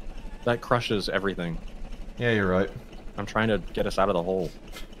 That crushes everything. Yeah, you're right. I'm trying to get us out of the hole.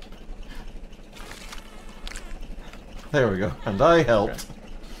 There we go. And I helped.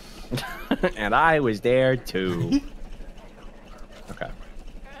 Okay. And I was there too. Okay.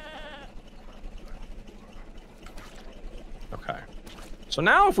 Okay. So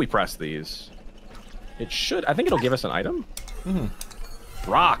now if we press these, it should... I think it'll give us an item.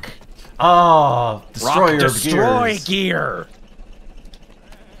 Rock. Ah, destroyer Rock destroy gears. gear.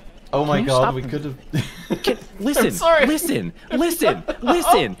 Oh my Can you god, stop? we could have... Listen, sorry. listen.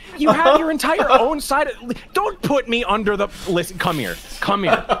 You have your entire own side of... Don't put me under the... Listen, come here.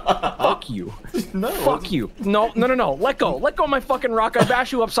 Fuck you. No. Fuck you. No. Let go of my fucking rock. I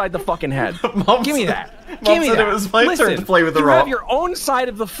bash you upside the fucking head. Give me that. Mom said it was my turn to play with the rock. You have your own side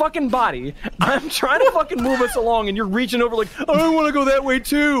of the fucking body. I'm trying to fucking move us along, and you're reaching over like, I want to go that way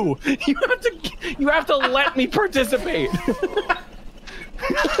too. You have to let me participate.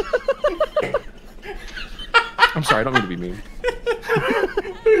 I'm sorry, I don't mean to be mean.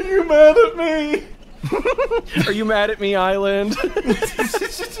 Are you mad at me? Are you mad at me, Island?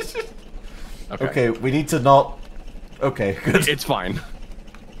 Okay, we need to not... Okay, good. It's fine.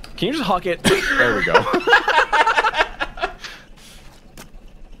 Can you just huck it? There we go.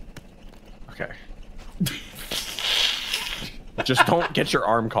 Okay. Just don't get your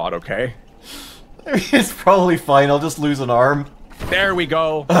arm caught, okay? It's probably fine, I'll just lose an arm. There we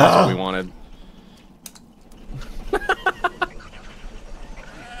go. That's what we wanted.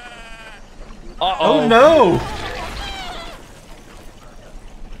 Oh no!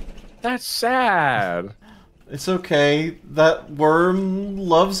 That's sad. It's okay. That worm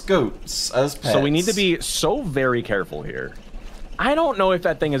loves goats as pets. So we need to be so very careful here. I don't know if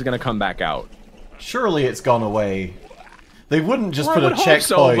that thing is going to come back out. Surely it's gone away. They wouldn't just put I a would hope checkpoint.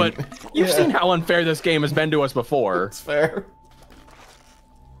 so, but you've seen how unfair this game has been to us before. It's fair.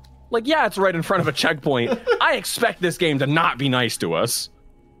 Like, yeah, it's right in front of a checkpoint. I expect this game to not be nice to us.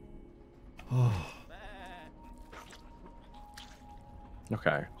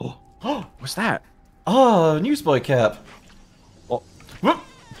 Okay. What's that? Oh, newsboy cap. Well,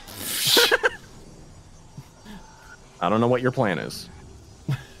 I don't know what your plan is.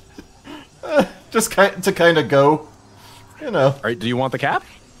 Just to kind of go, you know. All right, do you want the cap?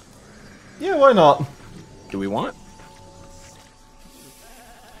 Yeah, why not? Do we want?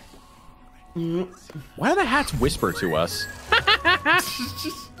 Why do the hats whisper to us?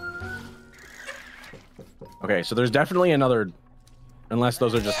 Okay, so there's definitely another... Unless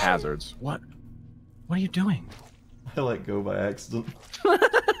those are just hazards. What? What are you doing? I let go by accident.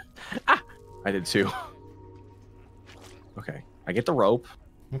 Ah, I did too. Okay, I get the rope.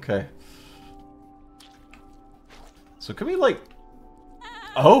 Okay. So can we, like...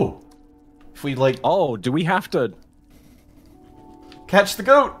 Oh! If we, like... Oh, do we have to... Catch the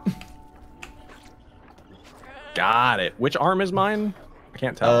goat! Got it. Which arm is mine? I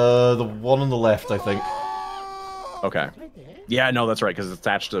can't tell. The one on the left, I think. Okay. Yeah, no, that's right, because it's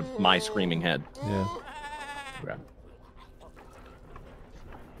attached to my screaming head. Yeah. Okay.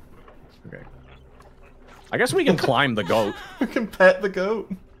 Okay. I guess we can climb the goat. We can pet the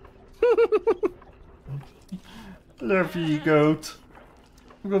goat. Love you, goat.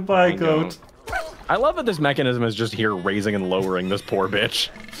 Goodbye, goat. I love that this mechanism is just here raising and lowering this poor bitch.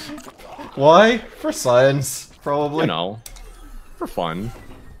 Why? For science, probably. You know, for fun.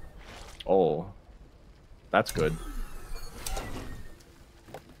 Oh, that's good.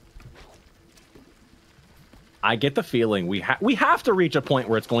 I get the feeling we have to reach a point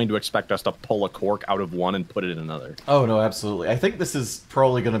where it's going to expect us to pull a cork out of one and put it in another. Oh no, absolutely. I think this is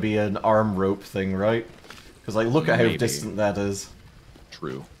probably going to be an arm rope thing, right? Because like, look at how distant that is.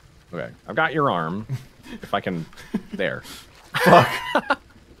 True. Okay, I've got your arm. If I can, there. Fuck.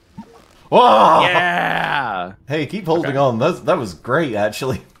 Whoa! Yeah. Hey, keep holding on. That was great,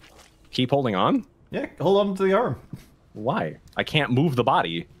 actually. Keep holding on. Yeah, hold on to the arm. Why? I can't move the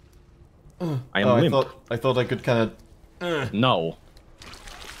body. I am limp. I thought I could kind of... No.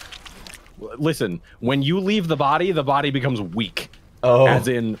 Listen, when you leave the body becomes weak. Oh. As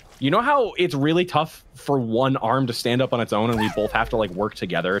in, you know how it's really tough for one arm to stand up on its own and we both have to, like, work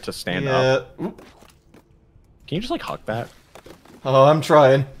together to stand up? Oop. Can you just, like, huck that? Oh, I'm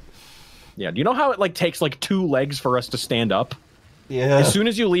trying. Yeah, do you know how it, like, takes, like, 2 legs for us to stand up? Yeah. As soon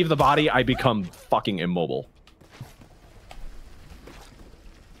as you leave the body, I become fucking immobile.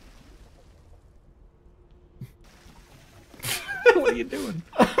 What are you doing?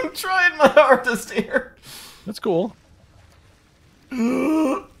 I'm trying my hardest here. That's cool.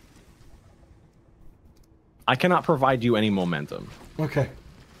 I cannot provide you any momentum. Okay.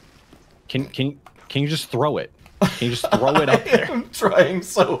 Can you just throw it? Can you just throw it up there? I'm trying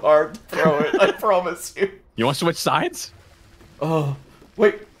so hard to throw it, I promise you. You want to switch sides? Oh,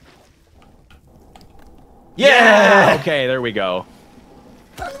 wait. Yeah! Okay, there we go.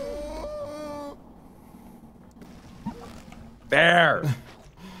 There!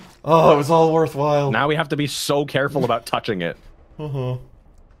 Oh, it was all worthwhile. Now we have to be so careful about touching it. Uh-huh.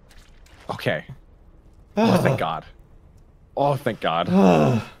 Okay. Oh, thank God. Oh, thank God.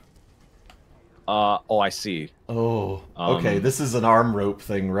 Oh, I see. Oh, okay, this is an arm rope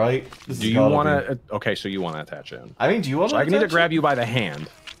thing, right? Do you want to... Okay, so you want to attach in. I mean, do you want to I need to grab you by the hand.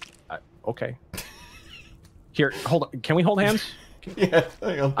 Okay. Here, hold on. Can we hold hands? Yeah,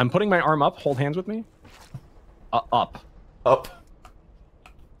 hang on. I'm putting my arm up. Hold hands with me. Up. Up.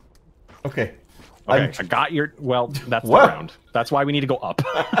 Okay. Okay, I got your... Well, that's the What? ground. That's why we need to go up.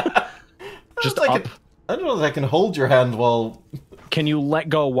 Just I don't know if I can hold your hand while... Can you let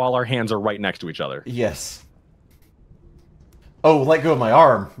go while our hands are right next to each other? Yes. Oh, let go of my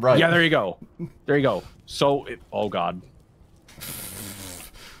arm. Right. Yeah, there you go. There you go. So... oh, God.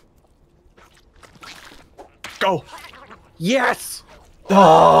 Go! Yes!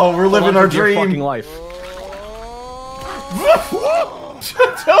 Oh, we're living our dream. Fucking life.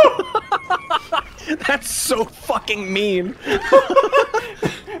 That's so fucking mean.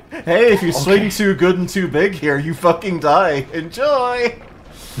 Hey, if you swing too good and too big here, you fucking die. Enjoy!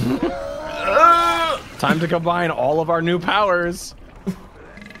 Time to combine all of our new powers.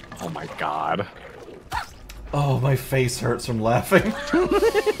 Oh my God. Oh, my face hurts from laughing.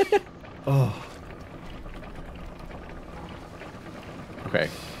 Oh. Okay.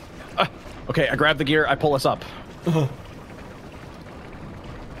 Okay, I grab the gear, I pull us up.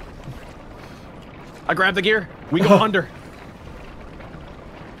 I grab the gear, we go under.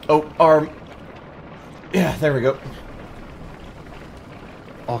 Oh, arm. Yeah, there we go.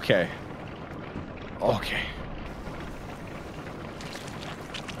 Okay. Okay.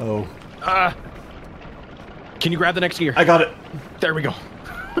 Oh. Can you grab the next gear? I got it. There we go.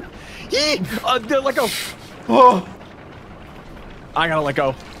 Yee! Let go. Oh. I gotta let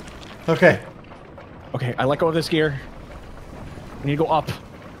go. Okay. Okay, I let go of this gear. I need to go up.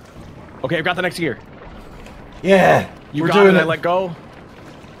 Okay, I've got the next gear. Yeah. You we're got doing it. it. I let go.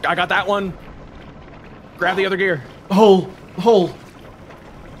 I got that one. Grab the other gear. Hole! Hole!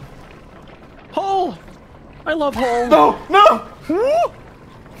 Hole! I love hole. No! No!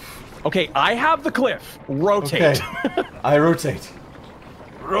 Okay, I have the cliff. Rotate. Okay. I rotate.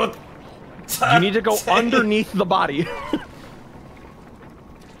 You need to go underneath the body.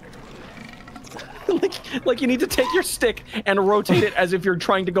 like you need to take your stick and rotate it as if you're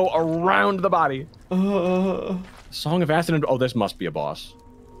trying to go around the body. Song of Acid and... Oh, this must be a boss.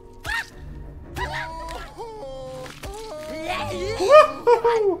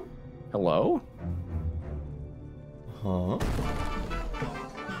 Hello? Huh?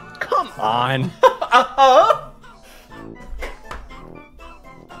 Come on.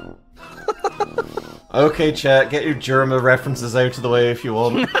 Okay, chat, get your Germa references out of the way if you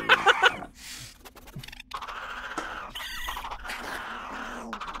want.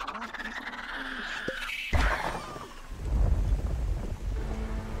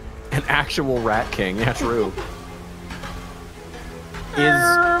 An actual Rat King, yeah, true.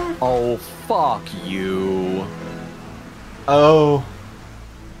 Oh, fuck you. Oh.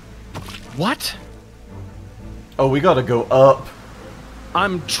 What? Oh, we gotta go up.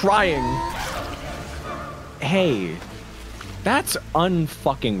 I'm trying. Hey, that's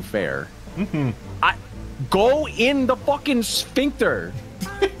unfucking fair. Go in the fucking sphincter.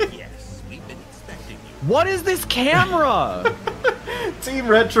 Yes, we've been expecting you. What is this camera? Team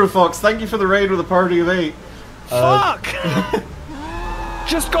Retrofox, thank you for the raid with a party of 8. Fuck!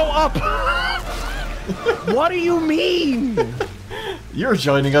 Just go up. What do you mean? You're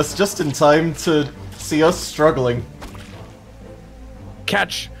joining us just in time to see us struggling.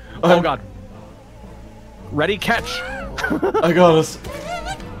 Catch. Oh god. Ready, catch. I got us.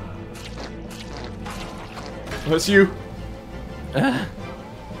 That's you.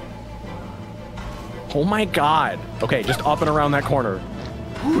 Oh my god. Okay, just up and around that corner.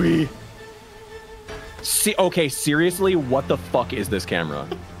 Whee. See, okay, seriously, what the fuck is this camera?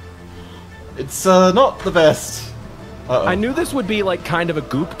 It's not the best. Uh-oh. I knew this would be like kind of a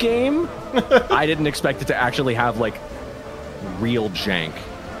goop game. I didn't expect it to actually have like real jank.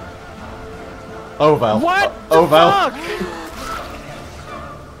 Oh, Val. What Oh, the Val. fuck?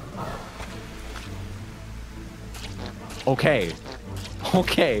 Okay.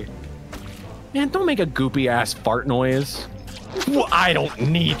 Okay. Man, don't make a goopy ass fart noise. Well, I don't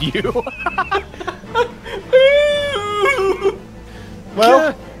need you.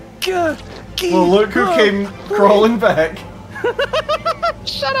 Well, well, look who came crawling back.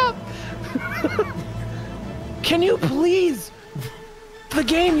 Shut up. Can you please? The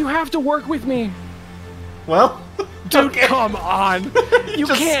game, you have to work with me. Well, Dude, okay. come on. You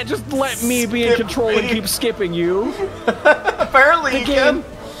Just can't just let me be in control and me. keep skipping you. Apparently you can.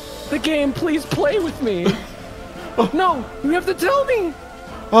 The game, please play with me. No, you have to tell me.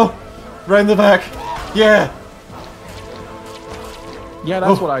 Oh, round the back. Yeah. Yeah,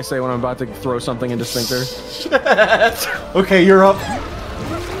 that's what I say when I'm about to throw something into sphincter. Okay, you're up.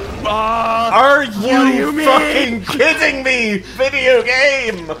 Are what do you you mean? fucking kidding me? Video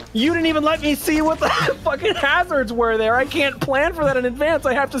game! You didn't even let me see what the fucking hazards were there. I can't plan for that in advance.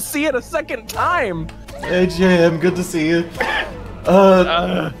 I have to see it a second time. Hey, JM, good to see you.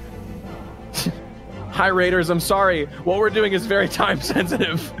 Hi, Raiders. I'm sorry. What we're doing is very time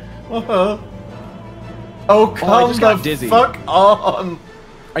sensitive. Oh, I come just got the dizzy. fuck on!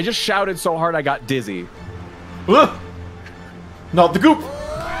 I just shouted so hard I got dizzy. Ugh. Not the goop!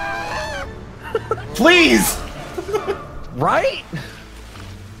 Please! Right?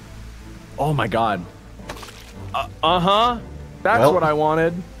 Oh my god. Uh-huh. That's Well. what I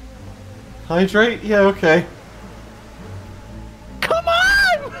wanted. Hydrate? Yeah, okay. Come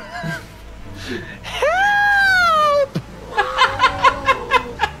on! Help!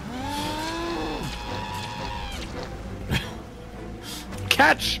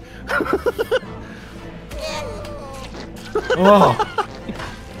 Catch! Oh.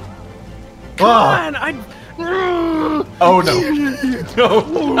 Come Oh. on! Oh no.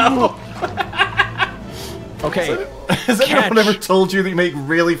 No. No. Okay. Has anyone Catch. ever told you that you make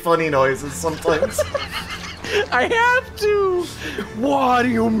really funny noises sometimes? I have to! What do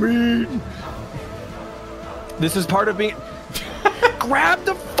you mean? This is part of being... Grab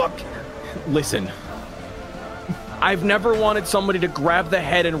the fuck... Listen. I've never wanted somebody to grab the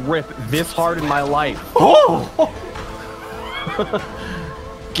head and rip this hard in my life. Oh!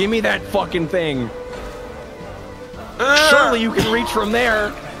 Give me that fucking thing. Surely you can reach from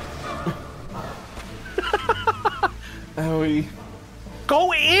there. Owie.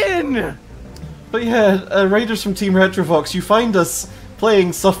 Go in! But yeah, Raiders from Team Retrovox, you find us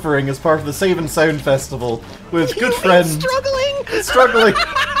playing Suffering as part of the Save and Sound Festival with good friends. Struggling? Struggling.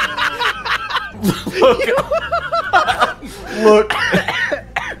 Look,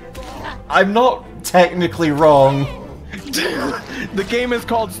 I'm not technically wrong. The game is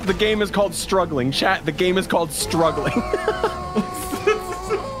called struggling. Chat, the game is called struggling.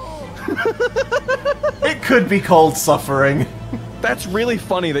 It could be called suffering. That's really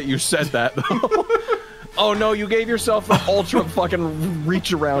funny that you said that, though. Oh no, you gave yourself the ultra fucking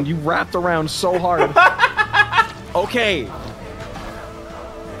reach around. You wrapped around so hard. Okay.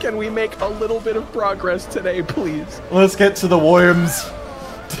 Can we make a little bit of progress today, please? Let's get to the worms.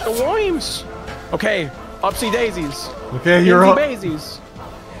 The worms. Okay, upsy daisies. Okay, you're up. Daisies.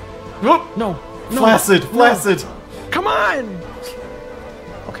 Whoop. No. Flaccid, flaccid. Come on.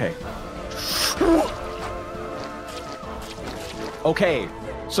 Okay. Okay.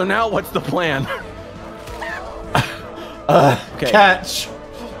 So now what's the plan? Okay. Catch.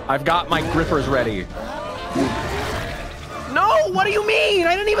 I've got my grippers ready. No, what do you mean?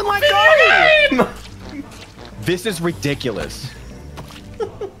 I didn't even let go. This is ridiculous.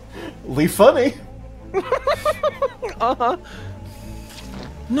 Leave funny. Uh-huh.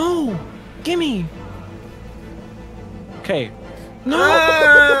 No, gimme. Okay.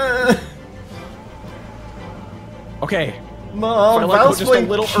 No. Okay. Mom, If I let go Val's just a playing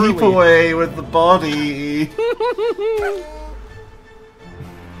little keep early. away with the body.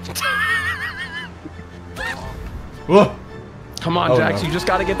 Whoa. Come on, Oh, Jax. no. You just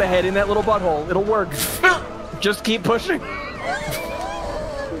got to get the head in that little butthole. It'll work. Just keep pushing.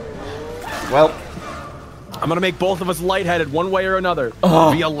 Well, I'm gonna make both of us lightheaded one way or another.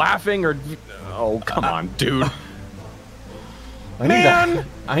 Oh. Via laughing or... Oh, come on, dude. I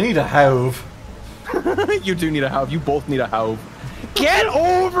need a halve. You do need a halve. You both need a halve. Get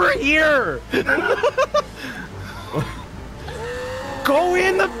over here! Go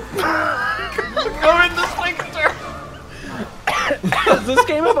in the... Go in the sphincter. Does this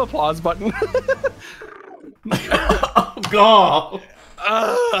game have a pause button? Oh, God.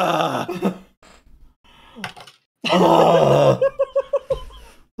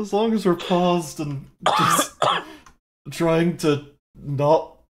 As long as we're paused and just trying to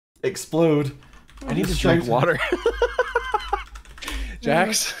not explode. I need to drink water.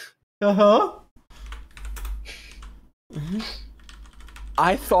 Jax? Uh-huh.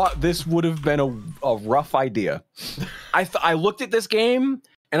 I thought this would have been a rough idea. I looked at this game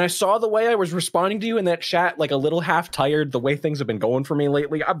and I saw the way I was responding to you in that chat, like a little half tired, the way things have been going for me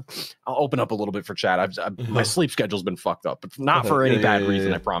lately. I'll open up a little bit for chat. My sleep schedule's been fucked up, but not for any bad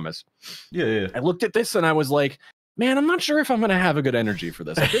reason, I promise. Yeah. I looked at this and I was like, man, I'm not sure if I'm going to have a good energy for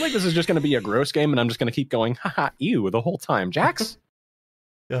this. I feel like this is just going to be a gross game and I'm just going to keep going, haha, ew, the whole time. Jax?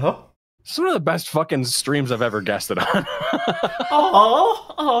 Uh-huh. It's one of the best fucking streams I've ever guested on.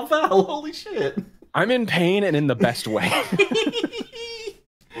 Oh, Val, holy shit. I'm in pain and in the best way.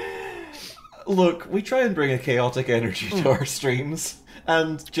 Look, we try and bring a chaotic energy to our streams,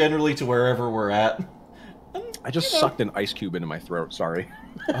 and generally to wherever we're at. And, I just sucked an ice cube into my throat, sorry.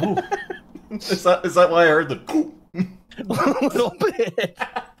 Oh. Is that why I heard the... A little bit.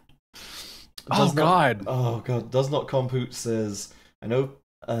 God. Oh, God. Does Not Compute says, I know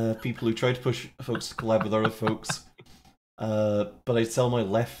people who try to push folks to collab with other folks, but I tell my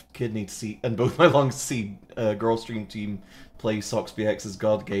left kidney to see, and both my lungs to see Girl Stream Team play Sox BX's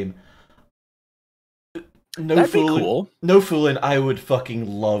God game. That'd be cool. No fooling, I would fucking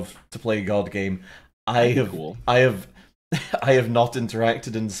love to play God game. I have not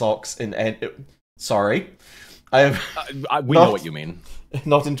interacted in Sox in any... Sorry. I have... we know what you mean.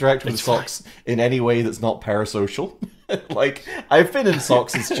 Not interacted with Sox in any way that's not parasocial. Like, I've been in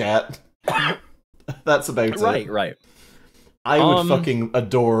Sox's chat. That's about it. Right. I would fucking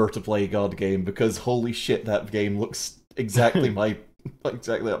adore to play God game, because holy shit, that game looks exactly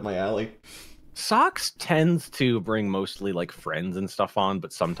exactly up my alley. Sox tends to bring mostly like friends and stuff on,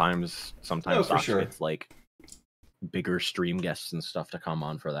 but sometimes Sox gets like bigger stream guests and stuff to come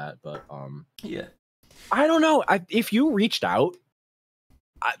on for that. But yeah, I don't know. If you reached out,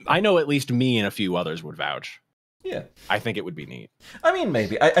 I know at least me and a few others would vouch. Yeah, I think it would be neat. I mean,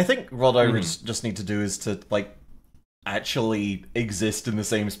 maybe. I think what I would just need to do is to like actually exist in the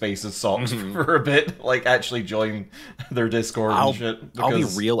same space as Sox for a bit, like actually join their Discord and shit. I'll be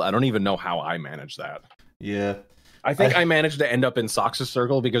real, I don't even know how I managed that. Yeah. I think I managed to end up in Sox's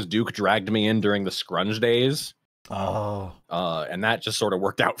circle because Duke dragged me in during the Scrunge days. Oh. And that just sort of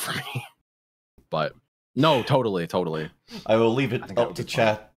worked out for me. But no, totally. I will leave it up to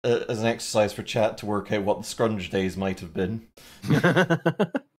chat as an exercise for chat to work out what the Scrunge days might have been.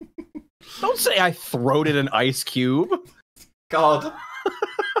 Don't say I throated an ice cube. God.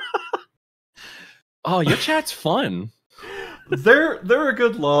 Oh, your chat's fun. They're a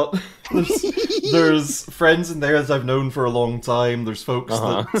good lot. There's friends in there that I've known for a long time. There's folks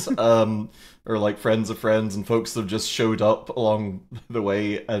that are like friends of friends, and folks that have just showed up along the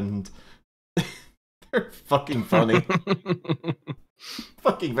way, and they're fucking funny.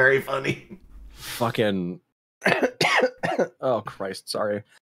 Fucking very funny. Fucking oh Christ, sorry.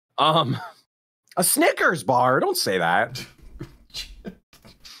 A Snickers bar, don't say that.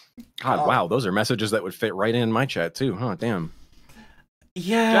 God, wow, those are messages that would fit right in my chat too, huh? Damn.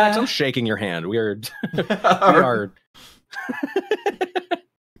 Yeah. Jax, I'm shaking your hand. We are we are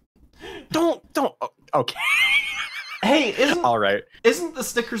Don't okay. Hey, All right. Isn't the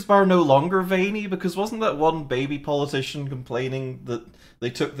Snickers bar no longer veiny? Because wasn't that one baby politician complaining that they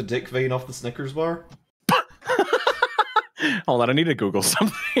took the dick vein off the Snickers bar? Hold on, I need to Google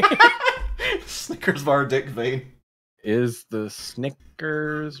something. Snickers bar dick vein. Is the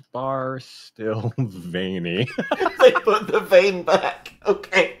Snickers bar still veiny? They put the vein back.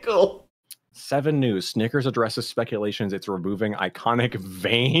 Okay, cool. 7 News. Snickers addresses speculations it's removing iconic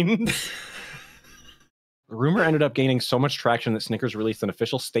veins. The rumor ended up gaining so much traction that Snickers released an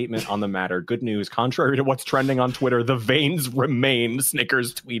official statement on the matter. Good news. Contrary to what's trending on Twitter, the veins remain,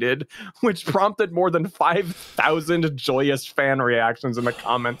 Snickers tweeted, which prompted more than 5,000 joyous fan reactions in the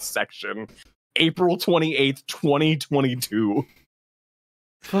comments section. April 28th, 2022.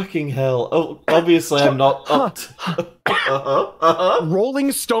 Fucking hell. Oh, obviously I'm not up to...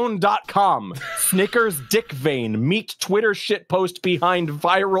 RollingStone.com. Snickers dick vein. Meet Twitter shitpost behind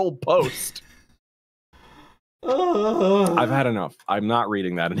viral post. I've had enough. I'm not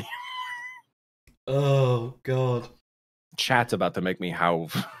reading that anymore. Oh, God. Chat's about to make me howl.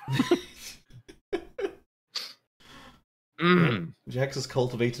 Jax has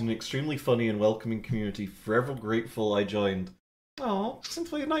cultivated an extremely funny and welcoming community. Forever grateful I joined. Oh,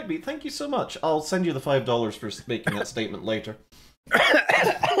 Simply a Nightbeat, thank you so much. I'll send you the $5 for making that statement later.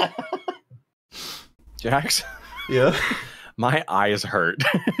 Jax? Yeah? My eyes hurt.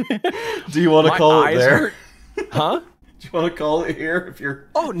 Do you want to call it there? Hurt. Huh? Do you want to call it here if you're...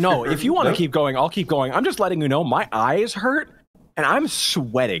 Oh, no. If you want to keep going, I'll keep going. I'm just letting you know my eyes hurt, and I'm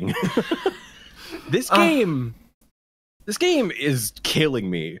sweating. This game is killing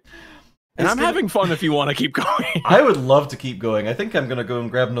me. And I'm having fun if you want to keep going. I would love to keep going. I think I'm going to go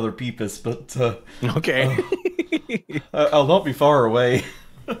and grab another Peepus, but... okay. I'll not be far away.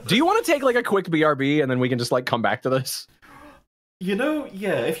 Do you want to take like a quick BRB and then we can just like come back to this? You know,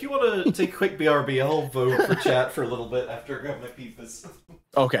 yeah, if you want to take a quick BRB, I'll vote for chat for a little bit after I grab my Peepus.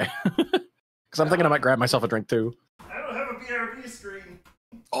 Okay. Because I'm thinking I might grab myself a drink too. I don't have a BRB screen.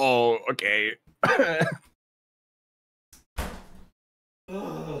 Oh, okay.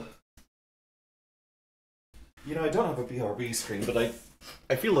 You know, I don't have a BRB screen, but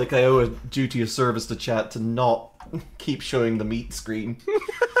I feel like I owe a duty of service to chat to not keep showing the meat screen.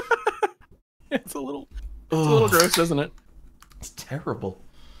 It's a little gross, isn't it? It's terrible.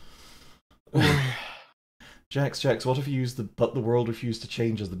 Jax, what if you used but the world refused to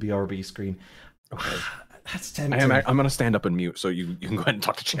change as the BRB screen? Okay. That's tempting. I'm going to stand up and mute so you can go ahead and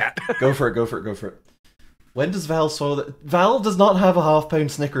talk to chat. Go for it. When does Val swallow that? Val does not have a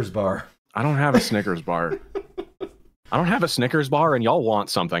half-pound Snickers bar. I don't have a Snickers bar. I don't have a Snickers bar, and y'all want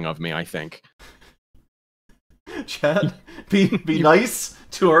something of me, I think. Chad, be nice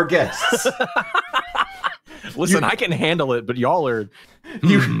to our guests. Listen, I can handle it, but y'all are...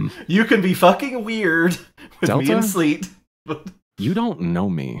 You can be fucking weird with Delta? me and Sleet. But... You don't know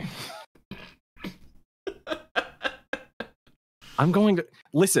me. I'm going to...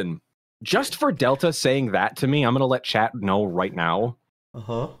 Listen, just for Delta saying that to me, I'm going to let chat know right now.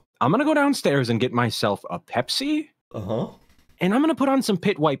 Uh-huh. I'm going to go downstairs and get myself a Pepsi. Uh-huh. And I'm going to put on some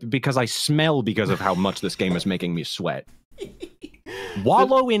pit wipe because I smell because of how much this game is making me sweat.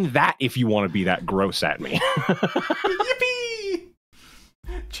 Wallow in that if you want to be that gross at me. Yippee!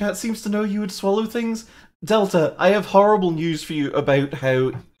 Chat seems to know you would swallow things. Delta, I have horrible news for you about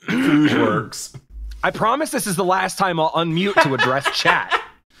how food works. I promise this is the last time I'll unmute to address chat.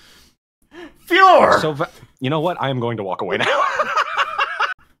 Fjord! So, you know what? I am going to walk away now.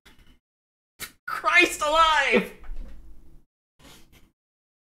 Christ alive!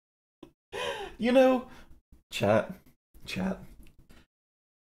 You know, chat.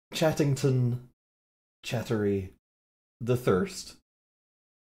 Chattington, Chattery, the Thirst.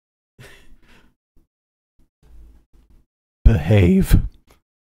 Behave.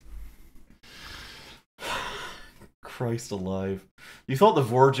 Christ alive. You thought the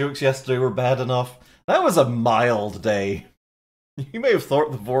Vor jokes yesterday were bad enough? That was a mild day. You may have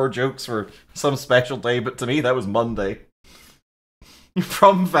thought the Vor jokes were some special day, but to me that was Monday.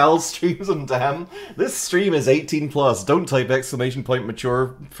 From Val Streams and damn, this stream is 18 plus. Don't type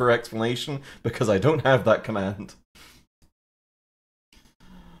 !mature for explanation because I don't have that command.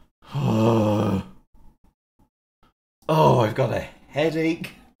 Oh, I've got a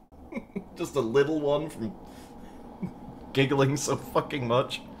headache. Just a little one from giggling so fucking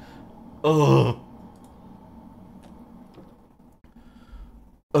much. Oh.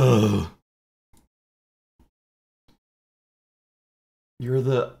 You're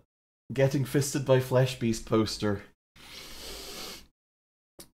the getting fisted by Flesh Beast poster.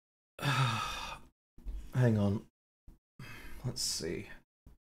 Hang on. Let's see.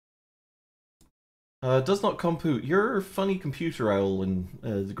 Does not compute. You're a funny computer owl in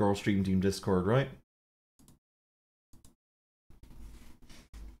the Girl Stream Team Discord, right?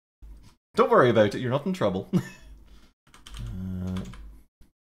 Don't worry about it, you're not in trouble.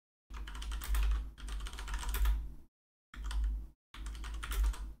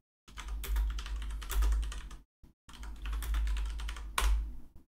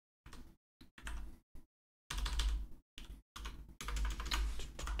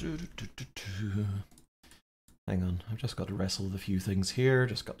 Hang on, I've just got to wrestle with a few things here,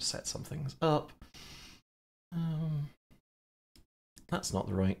 just got to set some things up. That's not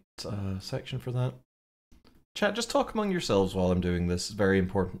the right section for that. Chat, just talk among yourselves while I'm doing this very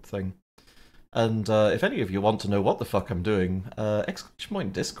important thing. And if any of you want to know what the fuck I'm doing, !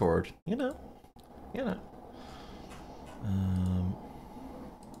 Discord, you know.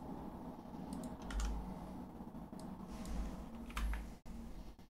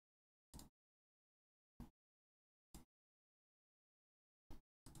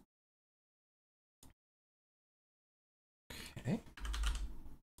 Okay.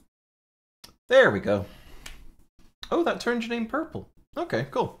 There we go. Oh, that turned your name purple. Okay,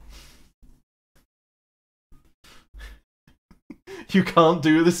 cool. You can't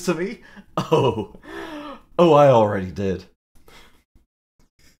do this to me? Oh, I already did.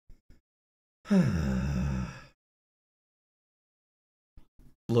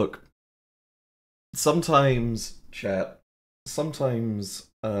 Look, sometimes, chat, sometimes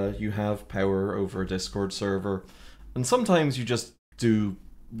you have power over a Discord server, and sometimes you just do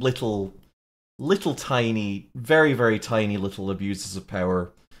little tiny, very, very tiny little abuses of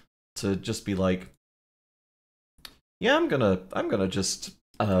power to just be like, yeah, I'm gonna just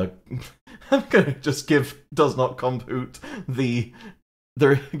give does not compute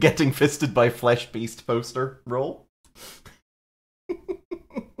they're getting fisted by Flesh Beast poster roll.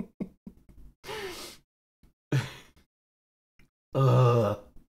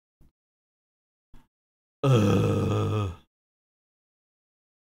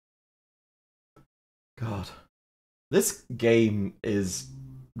 God. This game is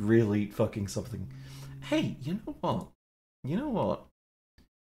really fucking something. Hey, you know what? You know what?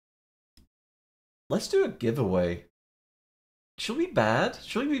 Let's do a giveaway. Should we be bad?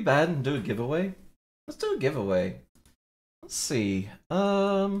 Should we be bad and do a giveaway? Let's do a giveaway. Let's see.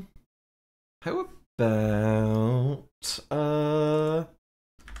 How about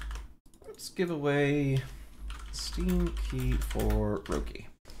let's give away Steam key for Roki.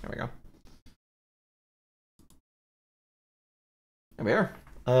 There we go. There we are.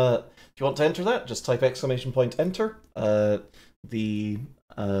 If you want to enter that, just type !enter. The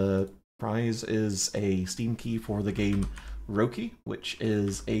prize is a Steam key for the game Roki, which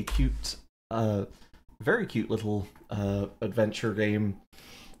is a cute, very cute little adventure game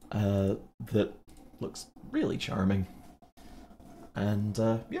that looks really charming. And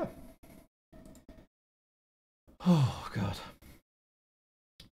yeah. Oh god.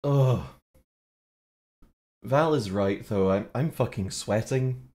 Oh. Val is right though. I'm fucking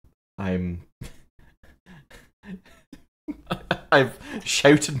sweating. I've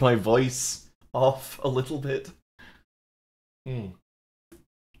shouted my voice off a little bit.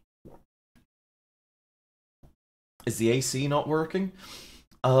 Is the AC not working?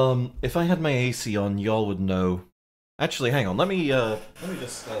 If I had my AC on, y'all would know. Actually, hang on. Let me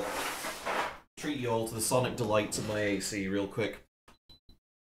just treat you all to the sonic delights of my AC real quick.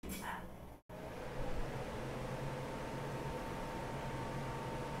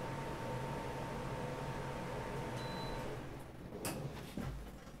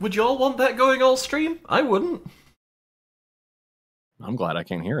 Would y'all want that going all stream? I wouldn't. I'm glad I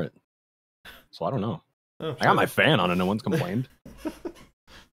can't hear it. So I don't know. Oh, I got my fan on and no one's complained.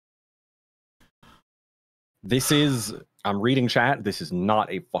 I'm reading chat. This is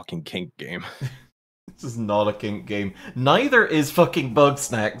not a fucking kink game. This is not a kink game. Neither is fucking Bug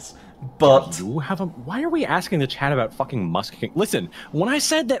Snacks, but... You have a... Why are we asking the chat about fucking musk kink? Listen, when I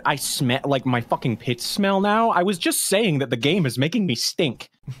said that I smell, like, my fucking pits smell now, I was just saying that the game is making me stink.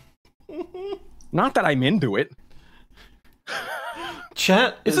 Not that I'm into it.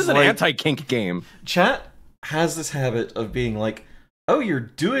 Chat This is an like, anti-kink game. Chat has this habit of being like, oh, you're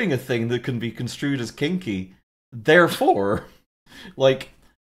doing a thing that can be construed as kinky, therefore, like,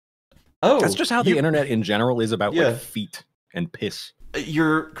 oh... That's just how the internet in general is about, like, feet and piss.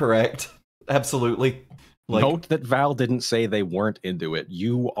 You're correct. Absolutely. Like, Note that Val didn't say they weren't into it.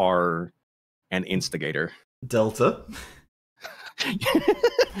 You are an instigator. Delta.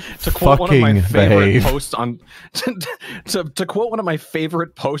 To quote one of my Fucking favorite behave. posts on to quote one of my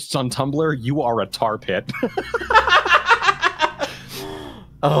favorite posts on Tumblr, you are a tar pit.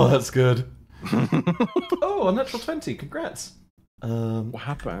 Oh, that's good. Oh, a natural 20. Congrats. What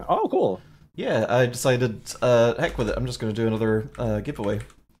happened? Oh, cool. Yeah, I decided, heck with it. I'm just going to do another giveaway.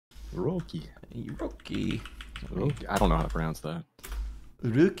 Roki. Roki. I don't know how to pronounce that.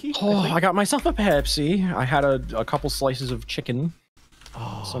 Rookie? Oh, I got myself a Pepsi. I had a couple slices of chicken.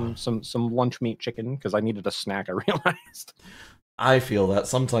 Oh. Some lunch meat chicken because I needed a snack. I realized. I feel that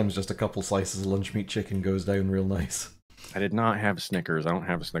sometimes just a couple slices of lunch meat chicken goes down real nice. I did not have Snickers. I don't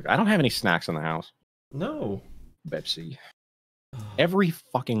have a Snickers. I don't have any snacks in the house. No. Pepsi. Every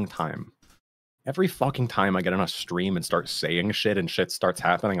fucking time I get on a stream and start saying shit and shit starts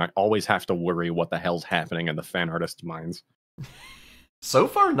happening, I always have to worry what the hell's happening in the fan artist minds. So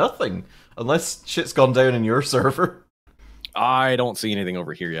far, nothing. Unless shit's gone down in your server. I don't see anything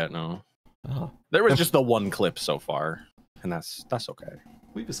over here yet, no. Oh. There was just the one clip so far, and that's okay.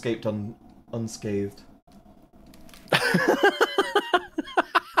 We've escaped unscathed.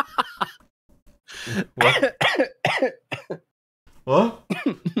 What? What?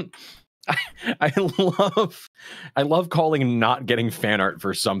 I love calling not getting fan art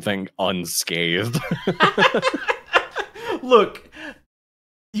for something unscathed. Look,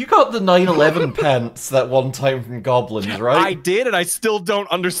 you got the 9/11 pants that one time from Goblins, right? I did, and I still don't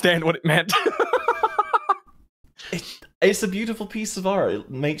understand what it meant. It's a beautiful piece of art. It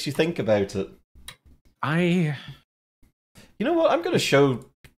makes you think about it. You know what? I'm going to show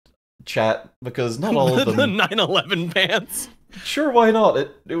chat because not all of them. The 9/11 pants. Sure, why not?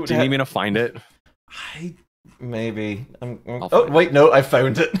 It would Do you need me to find it? Maybe. Oh wait, no, I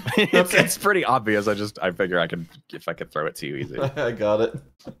found it. It's pretty obvious. I figure if I could throw it to you easy. I got it.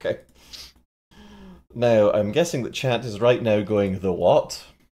 Okay. Now I'm guessing that chat is right now going the what?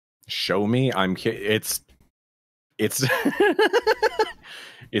 Show me. It's it's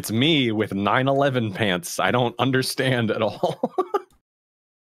me with 9/11 pants. I don't understand at all.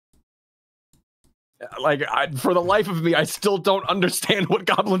 Like, for the life of me, I still don't understand what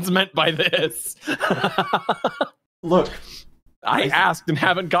Goblins meant by this. Look, I asked and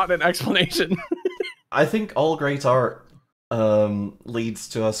haven't gotten an explanation. I think all great art leads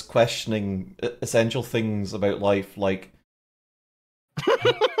to us questioning essential things about life, like,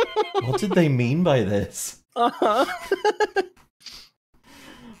 what did they mean by this? Uh-huh.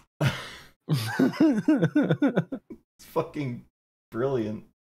 It's fucking brilliant.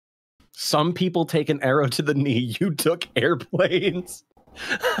 Some people take an arrow to the knee. You took airplanes.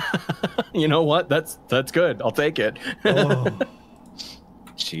 You know what? That's good. I'll take it. Oh.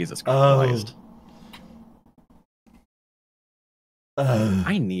 Jesus Christ.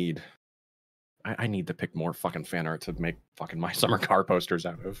 I need to pick more fucking fan art to make fucking My Summer Car posters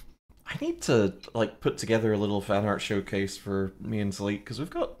out of. I need to, like, put together a little fan art showcase for me and Sleek, because we've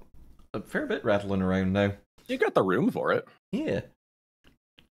got a fair bit rattling around now. You got the room for it. Yeah.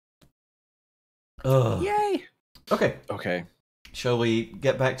 Ugh. Yay! Okay. Shall we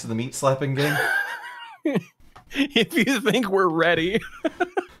get back to the meat slapping game? If you think we're ready.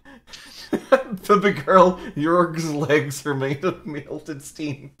 Baby girl, Jorg's legs are made of melted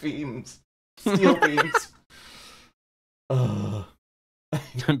steel beams.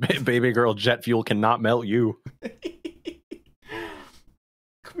 Baby girl, jet fuel cannot melt you. Can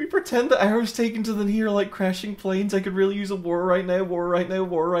we pretend that arrows taken to the knee are like crashing planes? I could really use a war right now, war right now,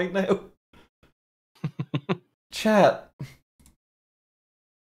 war right now. Chat.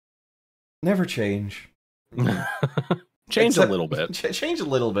 Never change. Change a little bit. Change a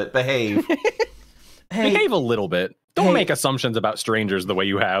little bit. Behave. Hey, behave a little bit. Don't make assumptions about strangers the way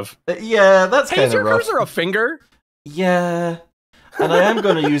you have. Yeah, that's kind of rough. Hey, is your cursor a finger? Yeah. And I am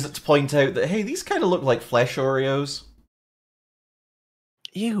going to use it to point out that, hey, these kind of look like flesh Oreos.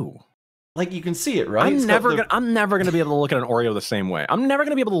 Ew. Like, you can see it, right? I'm never gonna be able to look at an Oreo the same way. I'm never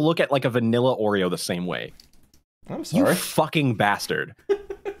gonna be able to look at, like, a vanilla Oreo the same way. I'm sorry. You fucking bastard.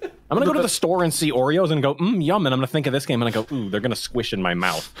 I'm gonna go to the store and see Oreos and go, yum, and I'm gonna think of this game and I go, ooh, they're gonna squish in my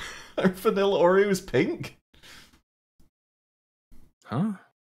mouth. Are vanilla Oreos pink? Huh?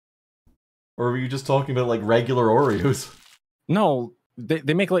 Or were you just talking about, like, regular Oreos? No,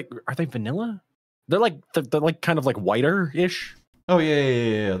 they make, like, are they vanilla? They're like kind of like whiter-ish. Oh,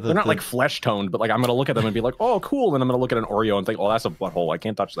 yeah. They're not like flesh-toned, but like I'm gonna look at them and be like, oh, cool, and I'm gonna look at an Oreo and think, oh, that's a butthole, I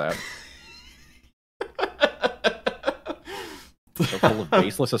can't touch that. They're full of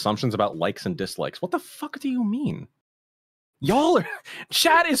baseless assumptions about likes and dislikes. What the fuck do you mean? Y'all are...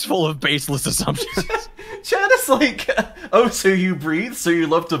 Chat is full of baseless assumptions. Chat is like, oh, so you breathe, so you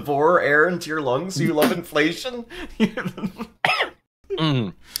love to bore air into your lungs, so you love inflation?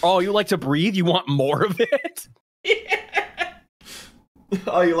 Oh, you like to breathe? You want more of it? Yeah.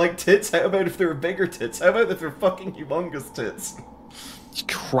 Oh, you like tits? How about if they're bigger tits? How about if they're fucking humongous tits?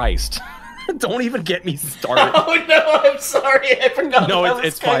 Christ. Don't even get me started. Oh no, I'm sorry, I forgot. No,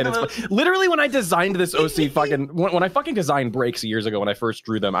 it's fine. It's fine. Literally, when I designed this OC when I fucking designed breaks years ago when I first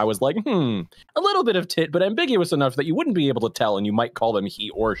drew them, I was like, a little bit of tit, but ambiguous enough that you wouldn't be able to tell, and you might call them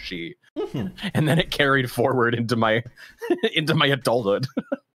he or she. And then it carried forward into my adulthood.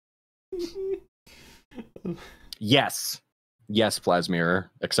 Yes, Plasmirror,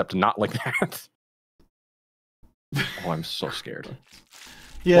 except not like that. Oh, I'm so scared.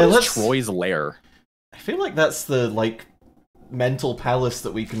 Yeah, what is Troy's lair? I feel like that's the, like, mental palace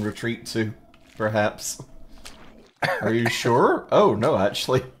that we can retreat to, perhaps. Are you sure? Oh, no,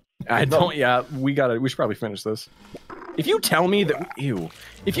 actually. I don't, yeah, we should probably finish this. If you tell me that,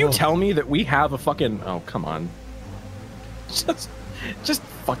 if you tell me that we have a fucking, oh, come on. Just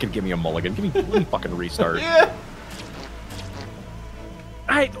fucking give me a mulligan. Give me fucking restart. Yeah.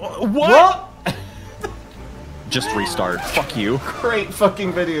 What? Just restart. Fuck you. Great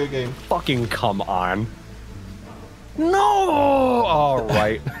fucking video game. Fucking come on. No!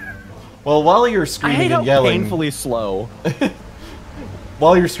 Alright. Well, while you're screaming and yelling... painfully slow.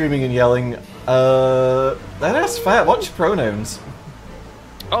 While you're screaming and yelling, that ass fat, what's your pronouns?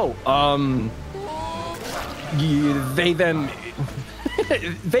 Oh, they, them...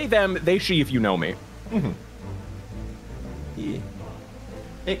 they, them, they, she, if you know me. Yeah.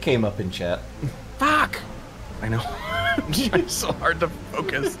 It came up in chat. Fuck! I know. I'm trying so hard to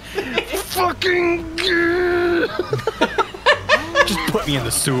focus. Fucking just put me in the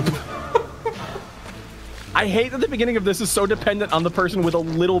soup. I hate that the beginning of this is so dependent on the person with a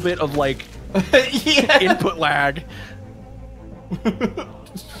little bit of, like, input lag.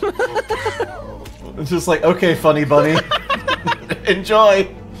 It's just like, okay, funny bunny. Enjoy.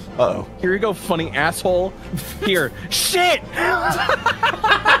 Uh-oh. Here you go, funny asshole. Here. Shit!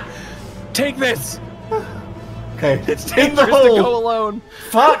 Take this! Okay, it's in the dangerous hole. to go alone.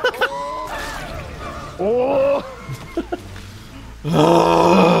 Fuck! Oh!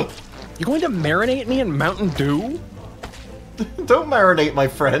 You're going to marinate me in Mountain Dew? Don't marinate my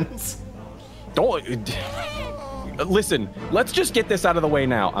friends. Don't... Listen, let's just get this out of the way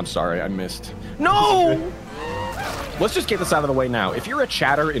now. I'm sorry, I missed. No! Let's just get this out of the way now. If you're a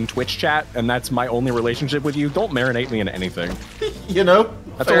chatter in Twitch chat, and that's my only relationship with you, don't marinate me in anything. You know?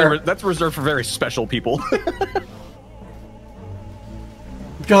 That's reserved for very special people.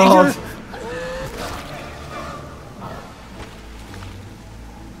 God.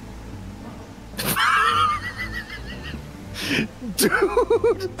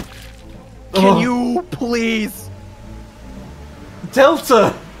 Dude! Can you please?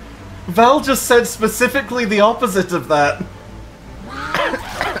 Delta! Val just said specifically the opposite of that.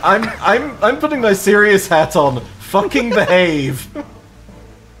 I'm putting my serious hat on. Fucking behave.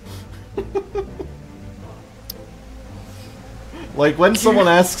 Like when someone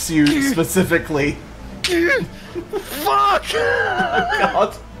asks you specifically. Fuck! Oh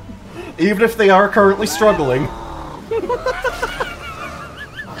God. Even if they are currently struggling.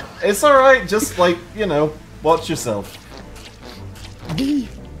 It's alright, just like, you know, watch yourself.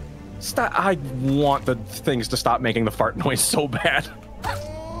 Stop. I want the things to stop making the fart noise so bad.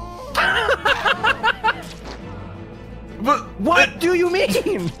 But what do you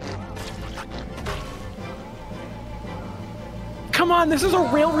mean? Come on, this is a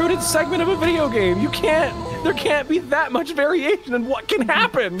railroaded segment of a video game. There can't be that much variation in what can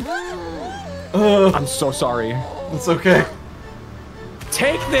happen. I'm so sorry. It's okay.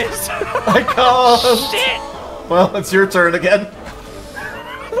 Take this. I can't. Shit. Well, it's your turn again.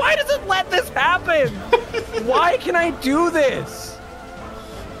 Why does it let this happen? Why can I do this?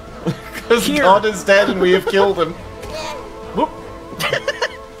 Because God is dead and we have killed him. Whoop.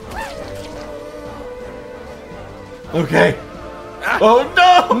 Okay. Oh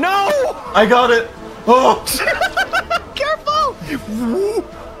no! No! I got it! Oh! Careful!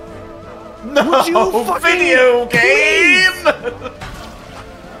 No, Would you fucking video game! please?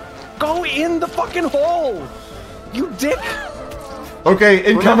 Go in the fucking hole! You dick! Okay,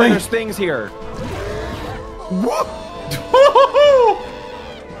 Remember, incoming! there's things here. Whoop!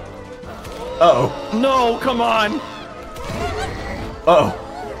 Uh-oh. No, come on! Uh-oh.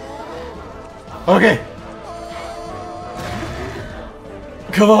 Okay.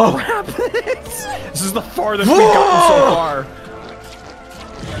 Come on. Crap! This is the farthest we've gotten so far.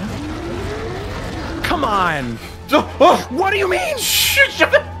 Come on! What do you mean?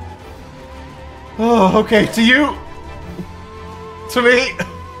 Shut it! Oh, okay, to you. To me.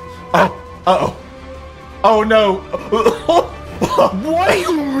 Oh, uh-oh. Oh, no. What do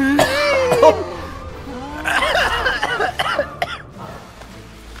you mean?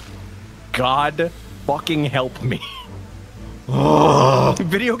 God fucking help me.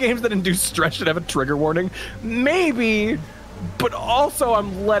 Video games that induce stress should have a trigger warning? Maybe, but also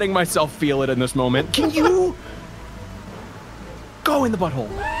I'm letting myself feel it in this moment. Can you... Go in the butthole.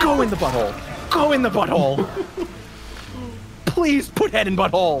 Go in the butthole. Go in the butthole. Please put head in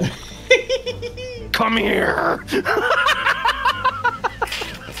butthole. Come here.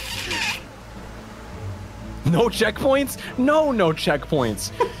 No checkpoints? No, no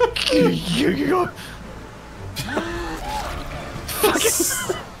checkpoints.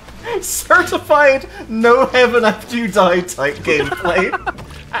 Certified no heaven after you die type gameplay.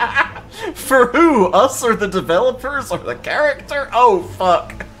 For who? Us or the developers or the character? Oh,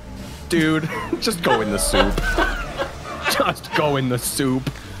 fuck. Dude, just go in the soup. Just go in the soup.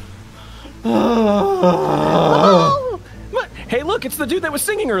 Oh, hey, look, it's the dude that was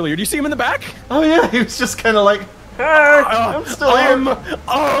singing earlier. Do you see him in the back? Oh yeah, he was just kind of like, hey, I'm still here.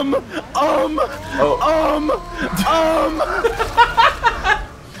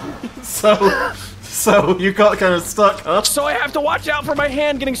 So you got kind of stuck, huh? So I have to watch out for my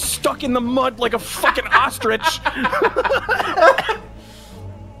hand getting stuck in the mud like a fucking ostrich.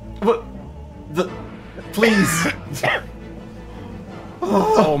 What? Please.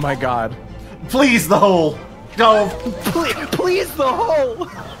 Oh my god. Please, the hole. Go. Please the hole.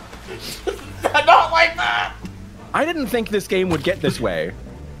 Not like that. I didn't think this game would get this way.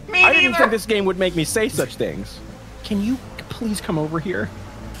 Me I didn't neither. think this game would make me say such things. Can you please come over here?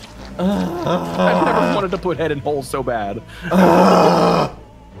 I've never wanted to put head in holes so bad.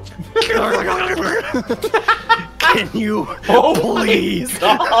 Can you please?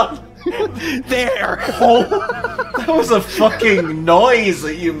 God. There. Oh, that was a fucking noise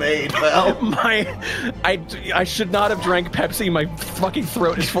that you made, Val. I should not have drank Pepsi. My fucking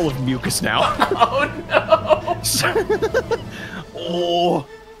throat is full of mucus now. Oh no. Oh.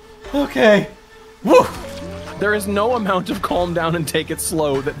 Okay. Woo. There is no amount of calm down and take it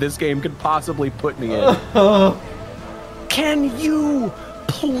slow that this game could possibly put me in. Can you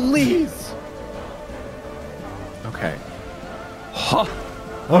please? Okay. Huh.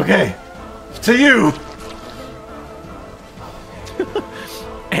 Okay. To you.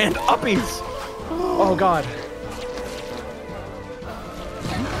 And uppies. Oh god.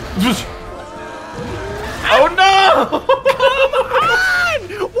 Oh no! Come on!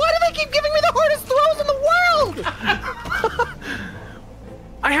 Why do they keep giving me the hardest throws in the world?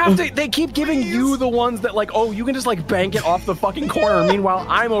 I have to. They keep giving you the ones that, like, oh, you can just like bank it off the fucking corner. Meanwhile,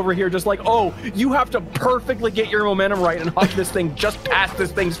 I'm over here just like, oh, you have to perfectly get your momentum right and huck this thing just past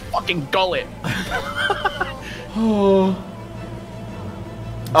this thing's fucking gullet. Oh.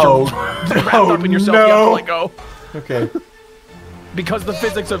 Wrapped up in yourself, you have to let go. Okay. Because the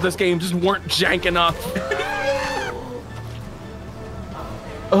physics of this game just weren't jank enough.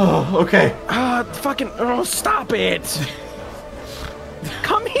 Oh, okay. Fucking, oh, stop it.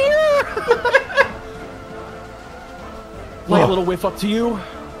 Come here. Lay a little whiff up to you.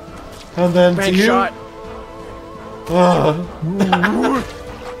 And then Bank to you. shot.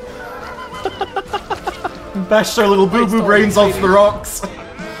 Bashed our little boo-boo brains off the rocks.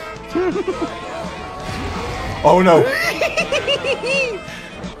 Oh no.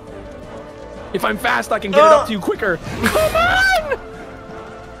 If I'm fast, I can get it up to you quicker. Come on!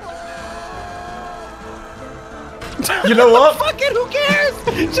 You know what? Fuck it, who cares?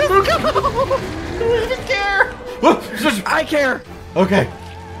 Just go! I don't even care. I care. Okay.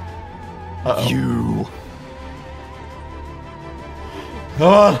 Uh-oh. You.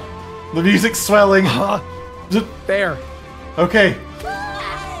 The music's swelling. There. Okay.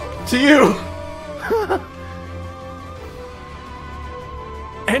 To you.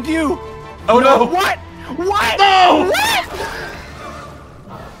 And you. Oh no. What? What? No! What?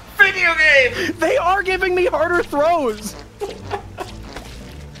 Video game! They are giving me harder throws.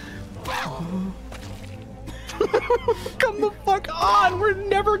 Come the fuck on! We're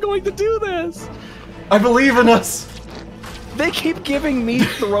never going to do this! I believe in us! They keep giving me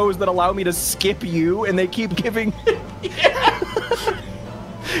throws that allow me to skip you, and they keep giving...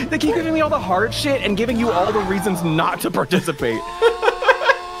 They keep giving me all the hard shit and giving you all the reasons not to participate.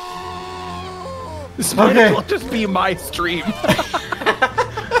 This might will just be my stream.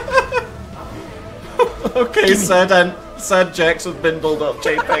 Okay, sad Jax with bindled up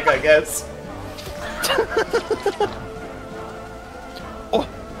JPEG, I guess. Oh.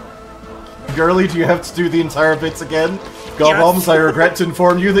 Girly, do you have to do the entire bits again? Yes. Bombs, I regret to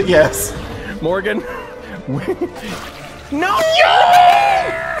inform you that yes. Morgan. No!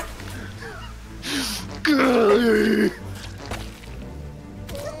 Yeah!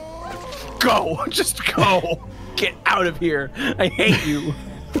 Go! Just go! Get out of here! I hate you!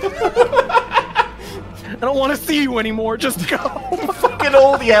 I don't want to see you anymore, just go! Fucking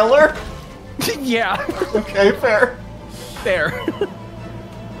old Yeller! Yeah. Okay, fair. There.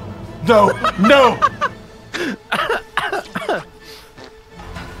 No! No!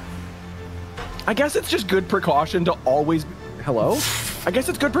 I guess it's just good precaution to always... Hello? I guess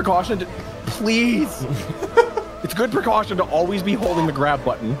it's good precaution to... Please! It's good precaution to always be holding the grab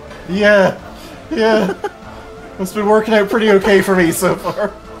button. Yeah. Yeah. It's been working out pretty okay for me so far.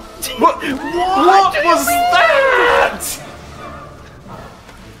 What was that?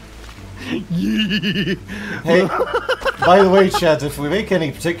 Hey, by the way, Chad, if we make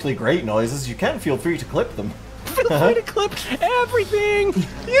any particularly great noises, you can feel free to clip them. Feel free to clip everything!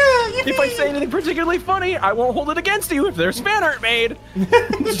 Yeah, If I say anything particularly funny, I won't hold it against you if there's fan art made.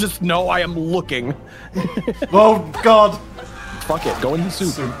 Just know I am looking. Oh, God. Fuck it, go in the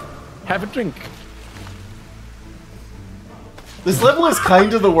soup. Have a drink. This level is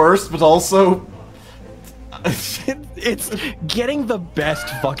kind of the worst, but also... It's getting the best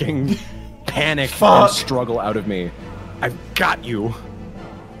fucking panic Fuck. and struggle out of me. I've got you.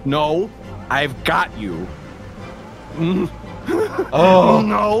 No, I've got you. Oh.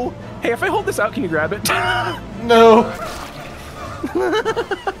 No. Hey, if I hold this out, can you grab it? No.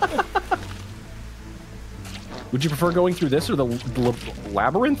 Would you prefer going through this or the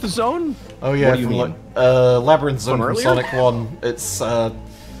labyrinth zone? Oh yeah, What do you from mean? Labyrinth Zone from earlier? Sonic 1. It's kind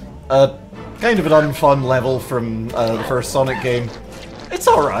of an unfun level from the first Sonic game. It's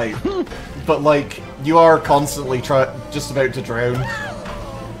alright, but like, you are constantly just about to drown.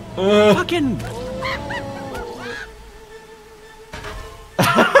 Fucking...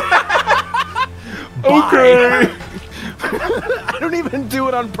 Okay! I don't even do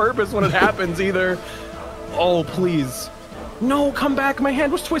it on purpose when it happens either. Oh, please. No, come back. My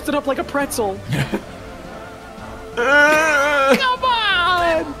hand was twisted up like a pretzel. Come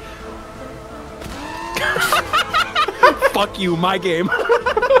on! Fuck you, my game.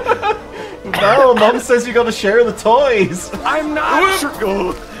 No, Mom says you gotta share the toys! I'm not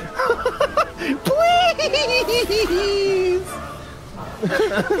sure. Please!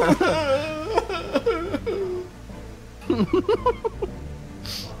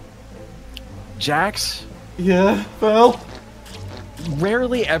 Jax? Yeah, well...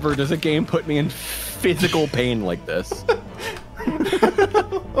 Rarely ever does a game put me in physical pain like this.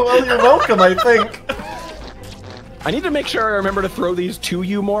 Well, you're welcome, I think. I need to make sure I remember to throw these to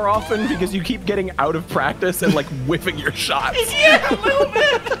you more often because you keep getting out of practice and like whiffing your shots. Yeah, a little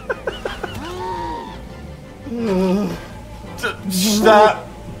bit! That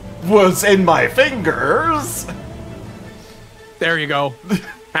was in my fingers! There you go.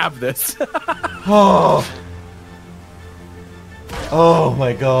 Have this. Oh. Oh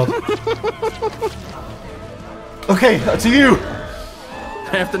my god. Okay, to you!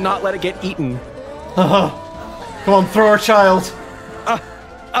 I have to not let it get eaten. Come on, throw our child.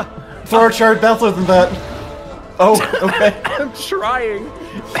 Throw our child better than that. Oh, okay. I'm trying.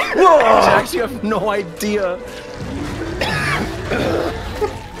 Whoa. Jax, you have no idea.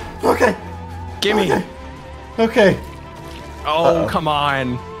 Okay. Gimme. Okay. Oh, come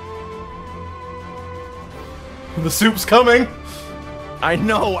on. The soup's coming. I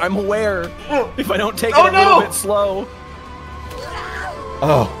know, I'm aware. If I don't take it Oh, a no. little bit slow.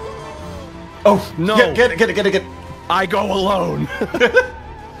 Oh. Oh, No. Get it. I go alone.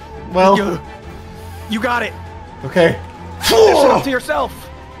 Well, You got it. okay. Finish it up to yourself.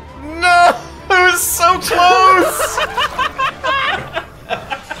 No! I was so close!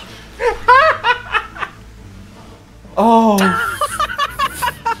 Oh.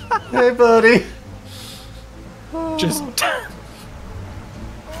 Hey, buddy. Just...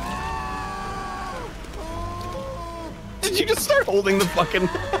 Did you just start holding the fucking...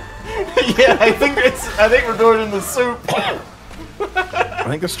 Yeah, I think we're going in the soup. I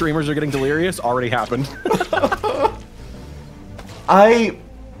think the streamers are getting delirious. Already happened. I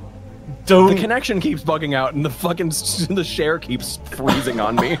don't... The connection keeps bugging out, and the fucking the share keeps freezing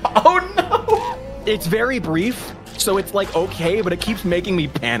on me. Oh no! It's very brief, so it's like okay, but it keeps making me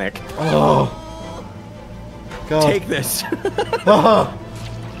panic. Oh. God. Take this.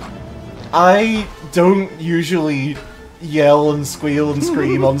 I don't usually yell and squeal and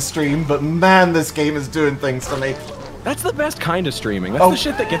scream on stream, but man, this game is doing things to me. That's the best kind of streaming. That's the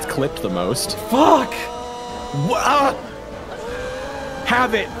shit that gets clipped the most. Fuck!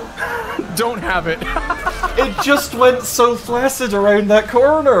 Have it. Don't have it. It just went so flaccid around that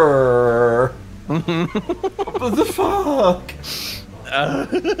corner. What the fuck?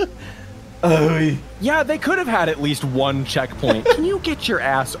 Oh. Yeah, they could have had at least one checkpoint. Can you get your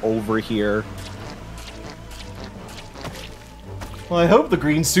ass over here? Well, I hope the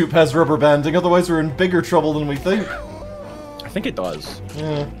green soup has rubber banding, otherwise we're in bigger trouble than we think. I think it does.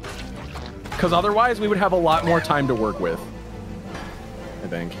 Yeah. Because otherwise we would have a lot more time to work with. I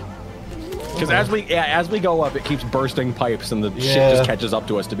think. Because as we go up, it keeps bursting pipes, and the shit just catches up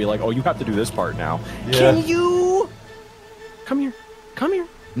to us to be like, oh, you have to do this part now. Yeah. Can you? Come here. Come here.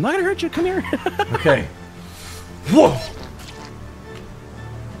 I'm not gonna hurt you. Come here. Okay. Whoa.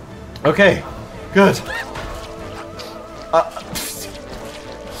 Okay. Good.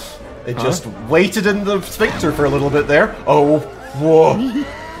 It just waited in the sphincter for a little bit there. Oh. Whoa.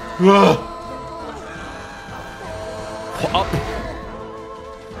 Up.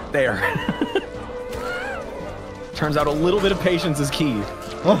 There. Turns out a little bit of patience is key.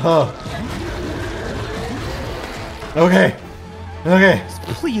 Okay. Okay.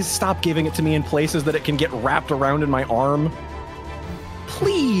 Please stop giving it to me in places that it can get wrapped around in my arm.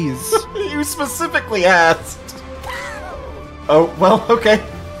 Please. You specifically asked. Oh, well, okay.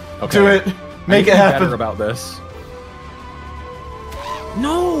 Do it. Make it happen. Better about this.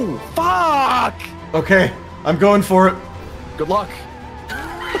 No! Fuck! Okay, I'm going for it. Good luck.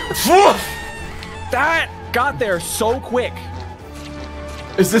 That got there so quick.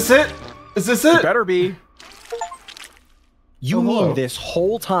 Is this it? Is this it? It better be. You mean this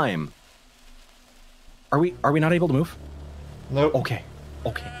whole time? Are we not able to move? Nope. Okay.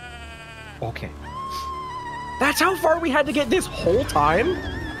 Okay. Okay. That's how far we had to get this whole time?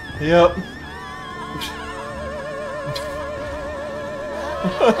 Yep.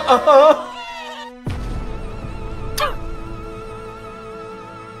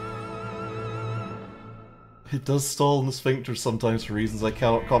 It does stall in the sphincter sometimes for reasons I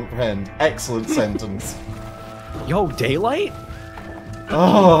cannot comprehend. Excellent sentence. Yo, daylight?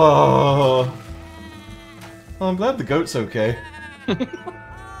 Oh. I'm glad the goat's okay. It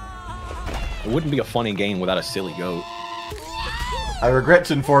wouldn't be a funny game without a silly goat. I regret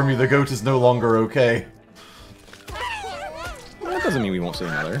to inform you the goat is no longer okay. Well, that doesn't mean we won't see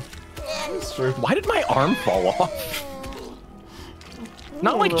another. That's true. Why did my arm fall off?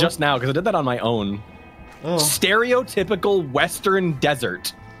 Not like just now, because I did that on my own. Oh. Stereotypical Western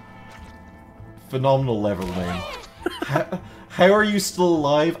desert. Phenomenal level name. How are you still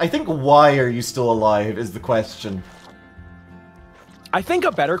alive? I think why are you still alive is the question. I think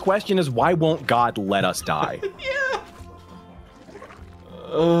a better question is why won't God let us die? Yeah.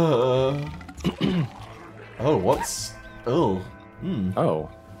 Oh, what's... Oh. Hmm. Oh.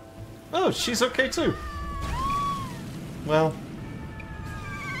 Oh, she's okay too. Well.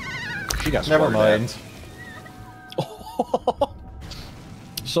 She got never mind.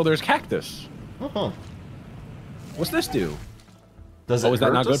 So there's cactus. Uh-huh. What's this do? Does it is that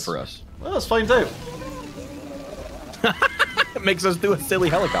hurt not us? good for us? Well, let's find out. It makes us do a silly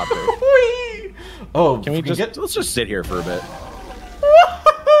helicopter. Oh, can we just get... let's just sit here for a bit.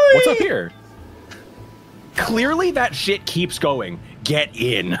 What's up here? Clearly that shit keeps going. Get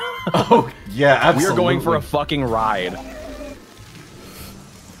in. Oh, yeah, absolutely. We're going for a fucking ride.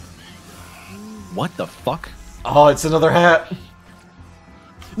 What the fuck? Oh, it's another hat.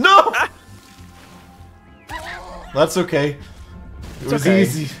 No! That's okay. It was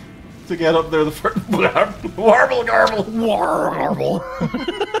easy to get up there the first... Warble garble! Warble!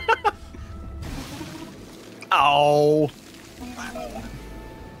 Ow!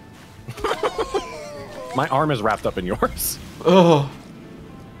 My arm is wrapped up in yours. Oh.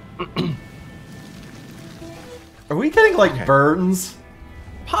 Are we getting, like, burns?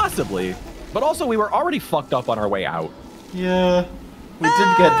 Possibly. But also, we were already fucked up on our way out. Yeah. We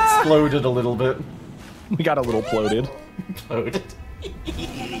did get exploded a little bit. We got a little ploded. Ploded.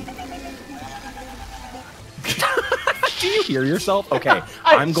 Do you hear yourself? Okay,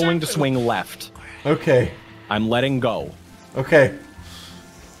 I'm going to swing left. Okay. I'm letting go. Okay.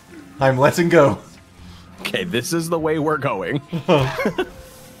 I'm letting go. Okay, this is the way we're going.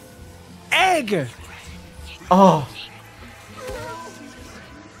 Egg! Oh.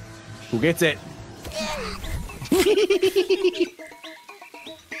 Who gets it?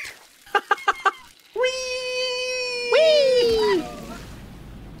 Whee!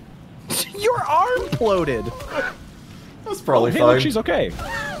 Your arm floated. That's probably hey, fine. look, she's okay.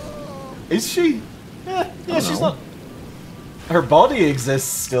 Is she? Yeah, she's not. Her body exists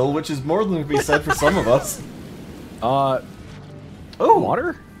still, which is more than can be said for some of us. Oh,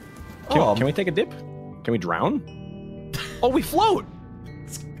 water? Can we take a dip? Can we drown? Oh, we float.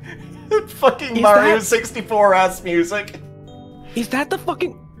 Fucking Mario 64 ass music. Is that the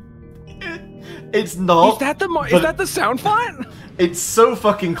fucking? It's not. Is that the sound font? It's so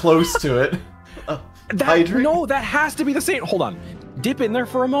fucking close to it. No, that has to be the same. Hold on, dip in there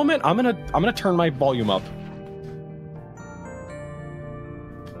for a moment. I'm gonna turn my volume up.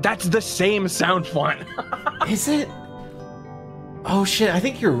 That's the same sound font. Is it? Oh shit! I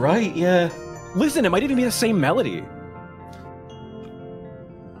think you're right. Yeah. Listen, it might even be the same melody.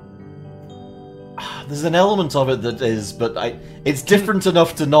 There's an element of it that is, but it's different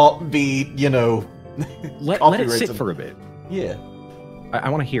enough to not be, you know, let it sit for a bit. Yeah. I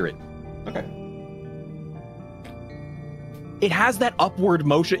want to hear it. Okay. It has that upward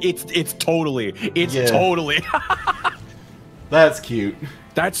motion. It's totally. That's cute.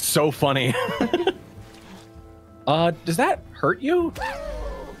 That's so funny. Does that hurt you?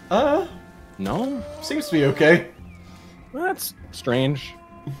 No? Seems to be okay. Well, that's strange.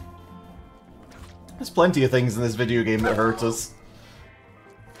 There's plenty of things in this video game that hurt us.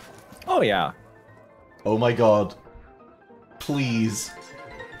 Oh, yeah. Oh my god. Please.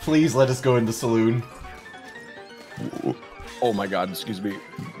 Please let us go in the saloon. Oh my god, excuse me.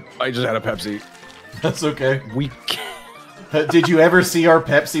 I just had a Pepsi. That's okay. We Did you ever see our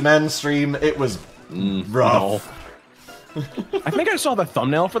Pepsi Man stream? It was rough. No. I think I saw the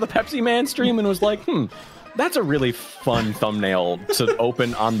thumbnail for the Pepsi Man stream and was like, that's a really fun thumbnail to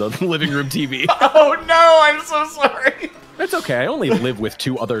open on the living room TV. Oh no, I'm so sorry. It's okay, I only live with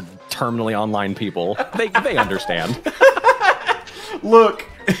 2 other terminally online people. They understand. Look,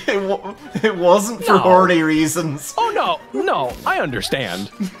 it wasn't for horny reasons. Oh no, I understand.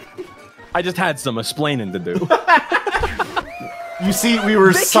 I just had some explaining to do. You see, we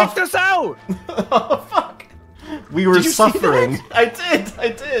were They kicked us out! Oh, fuck. We were suffering. I did.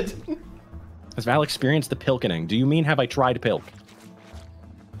 Has Val experienced the pilkening? Do you mean have I tried pilk?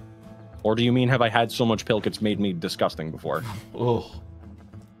 Or do you mean have I had so much pilk it's made me disgusting before? Oh.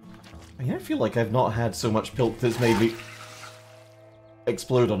 I feel like I've not had so much pilk that's made me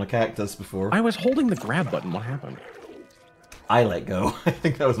explode on a cactus before. I was holding the grab button. What happened? I let go. I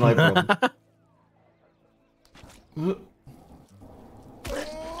think that was my problem.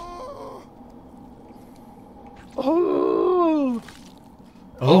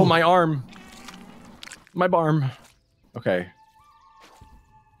 Oh, my arm. My barm. Okay.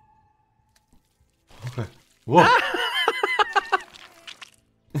 Whoa.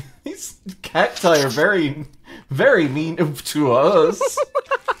 These cacti are very, very mean to us.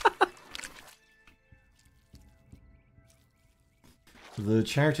 The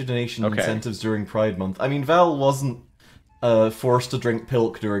charity donation incentives during Pride Month. I mean, Val wasn't forced to drink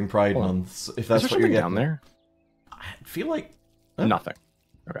pilk during Pride Month, if that's what you're getting. Down there? I feel like... Nothing.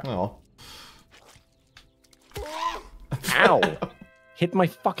 Okay. Oh. Ow! Hit my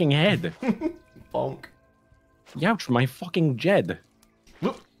fucking head. Bonk. Youch, my fucking Jed.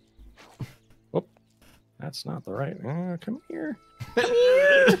 Whoop. Whoop. That's not the right... come here.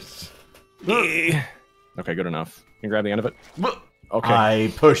 Okay, good enough. Can you grab the end of it? Okay.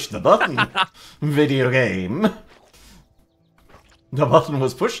 I pushed the button. Video game. The button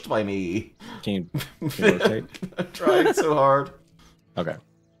was pushed by me. Can you rotate? I tried so hard. Okay.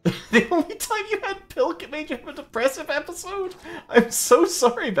 The only time you had pilk, it made you have a depressive episode? I'm so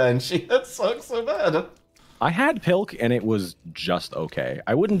sorry, Banshee. That sucks so bad. I had pilk and it was just okay.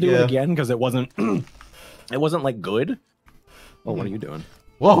 I wouldn't do it again because it wasn't it wasn't like good. Oh, what are you doing?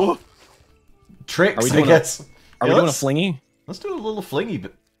 Whoa. Tricks, I guess. Are we doing a flingy? Let's do a little flingy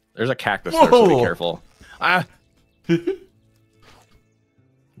bit. There's a cactus there, so be careful. Ah.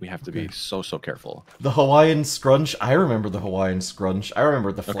 We have to be so careful. The Hawaiian scrunch. I remember the Hawaiian scrunch. I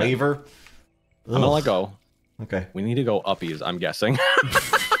remember the flavor. I'm gonna let go. Okay. We need to go uppies, I'm guessing.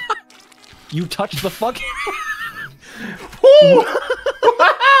 You touched the fucking... Woo!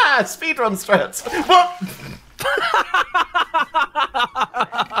 Speedrun strats.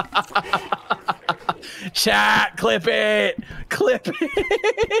 Chat, clip it! Clip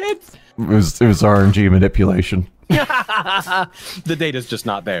it! It was RNG manipulation. The data's just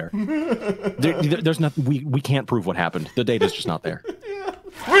not there. There's nothing. We can't prove what happened. The data's just not there.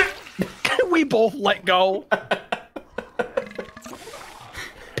 We both let go.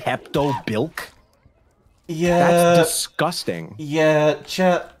 Pepto-Bilk? Yeah. That's disgusting. Yeah,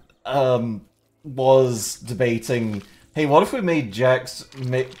 chat was debating, hey, what if we made Jax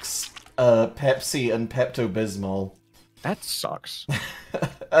mix Pepsi and Pepto-Bismol? That sucks.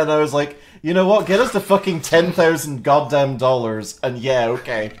 And I was like, you know what? Get us the fucking 10,000 goddamn dollars, and yeah,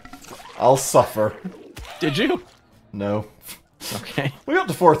 okay. I'll suffer. Did you? No. Okay. We got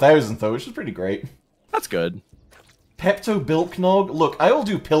to 4,000 though, which is pretty great. That's good. Pepto-Bilknog? Look, I will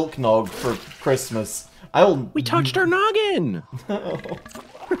do Pilknog for Christmas. We touched our noggin!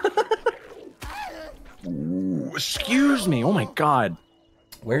 Ooh, excuse me, oh my god.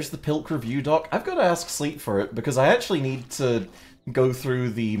 Where's the Pilk review doc? I've got to ask Sleep for it, because I actually need to go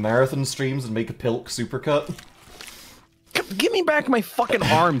through the marathon streams and make a Pilk supercut. Give me back my fucking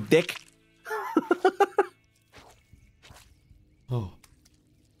arm, dick. Oh.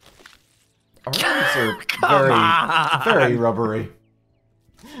 Our arms are very rubbery.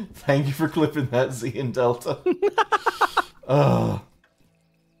 Thank you for clipping that, Z and Delta.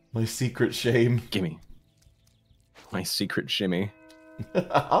 My secret shame. Gimme. My secret shimmy.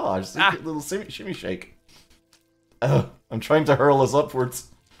 Secret little shimmy shake. I'm trying to hurl us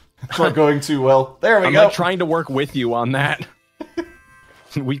upwards. It's not going too well. There we go. I'm like trying to work with you on that.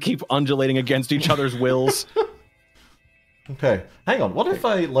 We keep undulating against each other's wills. Okay, hang on. What if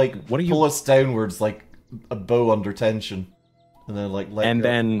I like pull us downwards like a bow under tension, and then like let go?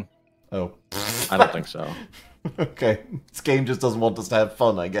 Then oh, I don't think so. Okay, this game just doesn't want us to have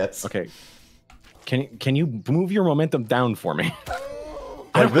fun, I guess. Okay, can you move your momentum down for me?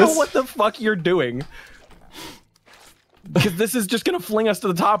 I don't know what the fuck you're doing, because this is just gonna fling us to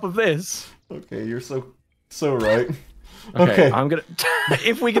the top of this. Okay, you're so right. Okay, I'm gonna.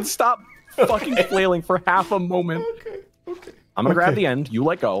 If we can stop fucking flailing for half a moment. Okay. I'm gonna grab the end. You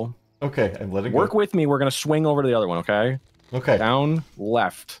let go. Okay, I'm letting go. Work with me. We're gonna swing over to the other one. Okay. Okay. Down,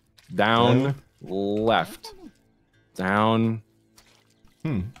 left. Down, left. Down.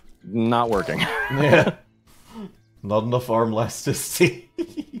 Not working. Yeah. Not enough arm elasticity.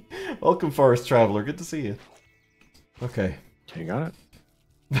 Welcome, Forest Traveler. Good to see you. Okay. You got it.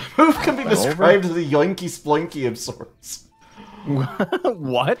 The move can be described as a yoinky sploinky of sorts.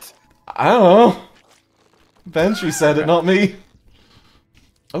 What? I don't know. Banshee said it, not me.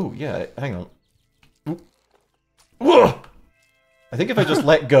 Oh, yeah, hang on. Whoa! I think if I just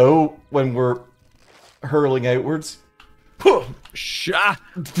let go when we're hurling outwards. Shah!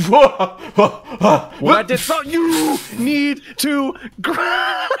 What did so you need to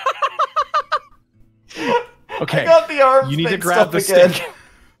grab? Okay. I got the arm. You need to grab the stick.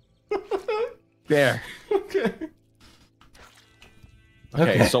 There.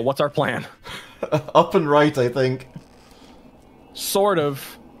 Okay, so what's our plan? Up and right, I think. Sort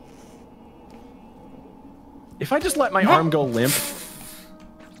of. If I just let my arm go limp.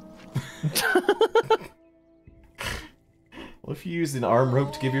 Well, if you use an arm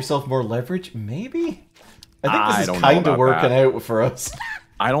rope to give yourself more leverage, maybe? I think this is kind of working out for us.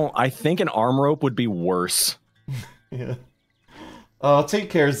 I think an arm rope would be worse. Yeah.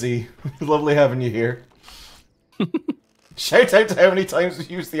 Take care, Z. Lovely having you here. Shout out to how many times we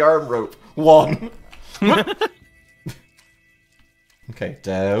used the arm rope. 1. Okay,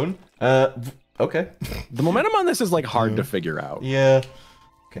 down. Okay. The momentum on this is like hard to figure out. Yeah.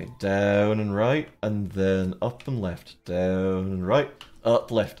 Okay, down and right, and then up and left. Down and right,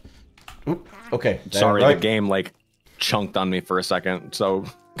 up, left. Oop. Okay, down, sorry, right. the game like chunked on me for a second, so...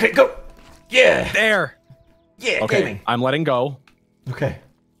 Okay, go! Yeah! There! Yeah, okay, gaming. I'm letting go. Okay.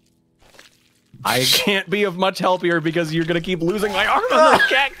 I can't be of much help here because you're gonna keep losing my arm on this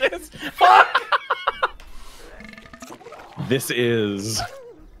cactus! Fuck! This is...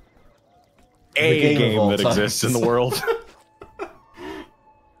 a game that exists in the world.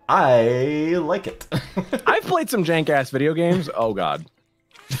 I like it. I've played some jank-ass video games. Oh, God.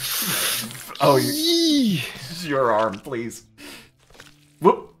 Oh, your arm, please.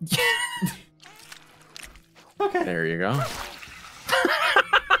 Whoop. Okay. There you go.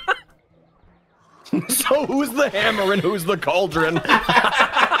 So who's the hammer and who's the cauldron?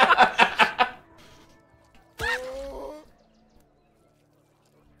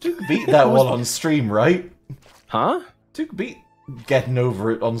 Duke beat that one on stream, right? Huh? Duke beat getting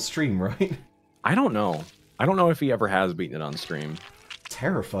over it on stream, right? I don't know. I don't know if he ever has beaten it on stream.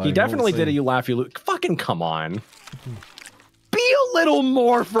 Terrifying. He definitely did a you laugh, you lose. Fucking come on. Be a little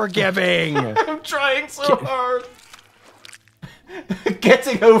more forgiving. I'm trying so hard.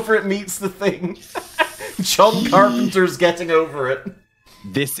 Getting over it meets the thing. John Carpenter's getting over it.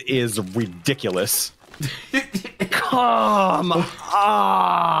 This is ridiculous. Come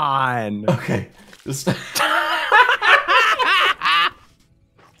on. Okay.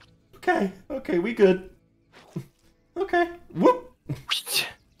 Okay, we good. Okay. Whoop.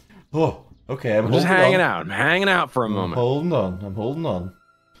 Oh, okay. I'm just hanging out. I'm hanging out for a moment. Holding on. I'm holding on.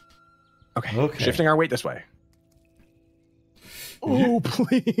 Okay. Shifting our weight this way. Oh,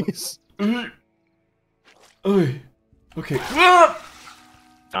 please. Okay.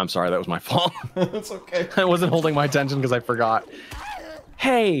 I'm sorry, that was my fault. That's okay. I wasn't holding my attention because I forgot.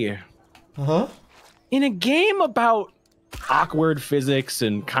 Hey. Uh-huh. In a game about awkward physics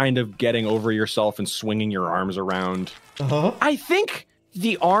and kind of getting over yourself and swinging your arms around, I think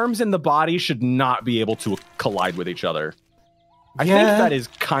the arms and the body should not be able to collide with each other. I think that is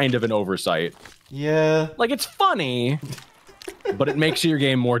kind of an oversight. Yeah. Like, it's funny, but it makes your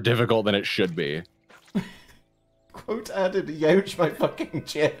game more difficult than it should be. Quote added, youch my fucking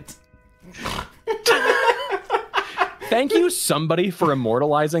jet. Thank you, somebody, for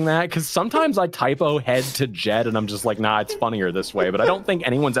immortalizing that, because sometimes I typo head to jet and I'm just like, nah, it's funnier this way, but I don't think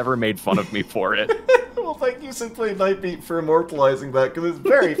anyone's ever made fun of me for it. Well, thank you, Simply Nightbeat, for immortalizing that, because it's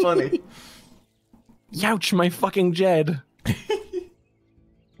very funny. Youch my fucking Jed.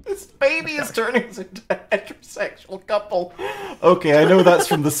 This baby is turning us into a heterosexual couple. Okay, I know that's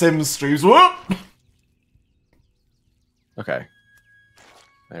from the Sims streams. Whoop! Okay.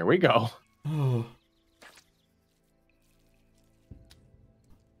 There we go. Oh.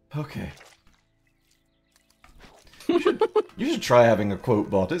 Okay. You should try having a quote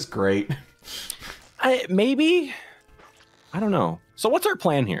bot. It's great. Maybe? I don't know. So what's our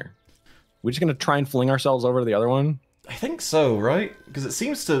plan here? We're just gonna try and fling ourselves over to the other one? I think so, right? Because it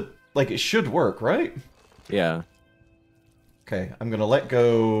seems to, like, it should work, right? Yeah. Okay, I'm gonna let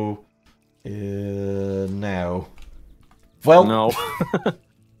go... now. Well... No.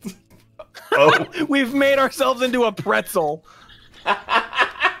 Oh. We've made ourselves into a pretzel!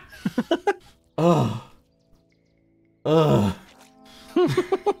 Ugh. Ugh.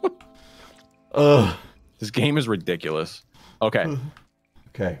 Ugh. This game is ridiculous. Okay.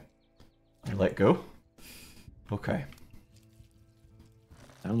 Okay. I let go. Okay.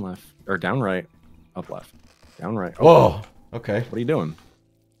 Down left. Or down right. Up left. Down right. Oh. Okay. What are you doing?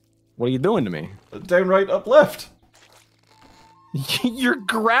 What are you doing to me? Down right, up left. You're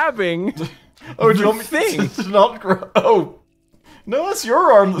grabbing. Oh, do you want me to not grab? Oh. No, that's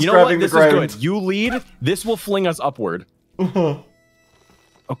your arm that's grabbing the ground. This is good. You lead. This will fling us upward.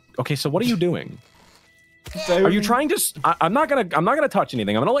 Okay, so what are you doing? Are you trying to? I'm not gonna touch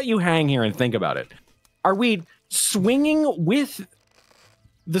anything. I'm gonna let you hang here and think about it. Are we swinging with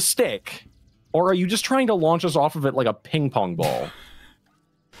the stick, or are you just trying to launch us off of it like a ping pong ball?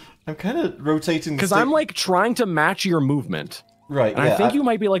 I'm kind of rotating the because stick. I'm like trying to match your movement. Right. And yeah, I think you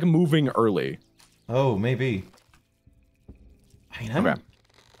might be like moving early. Oh, maybe. I mean, okay.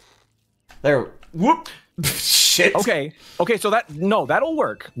 There. Whoop. Shit. Okay. Okay. So that'll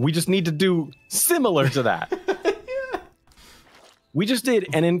work. We just need to do similar to that. Yeah. We just did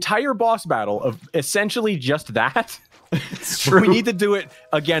an entire boss battle of essentially just that. It's true. We need to do it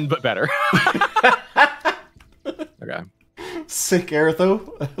again, but better. Okay. Sick air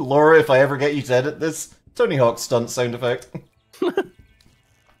though. Laura, if I ever get you to edit this, Tony Hawk stunt sound effect.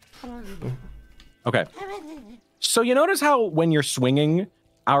 Okay. So you notice how when you're swinging,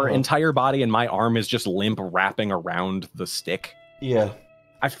 our entire body and my arm is just limp wrapping around the stick? Yeah.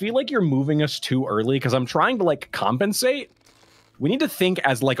 I feel like you're moving us too early because I'm trying to like compensate. We need to think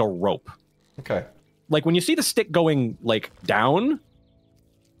as like a rope. Okay. Like when you see the stick going like down,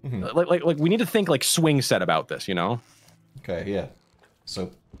 like we need to think like swing set about this, you know? Okay, yeah.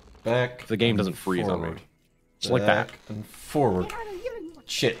 So back. The game doesn't freeze forward. on me. Just like that. Back and forward.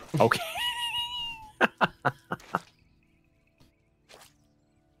 Shit. Okay.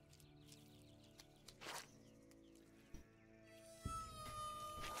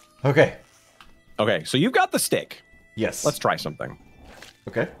 Okay. Okay, so you've got the stick. Yes. Let's try something.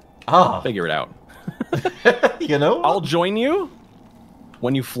 Okay. Ah. Figure it out. You know? I'll join you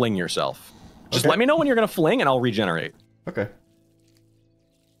when you fling yourself. Just let me know when you're going to fling and I'll regenerate. Okay.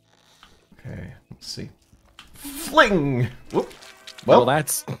 Okay, let's see. Fling! Whoop. Well,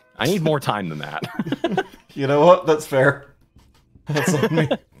 that's... I need more time than that. You know what? That's fair. That's on me.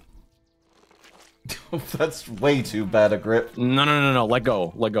 That's way too bad a grip. No. Let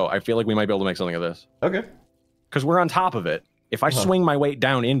go. Let go. I feel like we might be able to make something of this. Okay. Because we're on top of it. If I swing my weight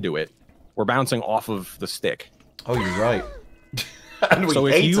down into it, we're bouncing off of the stick. Oh, you're right. And we so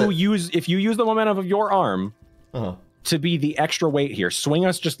hate if you use the momentum of your arm to be the extra weight here, swing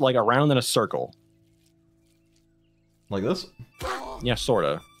us just like around in a circle. Like this? Yeah,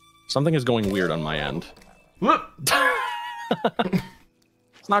 sorta. Something is going weird on my end. It's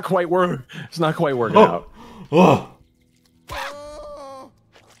not quite working out. Oh.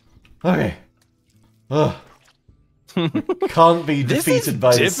 Okay. Ugh. Can't be defeated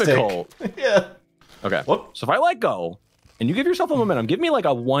by the difficult. stick. Yeah. Okay. What? So if I let go, and you give yourself a momentum, give me like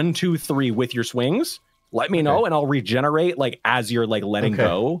a 1, 2, 3 with your swings. Let me know, and I'll regenerate like as you're like letting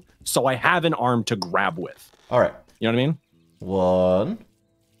go, so I have an arm to grab with. All right. You know what I mean? 1,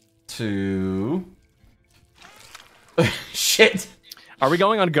 2. Shit. Are we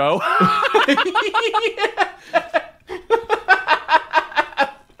going on go?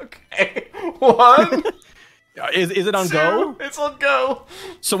 Okay. 1. Is it on 2. go? It's on go.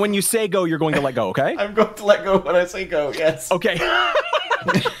 So when you say go, you're going to let go, okay? I'm going to let go when I say go. Yes. Okay.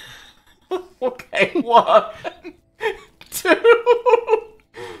 Okay. 1, 2,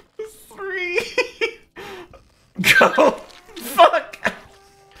 3. Go. Fuck.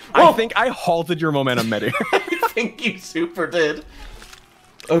 I think I halted your momentum mid-air. I think you super did.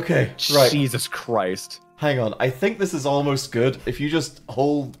 Okay, right. Jesus Christ. Hang on. I think this is almost good. If you just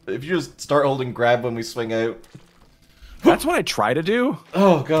start holding grab when we swing out. That's what I try to do.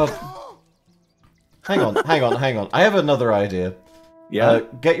 Oh god. Hang on. I have another idea. Yeah.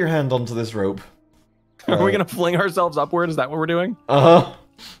 Get your hand onto this rope. Are we gonna fling ourselves upward? Is that what we're doing? Uh-huh.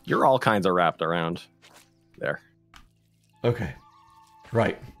 You're all kinds of wrapped around. There. Okay.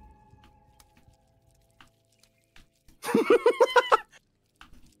 Right.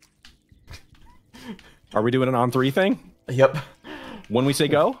 Are we doing an on 3 thing? Yep. When we say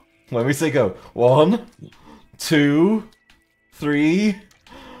go? When we say go. 1, 2, 3.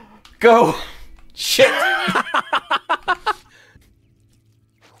 Go! Shit!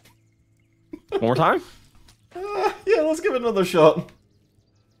 One more time? Yeah, let's give it another shot.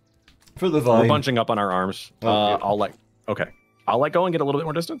 For the vine. We're bunching up on our arms. Oh, yeah. I'll let go and get a little bit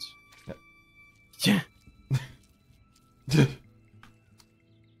more distance. Yeah.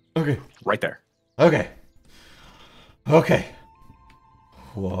 Okay. Right there. Okay. Okay.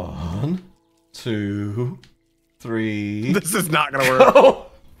 1, 2, 3. This is not gonna work. Oh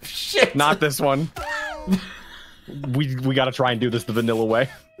shit! Not this one. We gotta try and do this the vanilla way.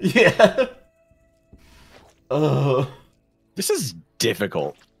 Yeah. This is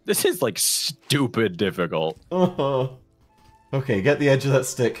difficult. This is like stupid difficult. Okay, get the edge of that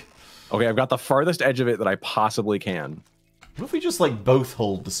stick. Okay, I've got the farthest edge of it that I possibly can. What if we just like both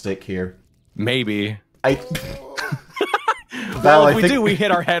hold the stick here? Maybe. Val, Well, if I we think do, we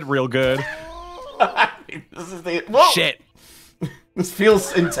hit our head real good. This is the whoa! Shit. This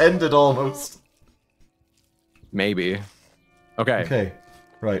feels intended almost. Maybe. Okay. Okay.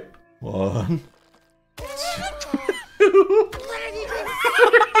 Right. 1, 2.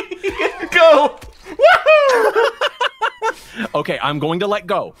 Go! Woohoo! Okay, I'm going to let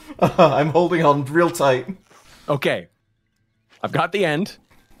go. I'm holding on real tight. Okay. I've got the end.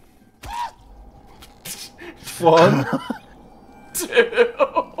 1, 2,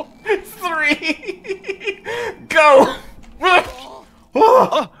 3. Go!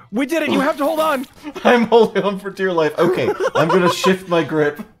 Oh, we did it. You have to hold on. I'm holding on for dear life. Okay, I'm gonna shift my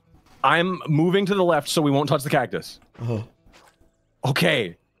grip. I'm moving to the left so we won't touch the cactus.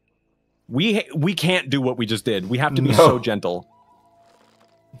 Okay. We can't do what we just did. We have to be so gentle.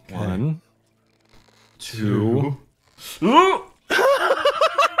 Okay. 1, 2.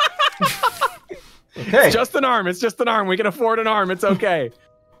 Okay. It's just an arm. It's just an arm. We can afford an arm. It's okay.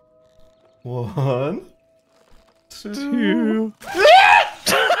 1, 2.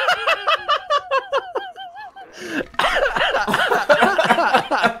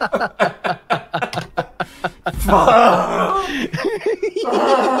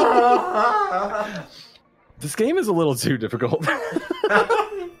 This game is a little too difficult.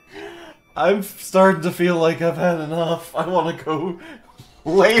 I'm starting to feel like I've had enough. I want to go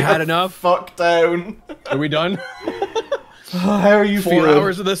lay enough? fuck down. Are we done? How are you 4 feeling?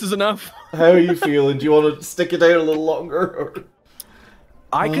 hours of this is enough. How are you feeling? Do you want to stick it out a little longer? Or...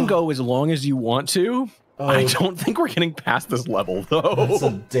 I can go as long as you want to. I don't think we're getting past this level, though. That's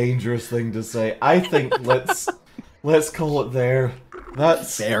a dangerous thing to say. I think let's call it there.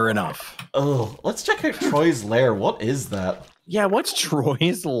 That's fair enough. Oh, let's check out Troy's lair. What is that? Yeah, what's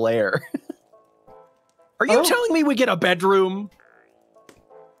Troy's lair? Are you telling me we get a bedroom?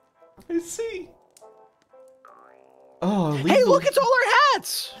 I see. Oh, hey, look, it's all our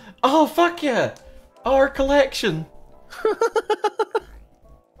hats! Oh, fuck yeah! Our collection!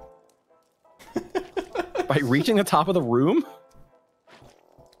 By reaching the top of the room?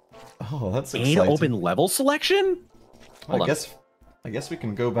 Oh, that's exciting. Open level selection? I guess we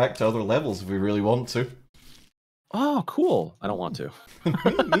can go back to other levels if we really want to. Oh, cool. I don't want to. Me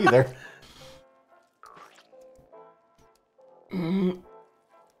neither.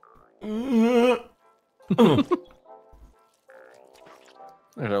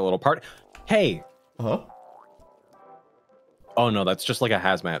 There's our little part. Hey, Huh? Oh no, that's just like a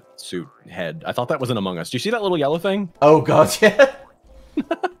hazmat suit head. I thought that was an Among Us. Do you see that little yellow thing? Oh god, yeah.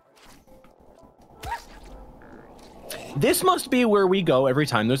 This must be where we go every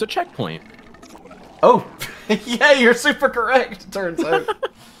time there's a checkpoint. Oh, yeah, you're super correct, it turns out.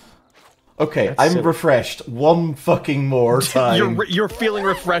 Okay, That's I'm silly. refreshed one fucking more time. You're feeling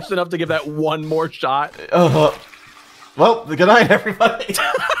refreshed enough to give that one more shot. Well, good night, everybody.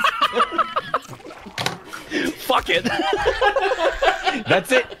 Fuck it.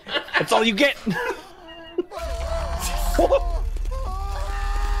 That's it. That's all you get.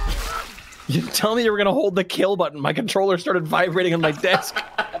 You didn't tell me you were gonna hold the kill button. My controller started vibrating on my desk.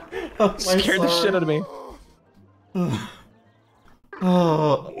 Scared the shit out of me.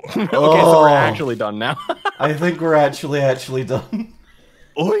 Okay, so we're actually done now. I think we're actually done.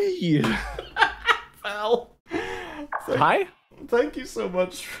 Oi. Val. Hi. Thank you so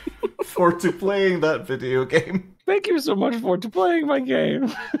much for playing that video game. Thank you so much for playing my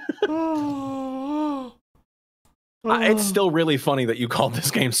game. It's still really funny that you called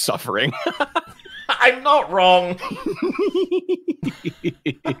this game suffering. I'm not wrong.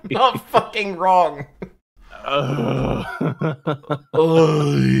 I'm not fucking wrong.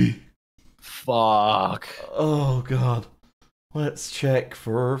 Fuck. Oh god. Let's check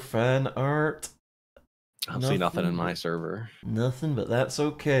for fan art. I'll see nothing in my server. Nothing, but that's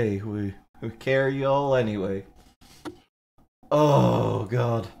okay. We carry y'all anyway. Oh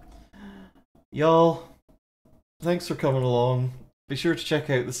god. Y'all, thanks for coming along. Be sure to check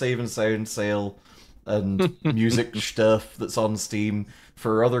out the Save and Sound sale and music stuff that's on Steam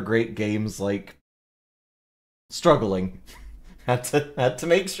for other great games like Struggling. Had to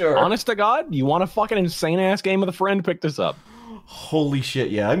make sure. Honest to God, you want a fucking insane ass game with a friend? Pick this up. Holy shit,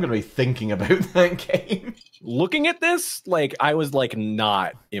 yeah, I'm gonna be thinking about that game. Looking at this, like, I was like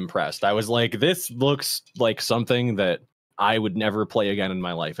not impressed. I was like, this looks like something that I would never play again in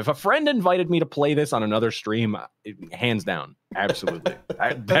my life. If a friend invited me to play this on another stream, hands down, absolutely.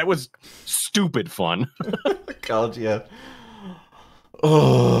 That was stupid fun. God, yeah.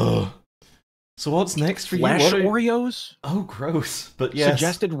 Oh. So what's next for Flesh you? Oreos? Oh, gross. But yes.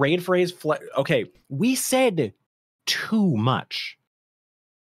 Suggested raid phrase. Okay, we said too much.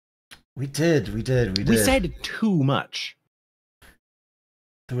 We did. We said too much.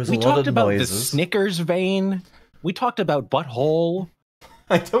 There was We a lot talked of about noises. the Snickers vein. We talked about butthole.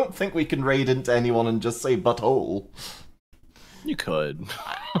 I don't think we can raid into anyone and just say butthole. You could.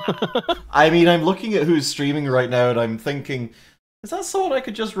 I mean, I'm looking at who's streaming right now and I'm thinking, is that someone I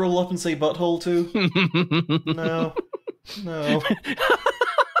could just roll up and say butthole to? No. No.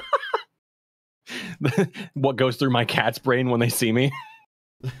 What goes through my cat's brain when they see me?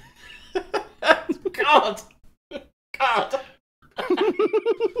 God! God!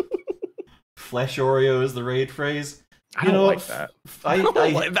 Flesh Oreo is the raid phrase. I don't like that. I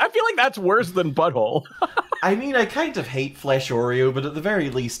feel like that's worse than butthole. I mean, I kind of hate Flesh Oreo, but at the very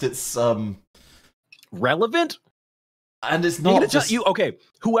least, it's relevant. And it's not just okay.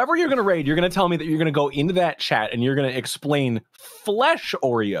 Whoever you're gonna raid, you're gonna tell me that you're gonna go into that chat and you're gonna explain Flesh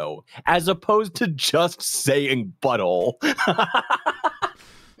Oreo as opposed to just saying butthole.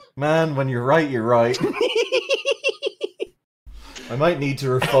 Man, when you're right, you're right. I might need to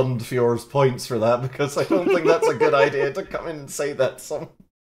refund Fior's points for that because I don't think that's a good idea to come in and say that song.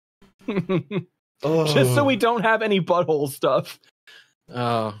 Just so we don't have any butthole stuff.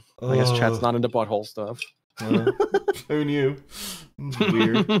 I guess chat's not into butthole stuff. Who knew?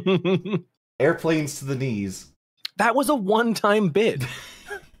 Weird. Airplanes to the knees. That was a one-time bit.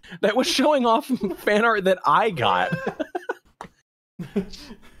 That was showing off fan art that I got.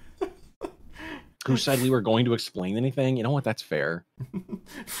 Who said we were going to explain anything? You know what? That's fair.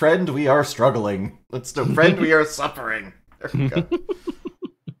 Friend, we are struggling. Let's do. Friend, we are suffering. There we go.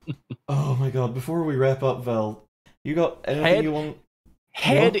 Oh my god! Before we wrap up, Val, you got anything you want?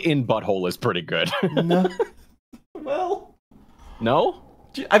 Head in butthole is pretty good. No. Well. No?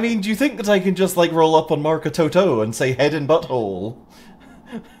 I mean, do you think that I can just, like, roll up on Marca Toto and say head in butthole?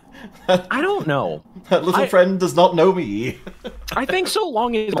 I don't know. That little friend does not know me. I think so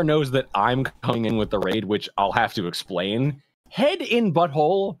long as he knows that I'm coming in with the raid, which I'll have to explain, head in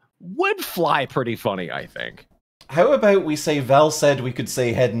butthole would fly pretty funny, I think. How about we say Val said we could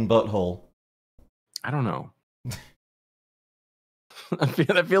say head in butthole? I don't know.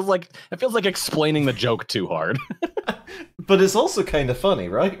 That feels like explaining the joke too hard. But it's also kind of funny,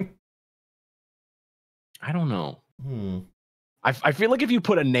 right? I don't know. I feel like if you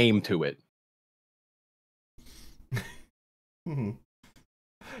put a name to it. You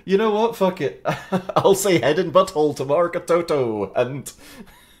know what? Fuck it. I'll say head and butthole to Marca Toto, and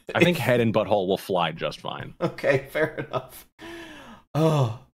I think head and butthole will fly just fine. Okay, fair enough.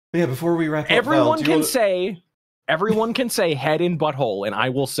 Oh, yeah, before we wrap up, Everyone Val, can say head and butthole, and I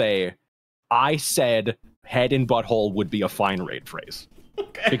will say, I said head and butthole would be a fine raid phrase.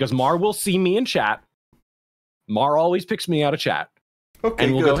 Okay. Because Mar will see me in chat. Mar always picks me out of chat. Okay,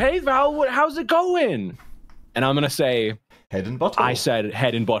 and we'll good. go, hey, Val, how's it going? And I'm going to say, head and butthole. I said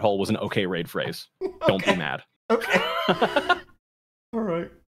head and butthole was an okay raid phrase. Don't be mad. Okay. All right.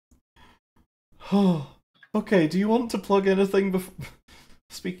 Okay, do you want to plug anything before...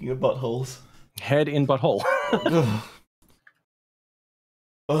 Speaking of buttholes. Head in butthole.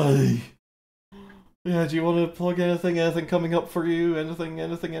 Yeah, do you want to plug anything? Anything coming up for you? Anything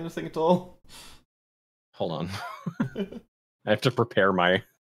at all? Hold on. I have to prepare my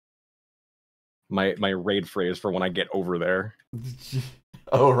raid phrase for when I get over there.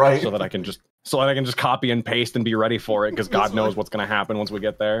 Oh, right. So that I can just copy and paste and be ready for it, because God knows what's going to happen once we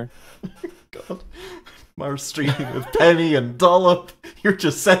get there. God. Mars streaming with Penny and Dollop. You're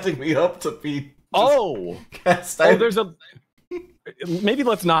just setting me up to be cast out. Oh, there's a... Maybe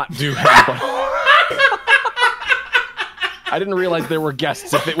let's not do head and butthole. I didn't realize there were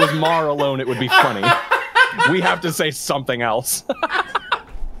guests. If it was Mar alone, it would be funny. We have to say something else.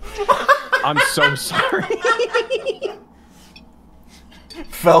 I'm so sorry.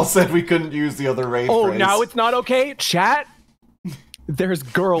 Val said we couldn't use the other raid phrase. Now it's not okay? Chat? There's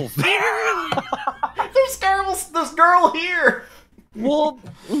girls there. There's girl here. Well,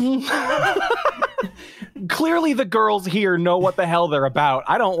 clearly the girls here know what the hell they're about.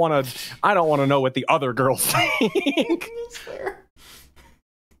 I don't want to know what the other girls think. That's fair.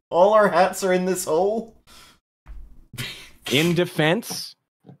 All our hats are in this hole. In defense,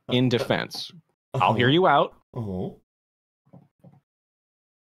 I'll hear you out.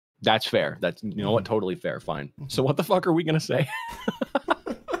 That's fair. That's, you know what, totally fair. Fine. So what the fuck are we gonna say?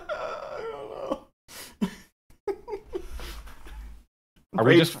 Are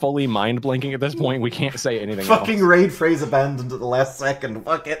we just fully mind blanking at this point? We can't say anything Fucking else. raid phrase abandoned at the last second.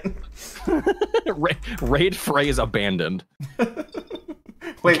 Fuck it. Raid phrase abandoned.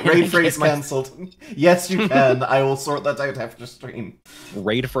 Wait, raid phrase cancelled. Yes, you can. I will sort that out after stream.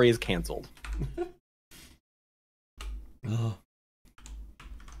 Raid phrase cancelled.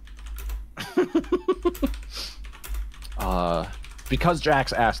 Because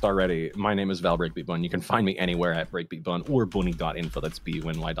Jax asked already, my name is Val Breakbeatbun. You can find me anywhere at breakbeatbun or bunny.info. That's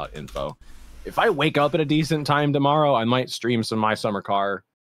buny.info. If I wake up at a decent time tomorrow, I might stream some My Summer Car.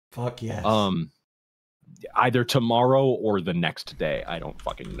 Fuck yes. Either tomorrow or the next day. I don't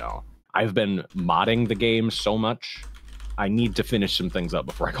fucking know. I've been modding the game so much. I need to finish some things up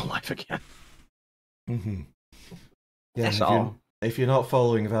before I go live again. Yeah, So, if you're not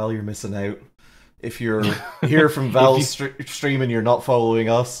following Val, you're missing out. If you're here from Val's stream and you're not following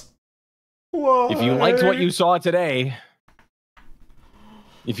us, why? If you liked what you saw today,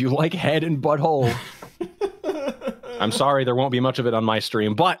 if you like head and butthole, I'm sorry there won't be much of it on my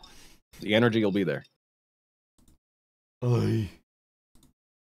stream, but the energy will be there. Oh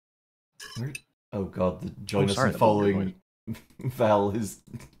god, the join us in following Val is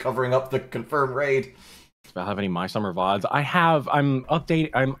covering up the confirmed raid. Does Val have any My Summer VODs? I have. I'm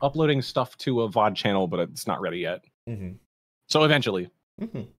uploading stuff to a VOD channel, but it's not ready yet. So eventually.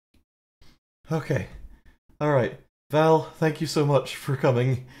 Okay. Alright. Val, thank you so much for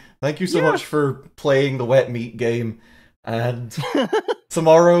coming. Thank you so much for playing the wet meat game. And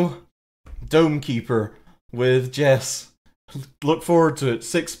tomorrow, Dome Keeper with Jess. Look forward to it.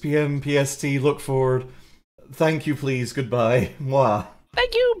 6 PM PST. Look forward. Thank you, please. Goodbye. Mwah.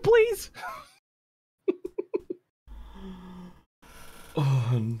 Thank you, please.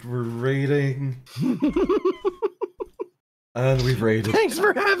 And we're raiding. And we've raided. Thanks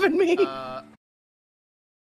for having me.